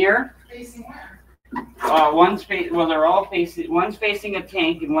 In here? Facing where? One's well, they're all facing. One's facing a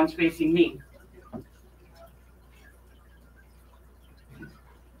tank and one's facing me.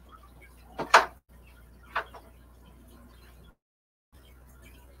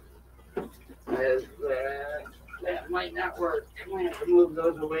 That might not work. I'm gonna have to move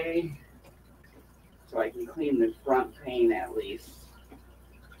those away so I can clean the front pane at least.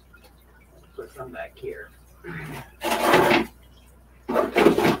 Put some back here.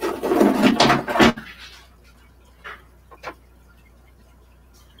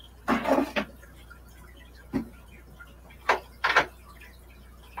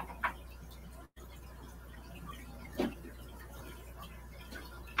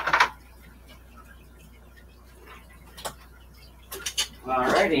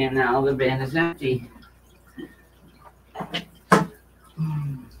 Alrighty, and now the bin is empty.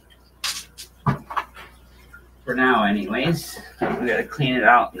 for now anyways. We gotta clean it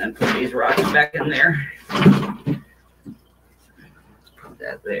out and then put these rocks back in there. Put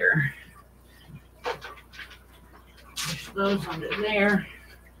that there. Push those under there.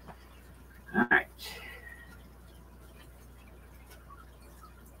 All right.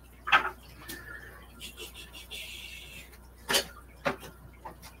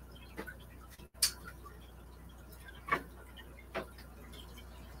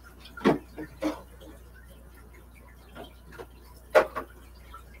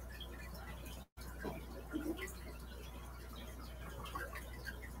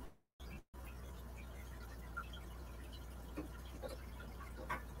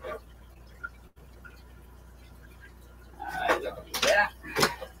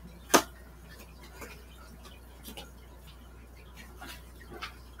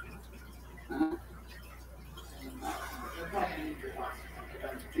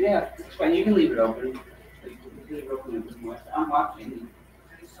 Yeah, it's fine. You can leave it open. You can leave it open. I'm watching.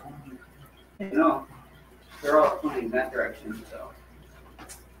 No, they're all pointing that direction, so.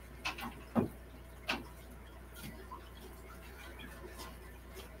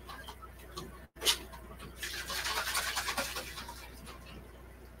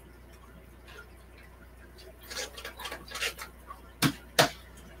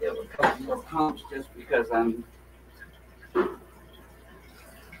 Give a couple more pumps just because I'm.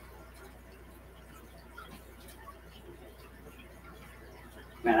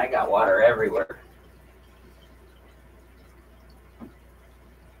 Man, I got water everywhere.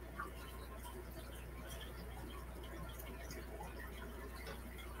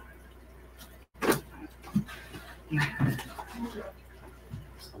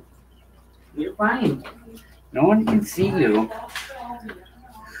 You're fine. No one can see you.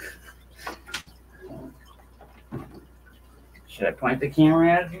 Should I point the camera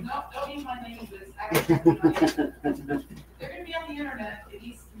at you? No, don't use my name. They're going to be on the internet.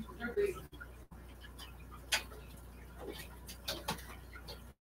 They're crazy.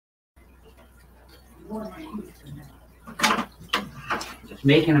 Just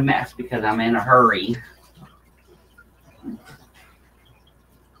making a mess because I'm in a hurry.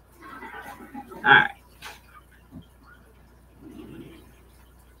 All right.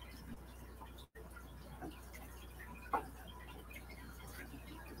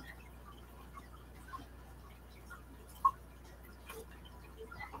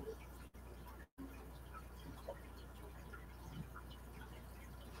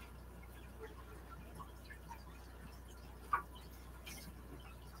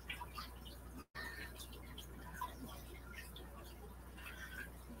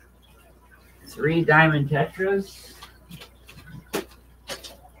 Three diamond tetras.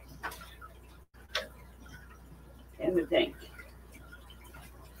 In the tank.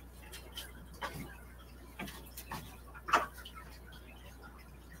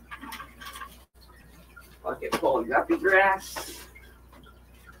 Bucket full of guppy grass.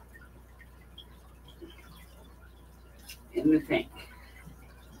 In the tank.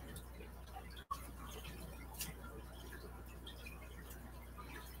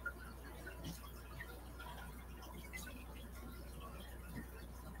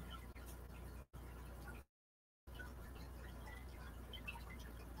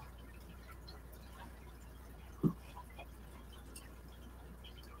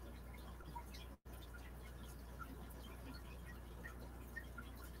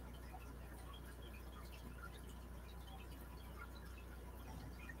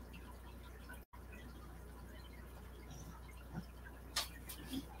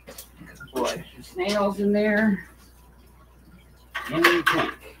 Boy, snails in there. In the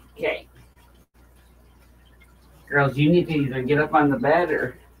tank. Okay. Girls, you need to either get up on the bed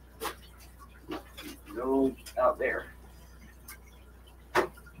or go out there.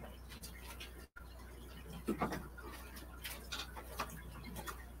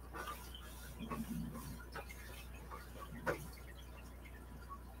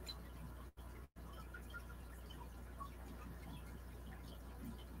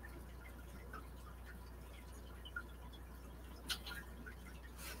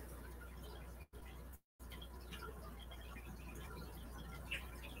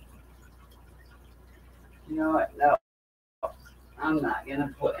 You know what? No, I'm not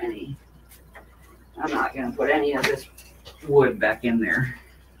gonna put any of this wood back in there.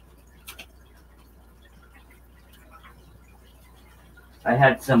 I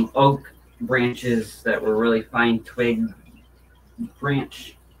had some oak branches that were really fine twig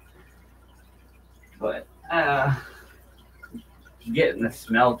branch, but getting the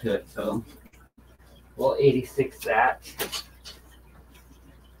smell to it, so we'll 86 that.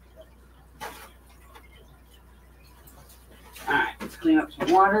 clean up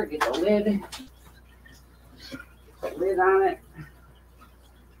some water, get the lid on it.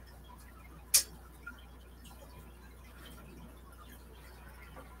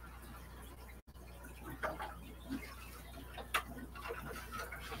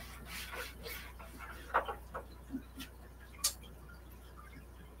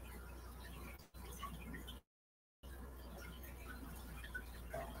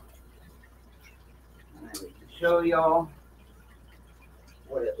 Show y'all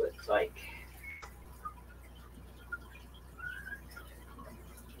what it looks like.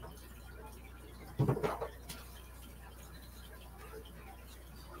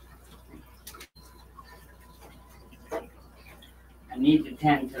 I need to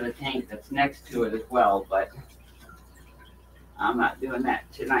tend to the tank that's next to it as well, but I'm not doing that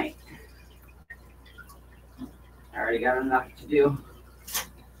tonight. I already got enough to do.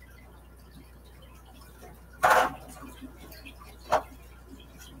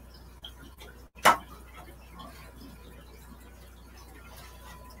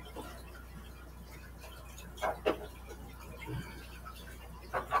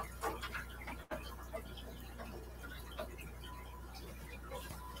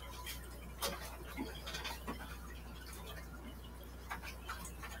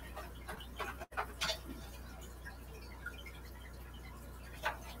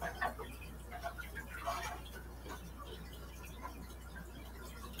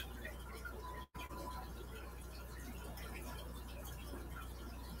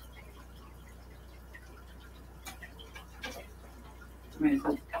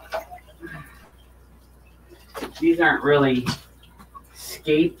 These aren't really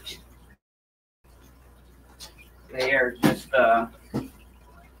scaped. They are just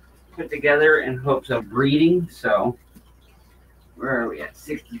put together in hopes of breeding. So where are we at?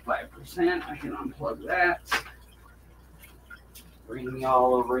 65%. I can unplug that. Bring me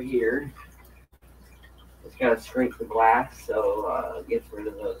all over here. Just gotta scrape the glass so it gets rid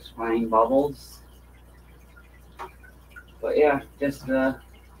of those fine bubbles. But yeah, just a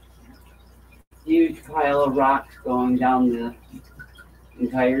huge pile of rocks going down the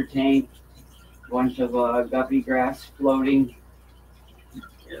entire tank. Bunch of guppy grass floating.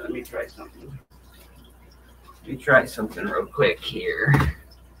 Here, let me try something. Let me try something real quick here.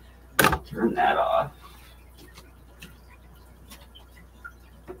 Turn that off.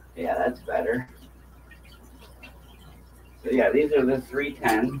 Yeah, that's better. So yeah, these are the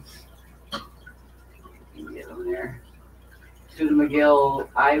 310s. You can get them there. Pseudomagil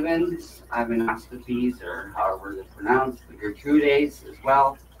Ivans, Ivanoscopes, or however they're pronounced, the Gertrudes as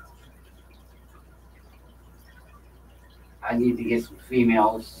well. I need to get some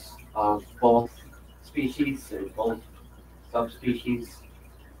females of both species or both subspecies.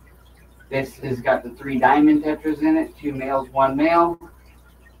 This has got the 3 diamond tetras in it, 2 males, 1 male.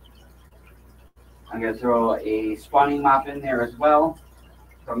 I'm going to throw a spawning mop in there as well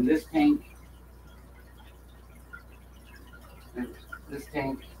from this tank. This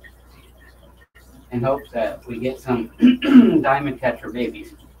tank in hopes that we get some diamond tetra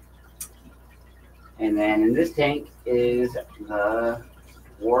babies. And then in this tank is the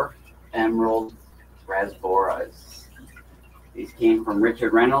dwarf emerald rasboras. These came from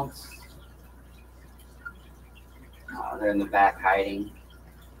Richard Reynolds. They're in the back hiding.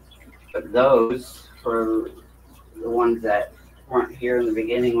 But those, for the ones that weren't here in the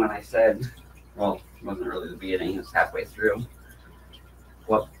beginning when I said, well, it wasn't really the beginning, it was halfway through.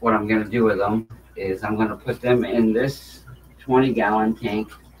 What I'm going to do with them is I'm going to put them in this 20-gallon tank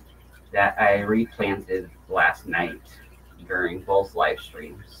that I replanted last night during both live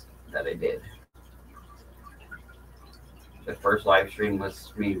streams that I did. The first live stream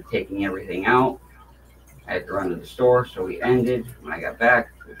was me taking everything out. I had to run to the store, so we ended. When I got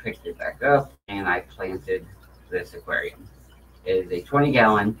back, we picked it back up, and I planted this aquarium. It is a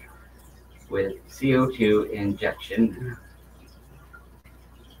 20-gallon with CO2 injection.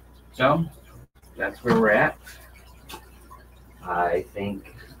 So that's where we're at. I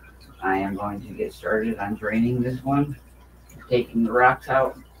think I am going to get started on draining this one, taking the rocks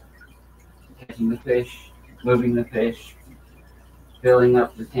out, catching the fish, moving the fish, filling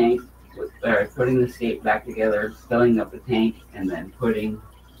up the tank, putting the skate back together, filling up the tank, and then putting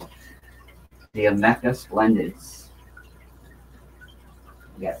the Ameca Splendids.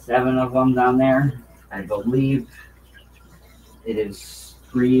 We got 7 of them down there. I believe it is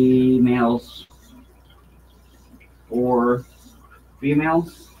 3 males, 4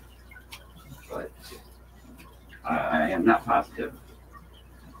 females, but I am not positive.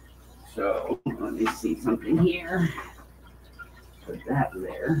 So let me see something here. Put that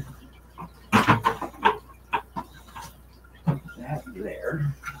there. that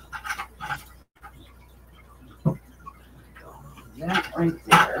there. That right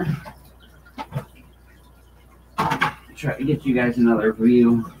there. Try to get you guys another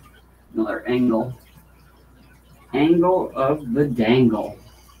view, another angle. Angle of the dangle.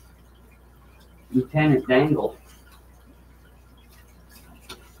 Lieutenant Dangle.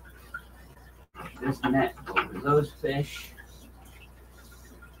 This net over those fish.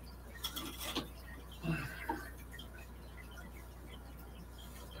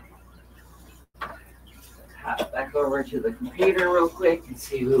 Hop back over to the computer real quick and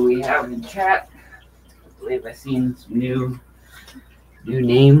see who we have in chat. I believe I've seen some new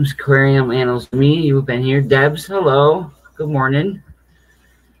names. Aquarium Annals Me, you've been here. Debs, hello. Good morning.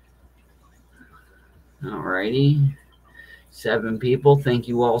 Alrighty. 7 people. Thank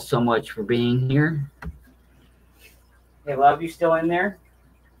you all so much for being here. Hey, love, you still in there?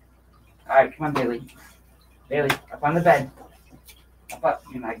 All right, come on, Bailey. Bailey, up on the bed. Up.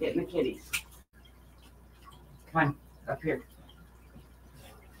 You're not getting the kitties. Come on, up here.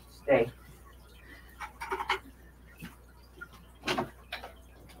 Stay.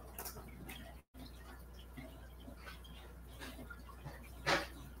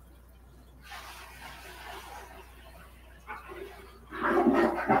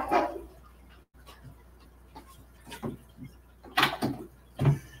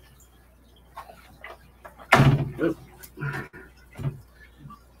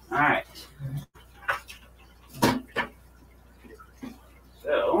 All right.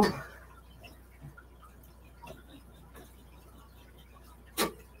 So,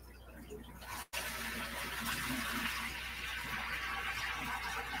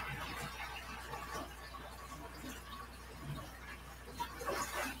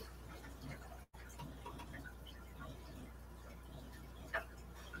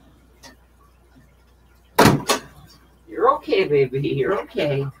 you're okay, baby. You're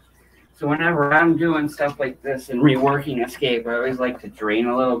okay. So whenever I'm doing stuff like this and reworking Escape, I always like to drain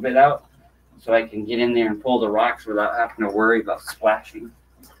a little bit out so I can get in there and pull the rocks without having to worry about splashing.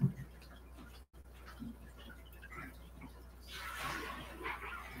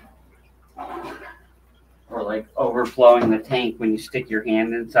 Or like overflowing the tank when you stick your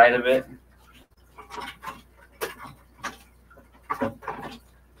hand inside of it.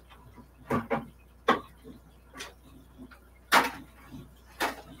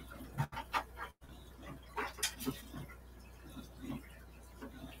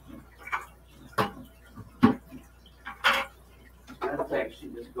 Let's actually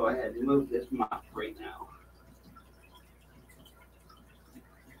just go ahead and move this mop right now.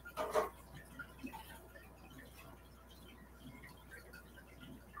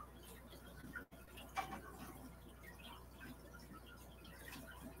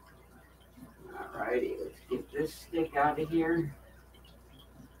 Alrighty, let's get this stick out of here.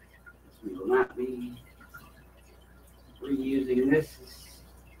 We will not be reusing this.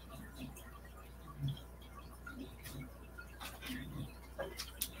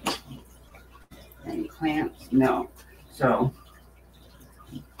 Any clamps? No. So,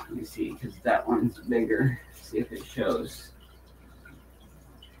 let me see, because that one's bigger. See if it shows.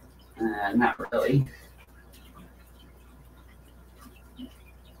 Not really.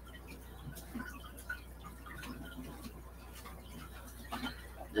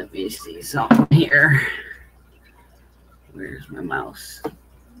 Let me see something here. Where's my mouse?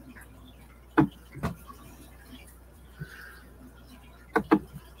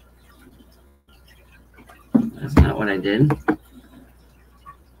 That's not what I did. All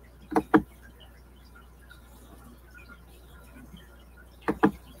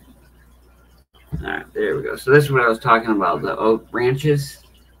right, there we go. So this is what I was talking about, the oak branches.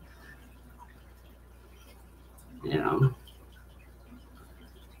 You know,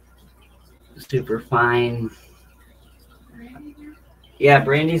 super fine. Yeah,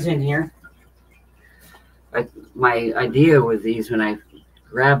 Brandy's in here. My idea with these when I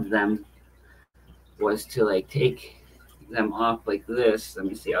grabbed them was to like take them off like this. Let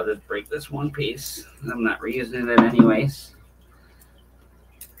me see, I'll just break this one piece. I'm not reusing it anyways.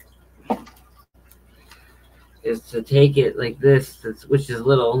 Is to take it like this, which is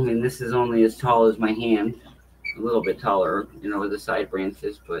little. I mean, this is only as tall as my hand, a little bit taller, you know, with the side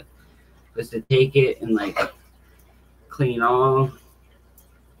branches, but just to take it and like clean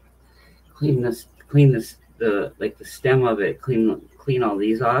this, the stem of it, clean all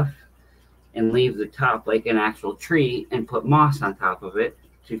these off, and leave the top like an actual tree and put moss on top of it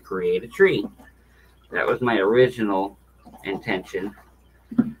to create a tree. That was my original intention.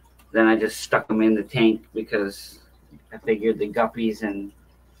 Then I just stuck them in the tank because I figured the guppies and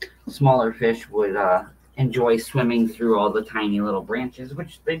smaller fish would enjoy swimming through all the tiny little branches,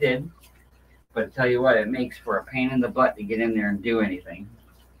 which they did. But I tell you what, it makes for a pain in the butt to get in there and do anything.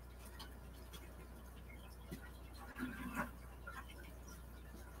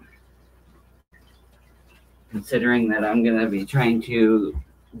 Considering that I'm going to be trying to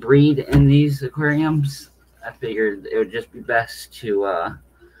breed in these aquariums, I figured it would just be best to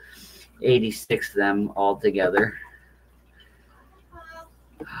 86 them all together.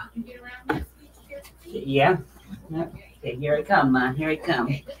 Yeah. Okay, here I come, Ma. Here I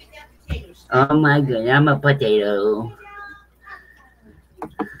come. Oh my god, I'm a potato.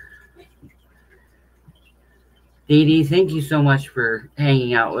 Dee Dee, thank you so much for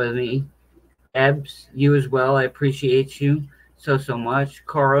hanging out with me. Ebbs, you as well. I appreciate you so much.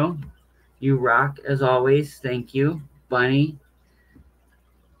 Coro, you rock as always. Thank you. Bunny,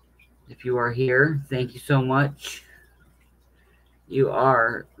 if you are here, thank you so much. You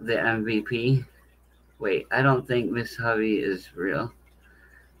are the MVP. Wait, I don't think Miss Hubby is real.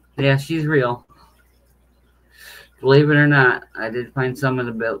 Yeah, she's real. Believe it or not, I did find someone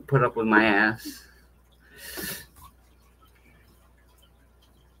to put up with my ass.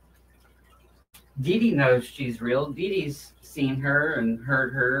 Dee Dee knows she's real. Dee Dee's seen her and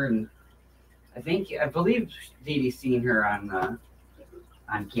heard her, and I believe Dee Dee's seen her on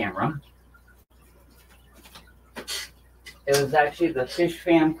camera. It was actually the Fish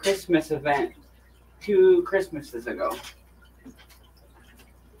Fam Christmas event 2 Christmases ago.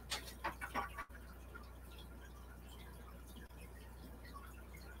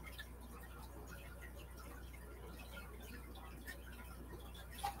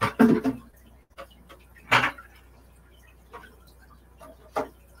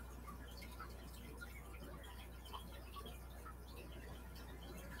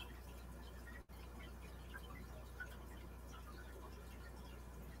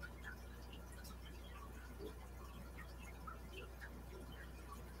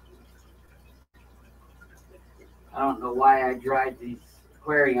 I don't know why I dried these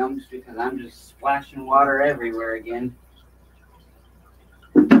aquariums because I'm just splashing water everywhere again.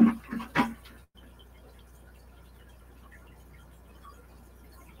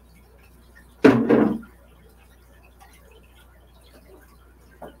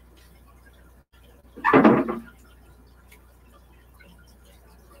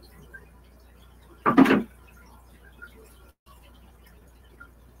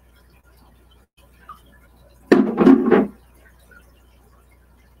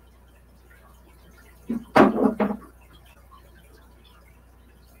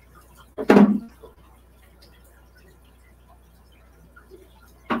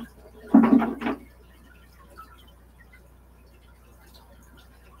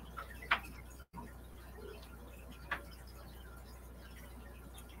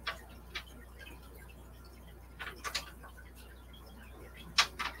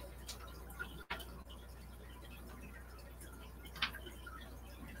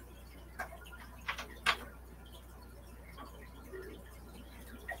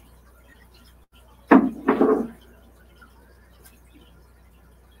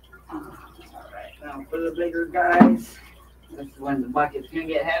 Now for the bigger guys, this is when the bucket's gonna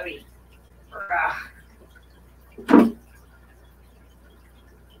get heavy.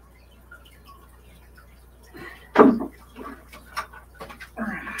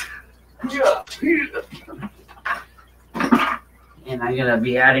 And I'm gonna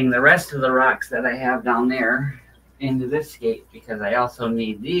be adding the rest of the rocks that I have down there into this gate because I also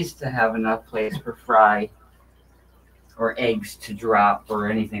need these to have enough place for fry or eggs to drop or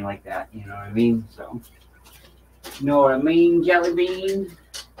anything like that. You know what I mean? So, you know what I mean, Jelly Bean?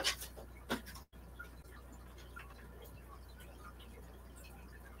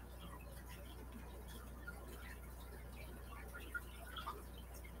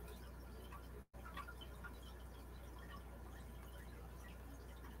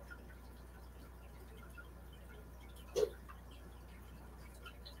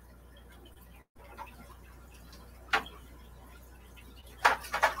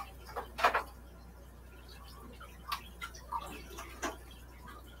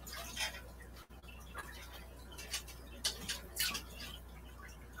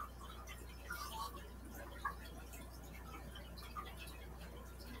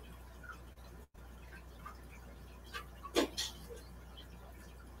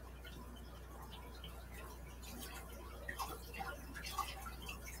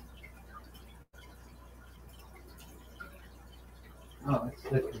 Oh, it's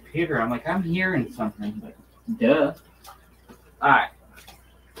the computer. I'm like, I'm hearing something, but duh. Alright.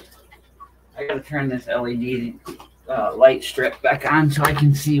 I gotta turn this LED light strip back on so I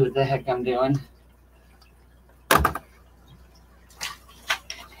can see what the heck I'm doing.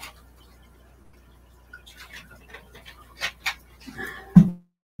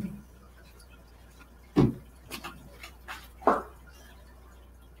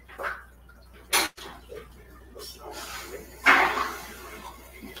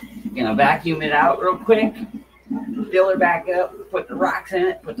 gonna vacuum it out real quick, fill her back up, put the rocks in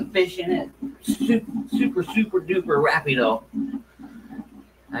it, put the fish in it. Super duper rapido.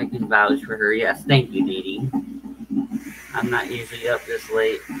 I can vouch for her. Yes, thank you, Dee Dee. I'm not usually up this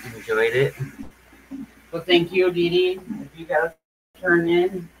late. Enjoyed it. Well, thank you, Dee Dee. If you gotta turn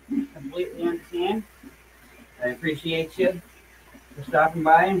in, completely understand. I appreciate you for stopping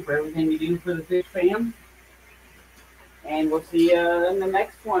by and for everything you do for the fish fam. And we'll see you in the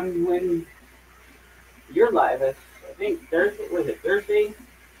next one when you're live. I think Thursday. Was it Thursday?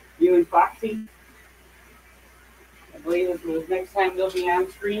 You and Foxy. I believe this was next time they'll be on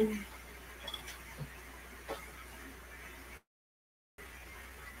screen.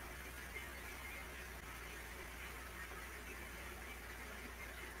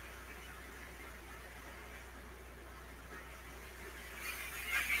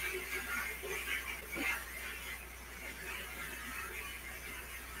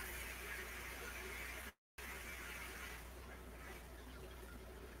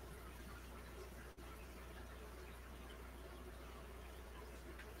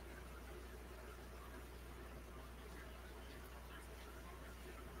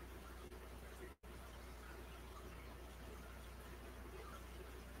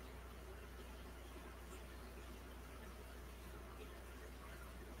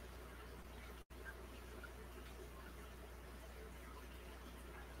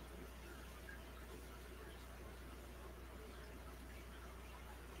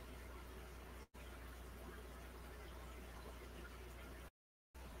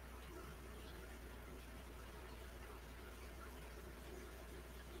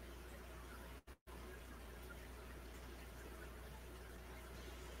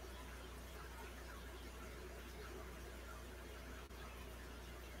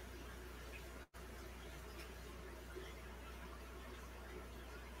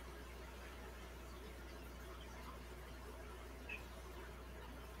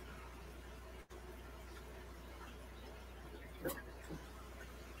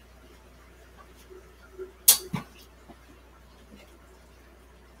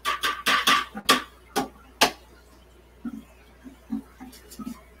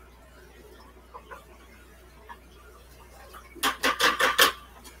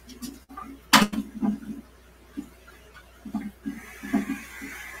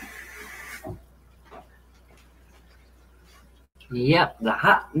 Yep, the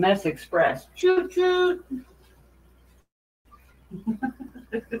Hot Mess Express. Choo choo.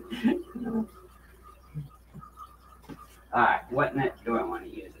 Alright, what net do I want to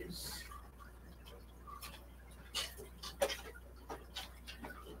use?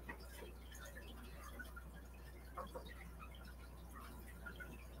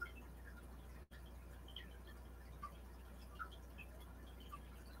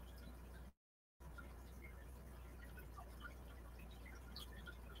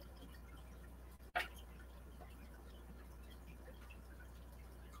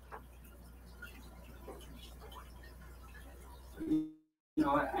 You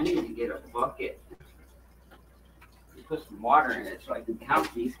know what? I need to get a bucket. Put some water in it so I can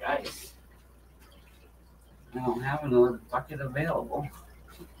count these guys. I don't have another bucket available.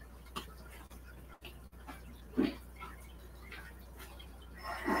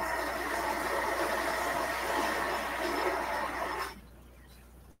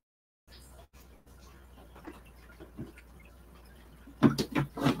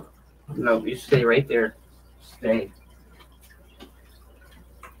 No, you stay right there. Stay.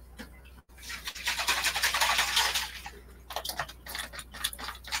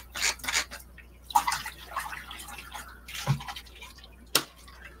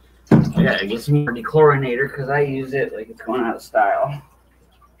 I gotta get some more dechlorinator because I use it like it's going out of style.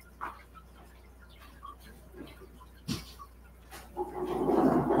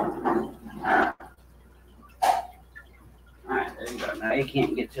 Alright, there you go. Now you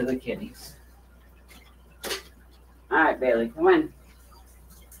can't get to the kitties. Alright, Bailey, come in.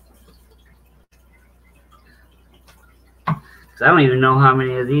 I don't even know how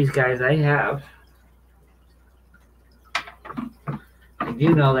many of these guys I have. I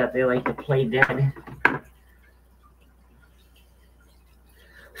do know that they like to play dead.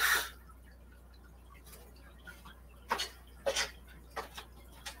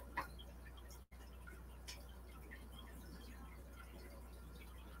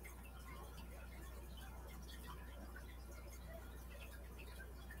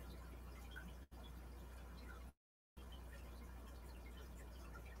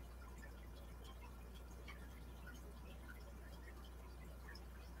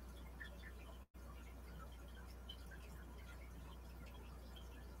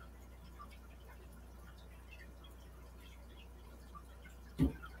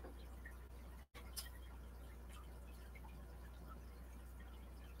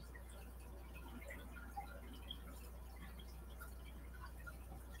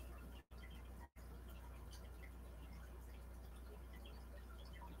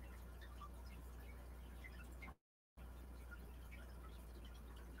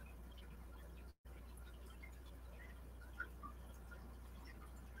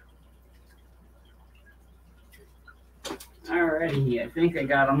 Alrighty, I think I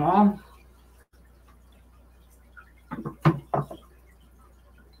got them all.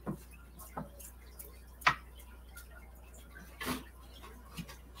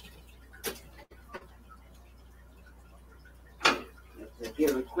 Let's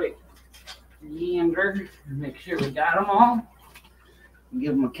give a quick gander, make sure we got them all.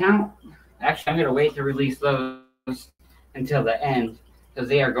 Give them a count. Actually, I'm going to wait to release those until the end because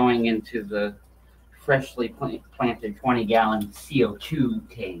they are going into the freshly planted 20-gallon CO2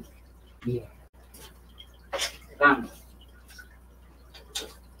 tank. Yeah. I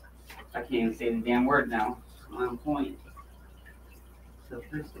can't even say the damn word now. On point.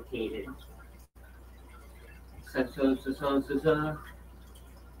 Sophisticated.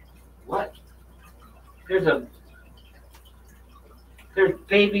 What? There's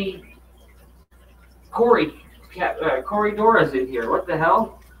baby Corridoras in here. What the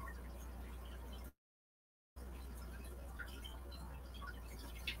hell?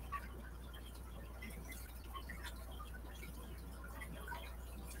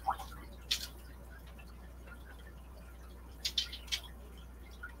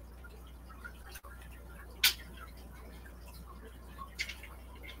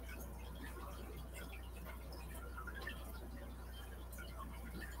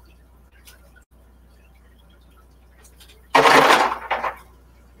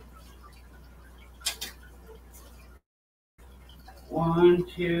 One,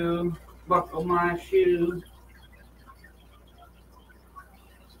 two, buckle my shoes.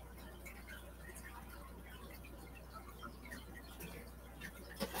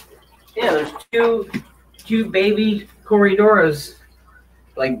 Yeah, there's two baby Corridoras,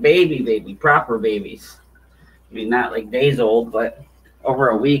 like baby, proper babies. I mean, not like days old, but over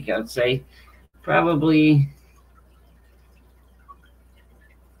a week, I'd say. Probably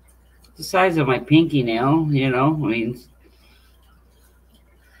the size of my pinky nail, you know, I mean,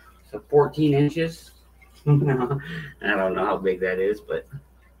 so 14 inches. I don't know how big that is, but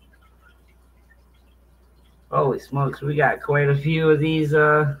holy smokes, we got quite a few of these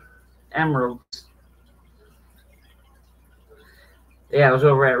emeralds. Yeah, I was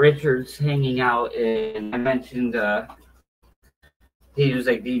over at Richard's hanging out, and I mentioned he was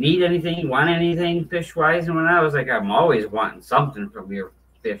like, "Do you need anything? Want anything fish wise?" And when I was like, "I'm always wanting something from your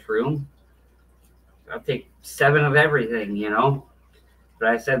fish room. I'll take 7 of everything, you know." But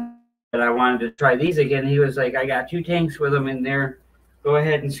I said that I wanted to try these again. He was like, "I got 2 tanks with them in there. Go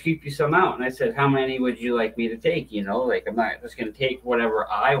ahead and scoop you some out." And I said, "How many would you like me to take? You know, like I'm not just going to take whatever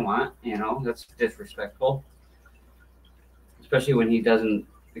I want. You know, that's disrespectful, especially when he doesn't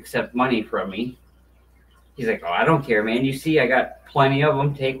accept money from me." He's like, "Oh, I don't care, man. You see, I got plenty of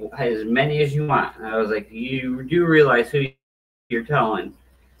them. Take as many as you want." And I was like, "You do realize who you're telling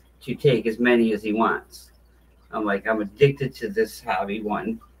to take as many as he wants?" I'm like, "I'm addicted to this hobby.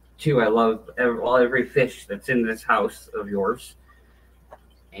 1, 2, I love every fish that's in this house of yours.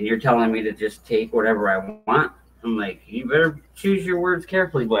 And you're telling me to just take whatever I want?" I'm like, "You better choose your words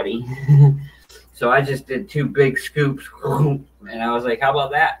carefully, buddy." So I just did 2 big scoops. And I was like, "How about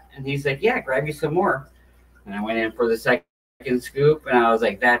that?" And he's like, "Yeah, grab you some more." And I went in for the second scoop, and I was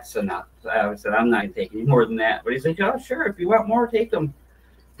like, "That's enough." I said, "I'm not taking any more than that." But he's like, "Oh, sure. If you want more, take them."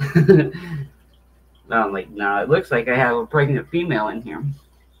 I'm like, "No, it looks like I have a pregnant female in here."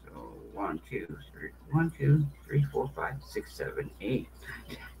 So 1, 2, 3, 1, 2, 3, 4, 5, 6, 7, 8.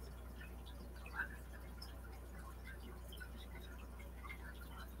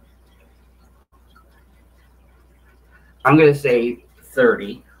 I'm going to say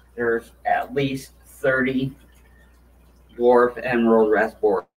 30. There's at least 30 dwarf emerald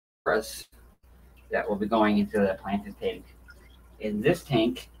rasboras that will be going into the planted tank. In this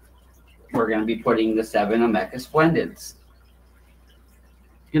tank, we're going to be putting the 7 Omega Splendids.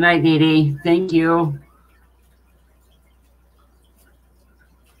 Good night, Dee Dee. Thank you.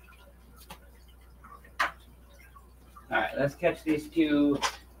 All right, let's catch these two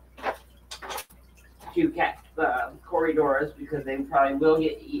Corridoras because they probably will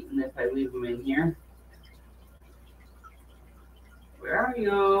get eaten if I leave them in here. Where are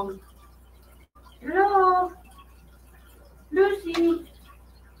you? Hello? Lucy?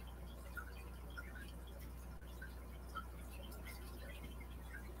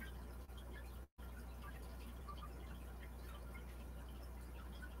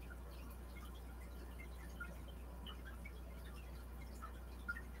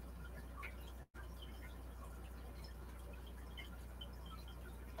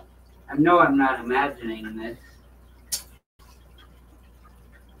 I know I'm not imagining this.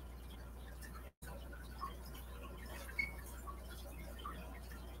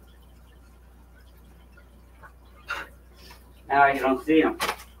 Now you don't see them.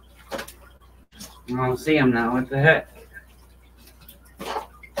 You don't see them now. What the heck?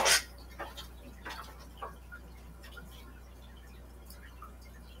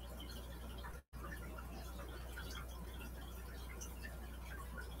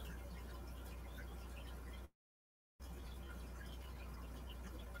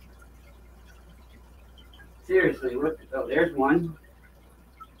 Seriously, what? Oh, there's one.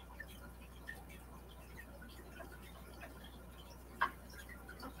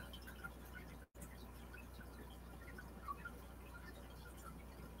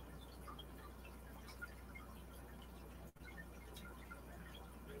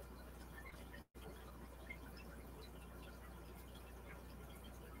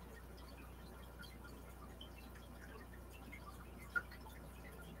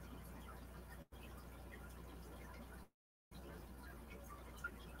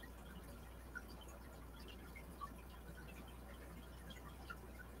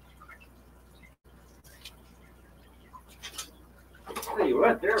 Tell you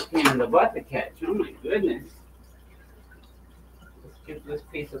what, they're a pain in the butt to catch. Oh my goodness. Let's get this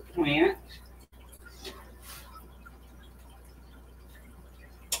piece of plant.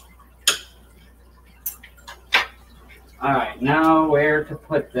 All right, now where to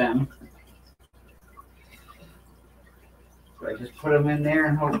put them? Do I just put them in there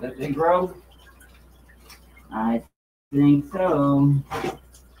and hope that they grow? I think so.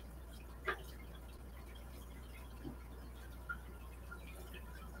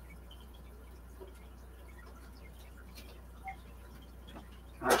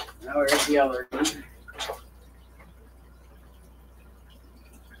 All right, now where's the other one?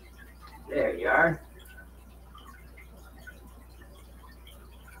 There you are.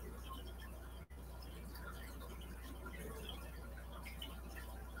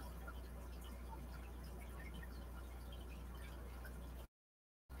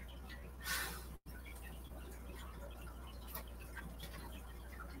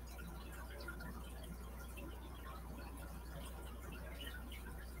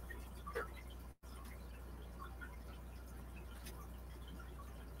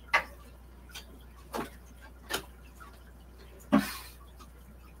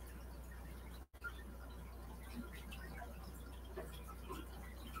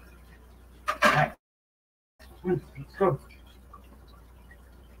 Let's go.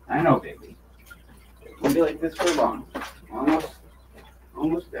 I know, baby. It won't be like this for long.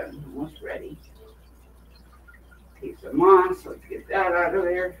 Almost done. Almost ready. Take some moss. Let's get that out of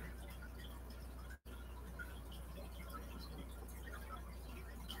there.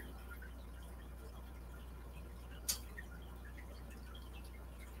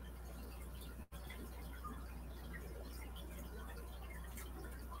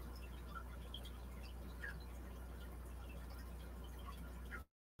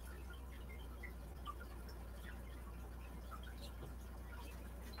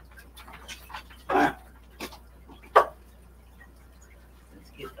 Alright. Let's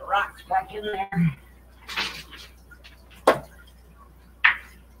get the rocks back in there.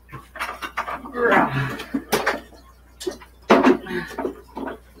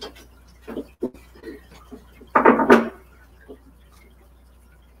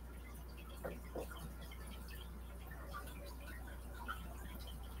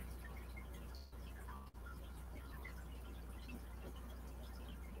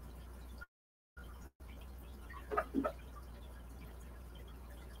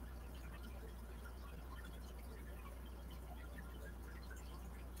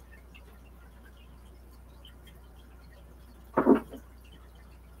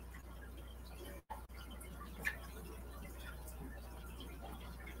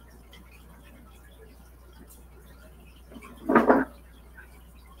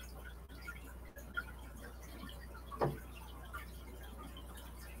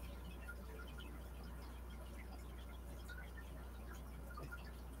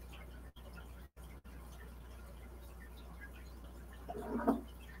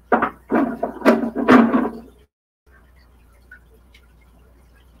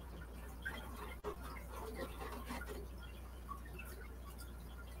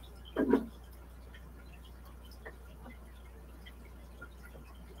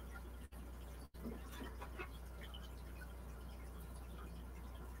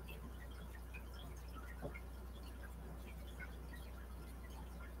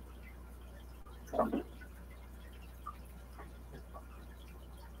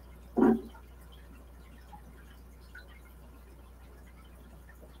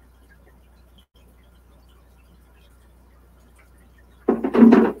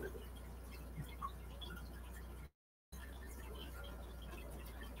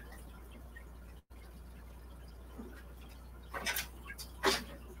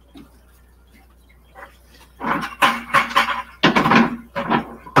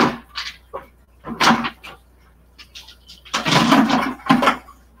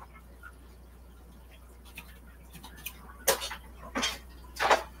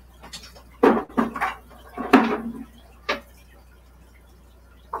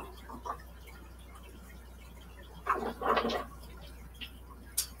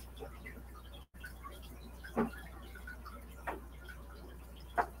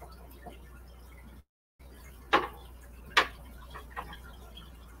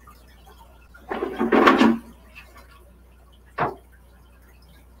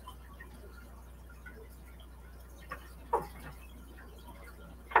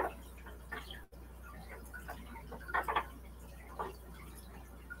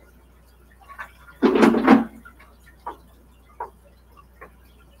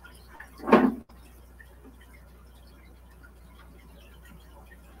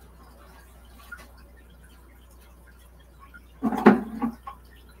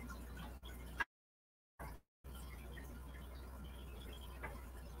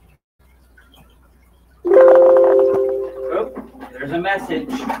 There's a message.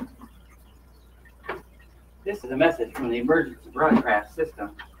 This is a message from the emergency broadcast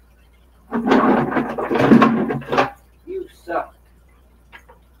system. You suck.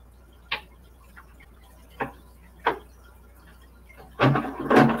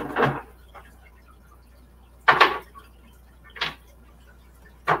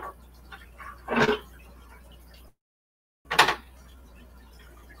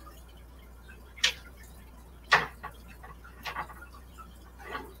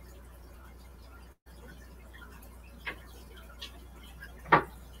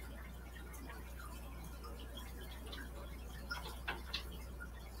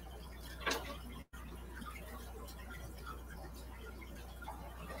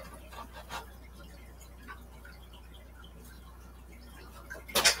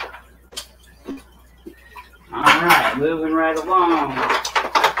 All right, moving right along.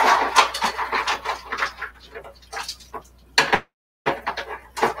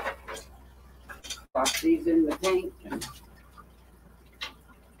 Pop these in the tank.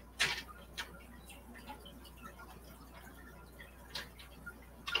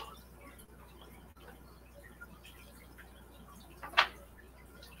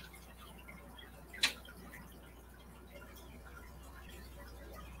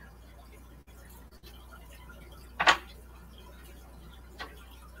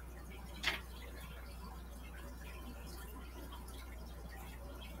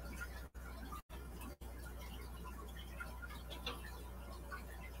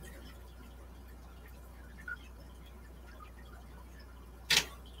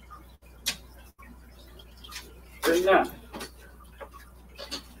 Good enough.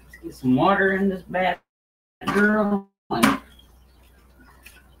 Get some water in this bad girl and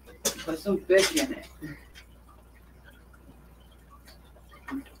put some fish in it.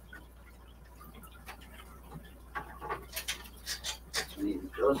 I need to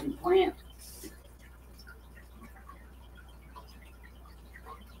grow some plants.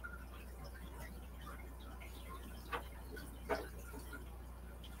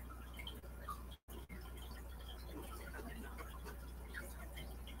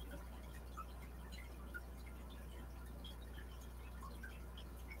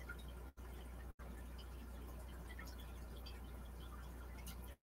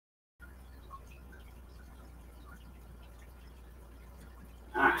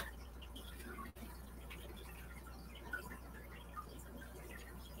 Ah.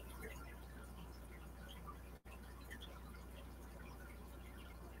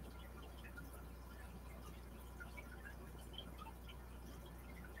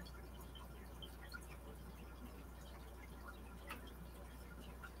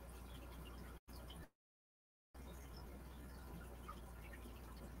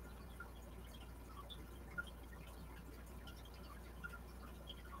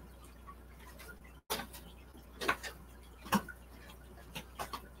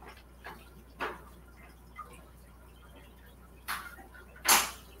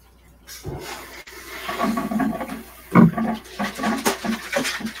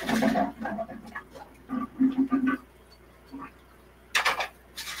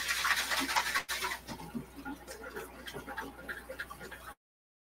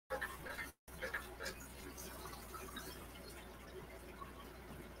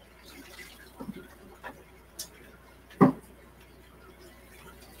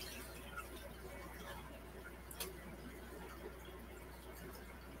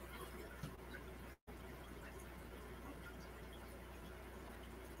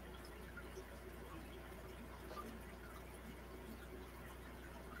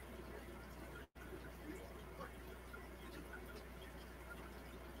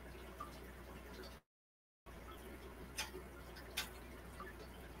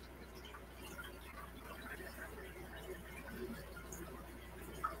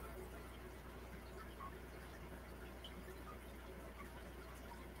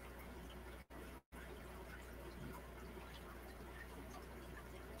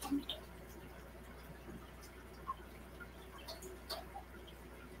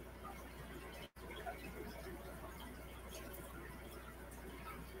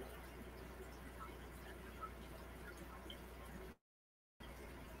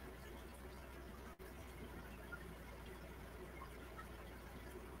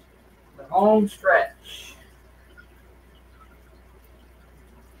 The home stretch.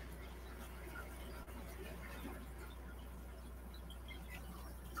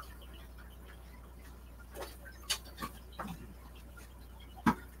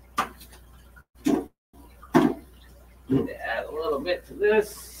 Need to add a little bit to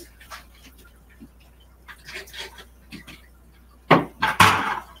this.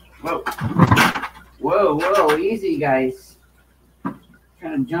 Whoa. Whoa, whoa, easy, guys.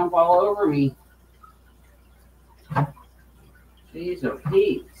 Trying to jump all over me. Jeez, oh,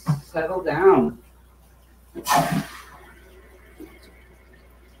 Pete, settle down. You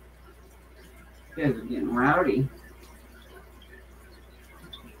guys are getting rowdy.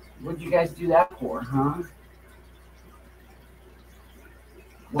 What'd you guys do that for, huh?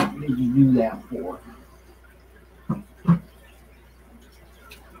 What did you do that for?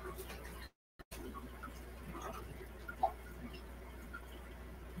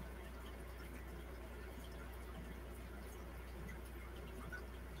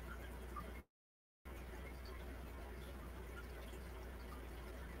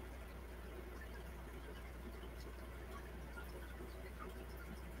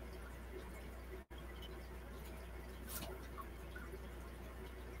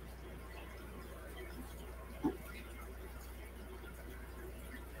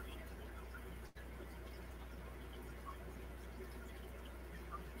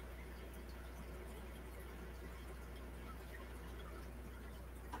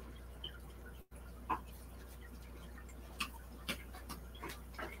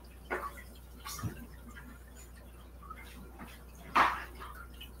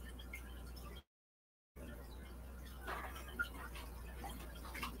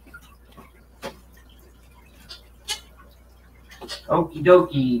 Okie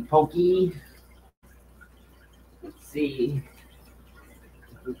dokie, Pokey. Let's see.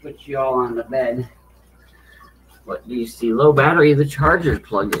 If we put you all on the bed. What do you see? Low battery, the charger's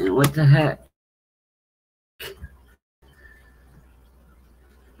plugged in. What the heck?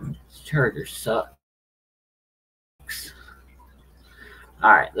 This charger sucks.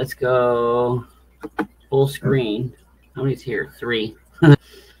 Alright, let's go full screen. How many's here? 3.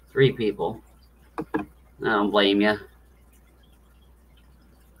 3 people. I don't blame you.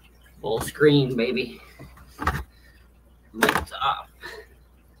 Full screen, baby. Lights off.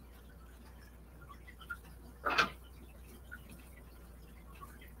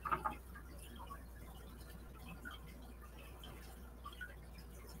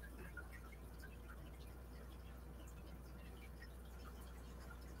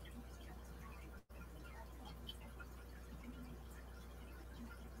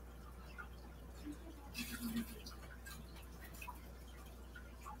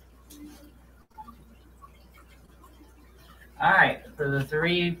 All right, for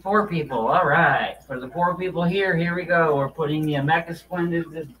the 4 people. All right, for the 4 people here we go. We're putting the Mecha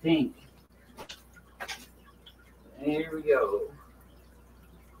Splendid to pink. Here we go.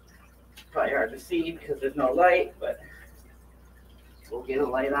 Probably hard to see because there's no light, but we'll get a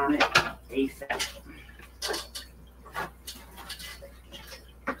light on it ASAP.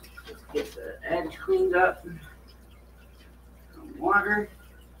 Let's get the edge cleaned up. Some water.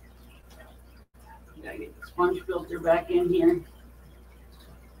 Gotta get the sponge filter back in here.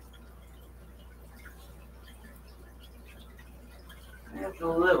 That's a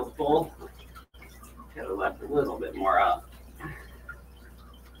little full. Could have left a little bit more up.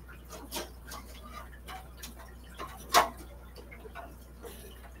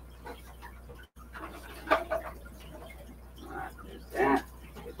 There's that.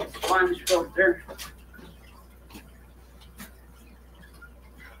 Get the sponge filter.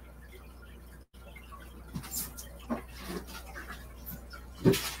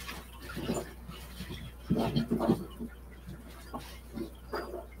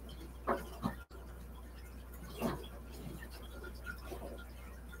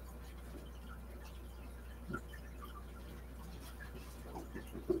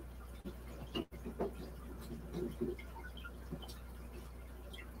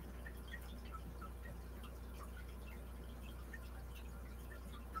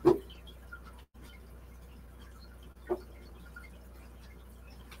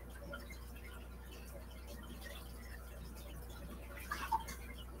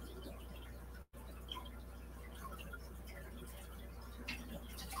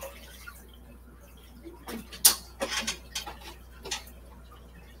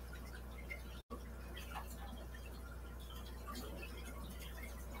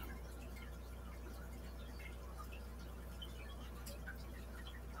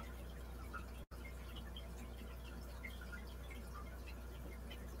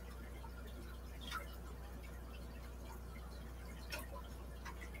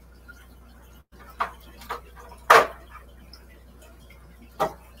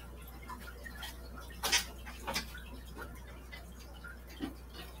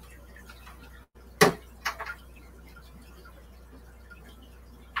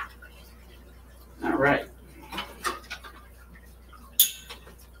 All right.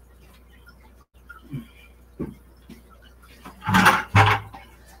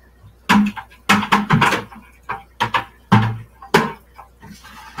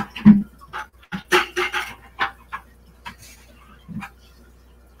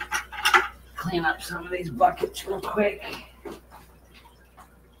 Clean up some of these buckets real quick.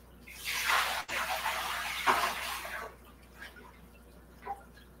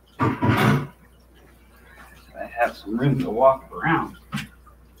 So I have some room to walk around.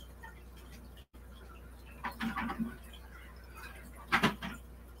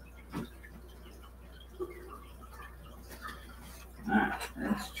 Alright,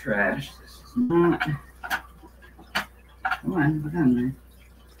 that's trash. This is not. Come on, put on there.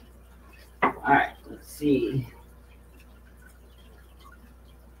 Alright, let's see.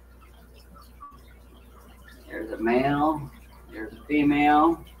 There's a male, there's a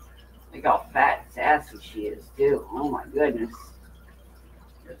female. Look how fat and sassy she is too. Oh my goodness.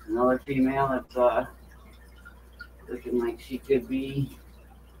 There's another female that's looking like she could be.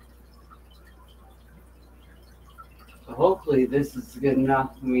 So hopefully this is good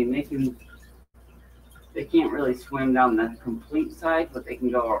enough. I mean, they can't really swim down the complete side, but they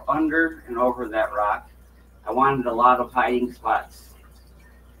can go under and over that rock. I wanted a lot of hiding spots.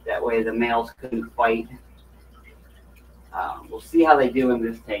 That way the males couldn't fight. We'll see how they do in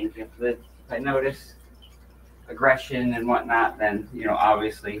this tank. If I notice aggression and whatnot, then, you know,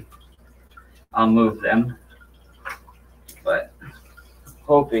 obviously I'll move them. But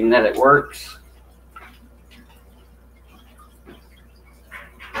hoping that it works.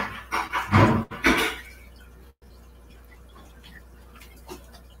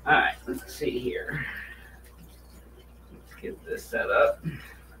 All right, let's see here. Let's get this set up.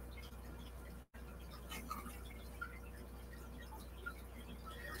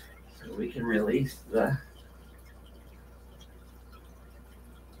 So we can release the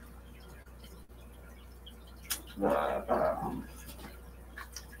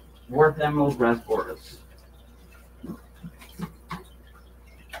Dwarf Emerald Rasboras.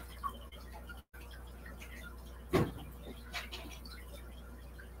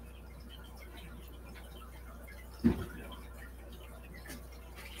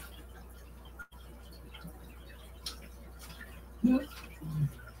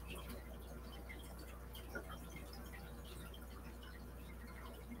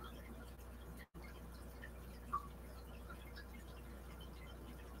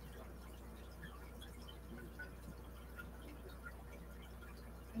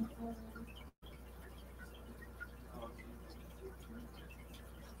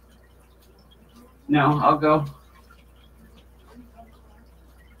 No, I'll go.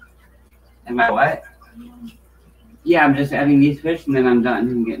 Am I what? Yeah, I'm just adding these fish and then I'm done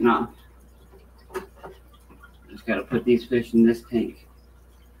and getting off. Just gotta put these fish in this tank.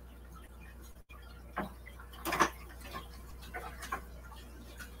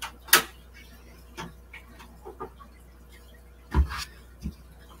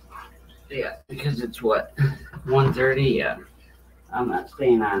 Yeah, because it's what? 1:30, yeah. I'm not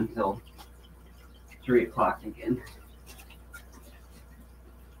staying on until 3 o'clock again.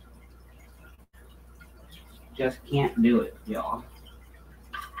 Just can't do it, y'all.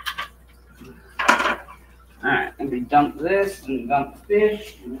 Alright, I'm gonna dump this and dump the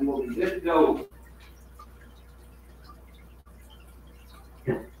fish, and then we'll be good to go.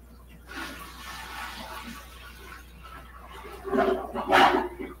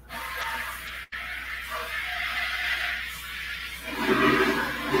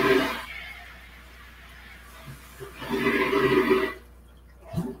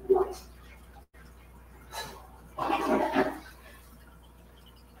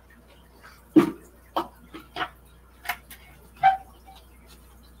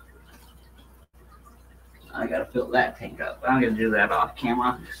 I gotta fill that tank up. I'm gonna do that off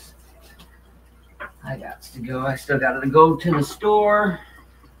camera. I got to go. I still gotta go to the store.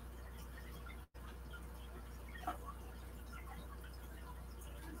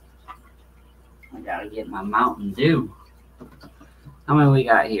 I gotta get my Mountain Dew. How many we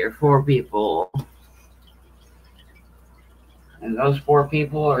got here? 4 people. And those 4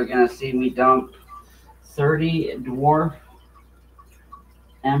 people are gonna see me dump 30 Dwarf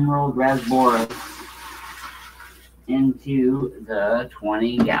Emerald Rasboras into the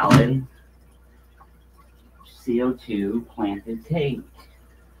 20-gallon CO2 planted tank.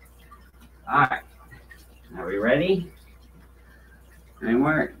 All right, are we ready? And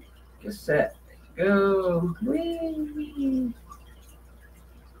we're get set, go. Whee!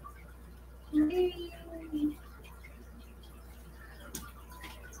 Whee!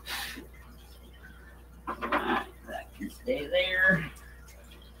 All right, that can stay there.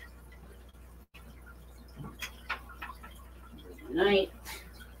 Good night.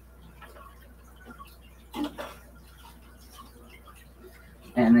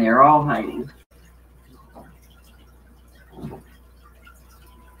 and they are all hiding.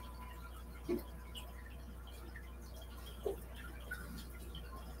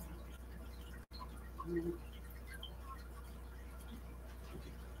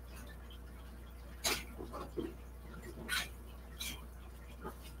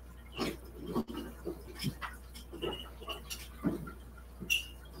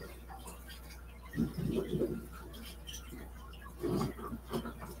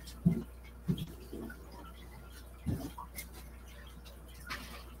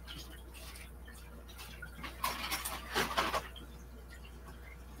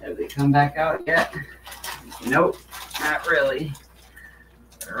 Have they come back out yet? Nope, not really.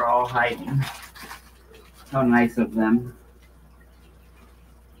 They're all hiding. How nice of them.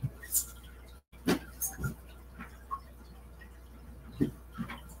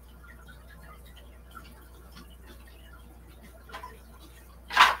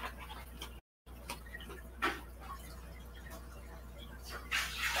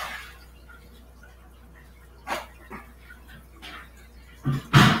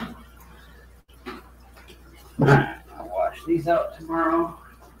 Alright, I'll wash these out tomorrow.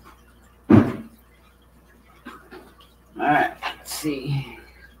 Alright, let's see.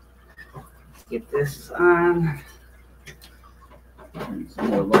 Let's get this on. Turn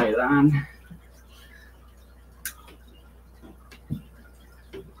some more light on.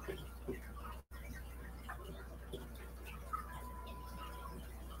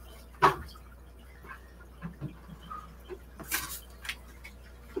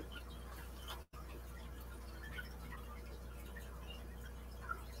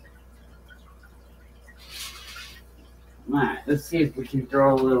 Alright, let's see if we can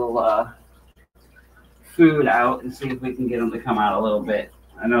throw a little food out and see if we can get them to come out a little bit.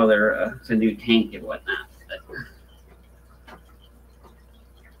 I know it's a new tank and whatnot.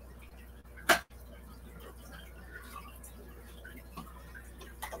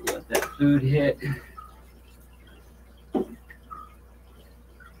 Let that food hit.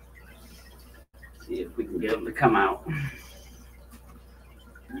 See if we can get them to come out.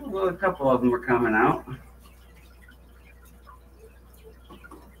 Well, a couple of them are coming out.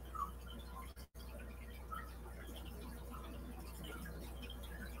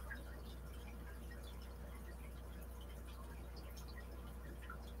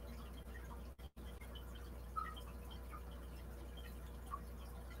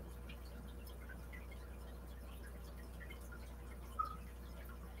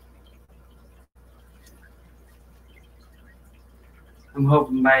 I'm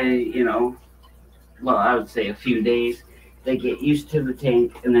hoping by, well, I would say a few days, they get used to the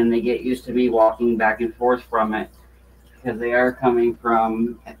tank and then they get used to me walking back and forth from it, because they are coming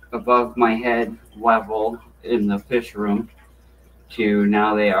from above my head level in the fish room to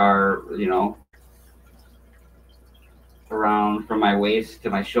now they are, around from my waist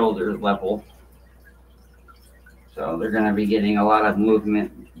to my shoulder level. So they're going to be getting a lot of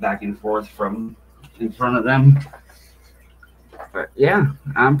movement back and forth from in front of them. But yeah,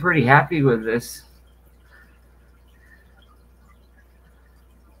 I'm pretty happy with this.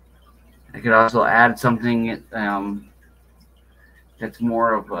 I could also add something that's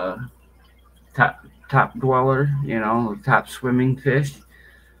more of a top dweller, top swimming fish.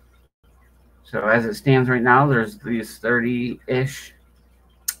 So as it stands right now, there's these 30-ish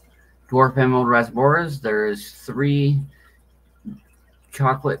dwarf emerald rasboras. There's 3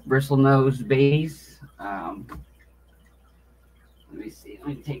 chocolate bristlenose bays. Let me see. Let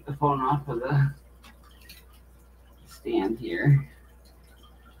me take the phone off of the stand here.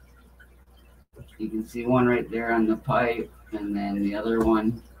 You can see one right there on the pipe, and then the other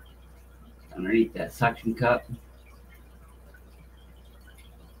one underneath that suction cup.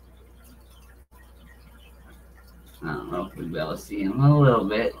 I don't know if we'll be able to see him a little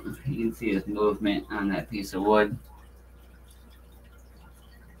bit. You can see his movement on that piece of wood.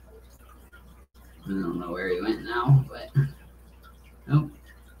 I don't know where he went now, but nope.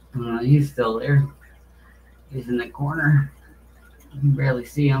 He's still there. He's in the corner. You can barely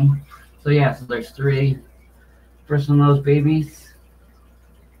see him. So yeah, so there's 3 bristlenose babies.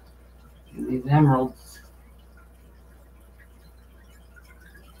 And these emeralds.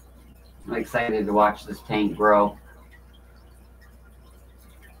 I'm excited to watch this tank grow.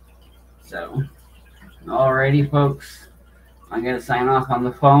 So, alrighty folks, I'm going to sign off on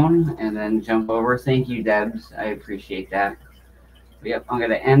the phone and then jump over. Thank you, Debs. I appreciate that. But yep, I'm going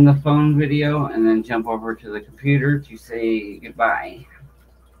to end the phone video and then jump over to the computer to say goodbye.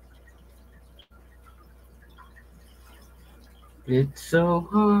 It's so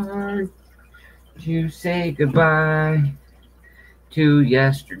hard to say goodbye. to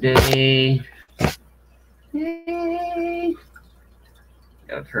yesterday. Yay.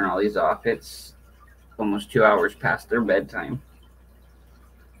 Gotta turn all these off. It's almost 2 hours past their bedtime.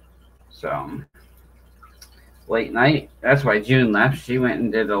 So, late night. That's why June left. She went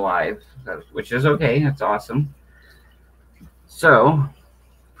and did a live, which is okay. That's awesome. So,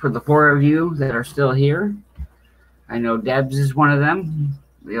 for the 4 of you that are still here, I know Debs is one of them.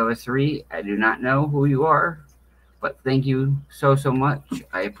 The other 3, I do not know who you are, but thank you so much.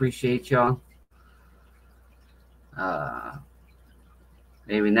 I appreciate y'all.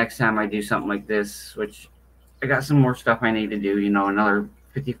 Maybe next time I do something like this, which I got some more stuff I need to do. Another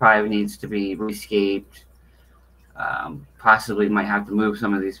 55 needs to be rescaped. Possibly might have to move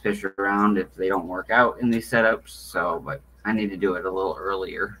some of these fish around if they don't work out in these setups. So, but I need to do it a little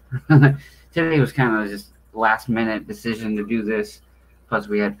earlier. Today was kind of just last minute decision to do this. Plus,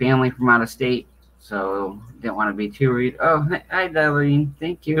 we had family from out of state, so didn't want to be too rude. Oh, hi, Darlene.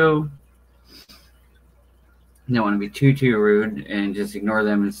 Thank you. Don't want to be too rude and just ignore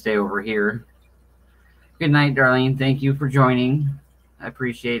them and stay over here. Good night, Darlene. Thank you for joining. I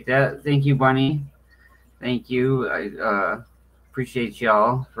appreciate that. Thank you, Bunny. Thank you. I appreciate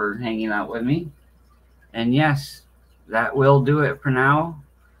y'all for hanging out with me. And yes, that will do it for now.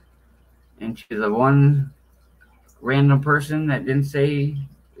 And to the one random person that didn't say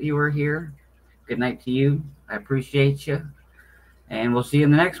you were here, good night to you. I appreciate you. And we'll see you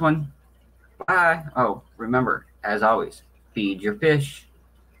in the next one. Bye. Oh, remember, as always, feed your fish.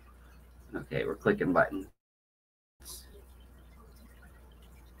 Okay, we're clicking buttons.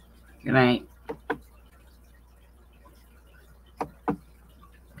 Good night.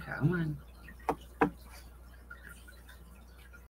 Come on.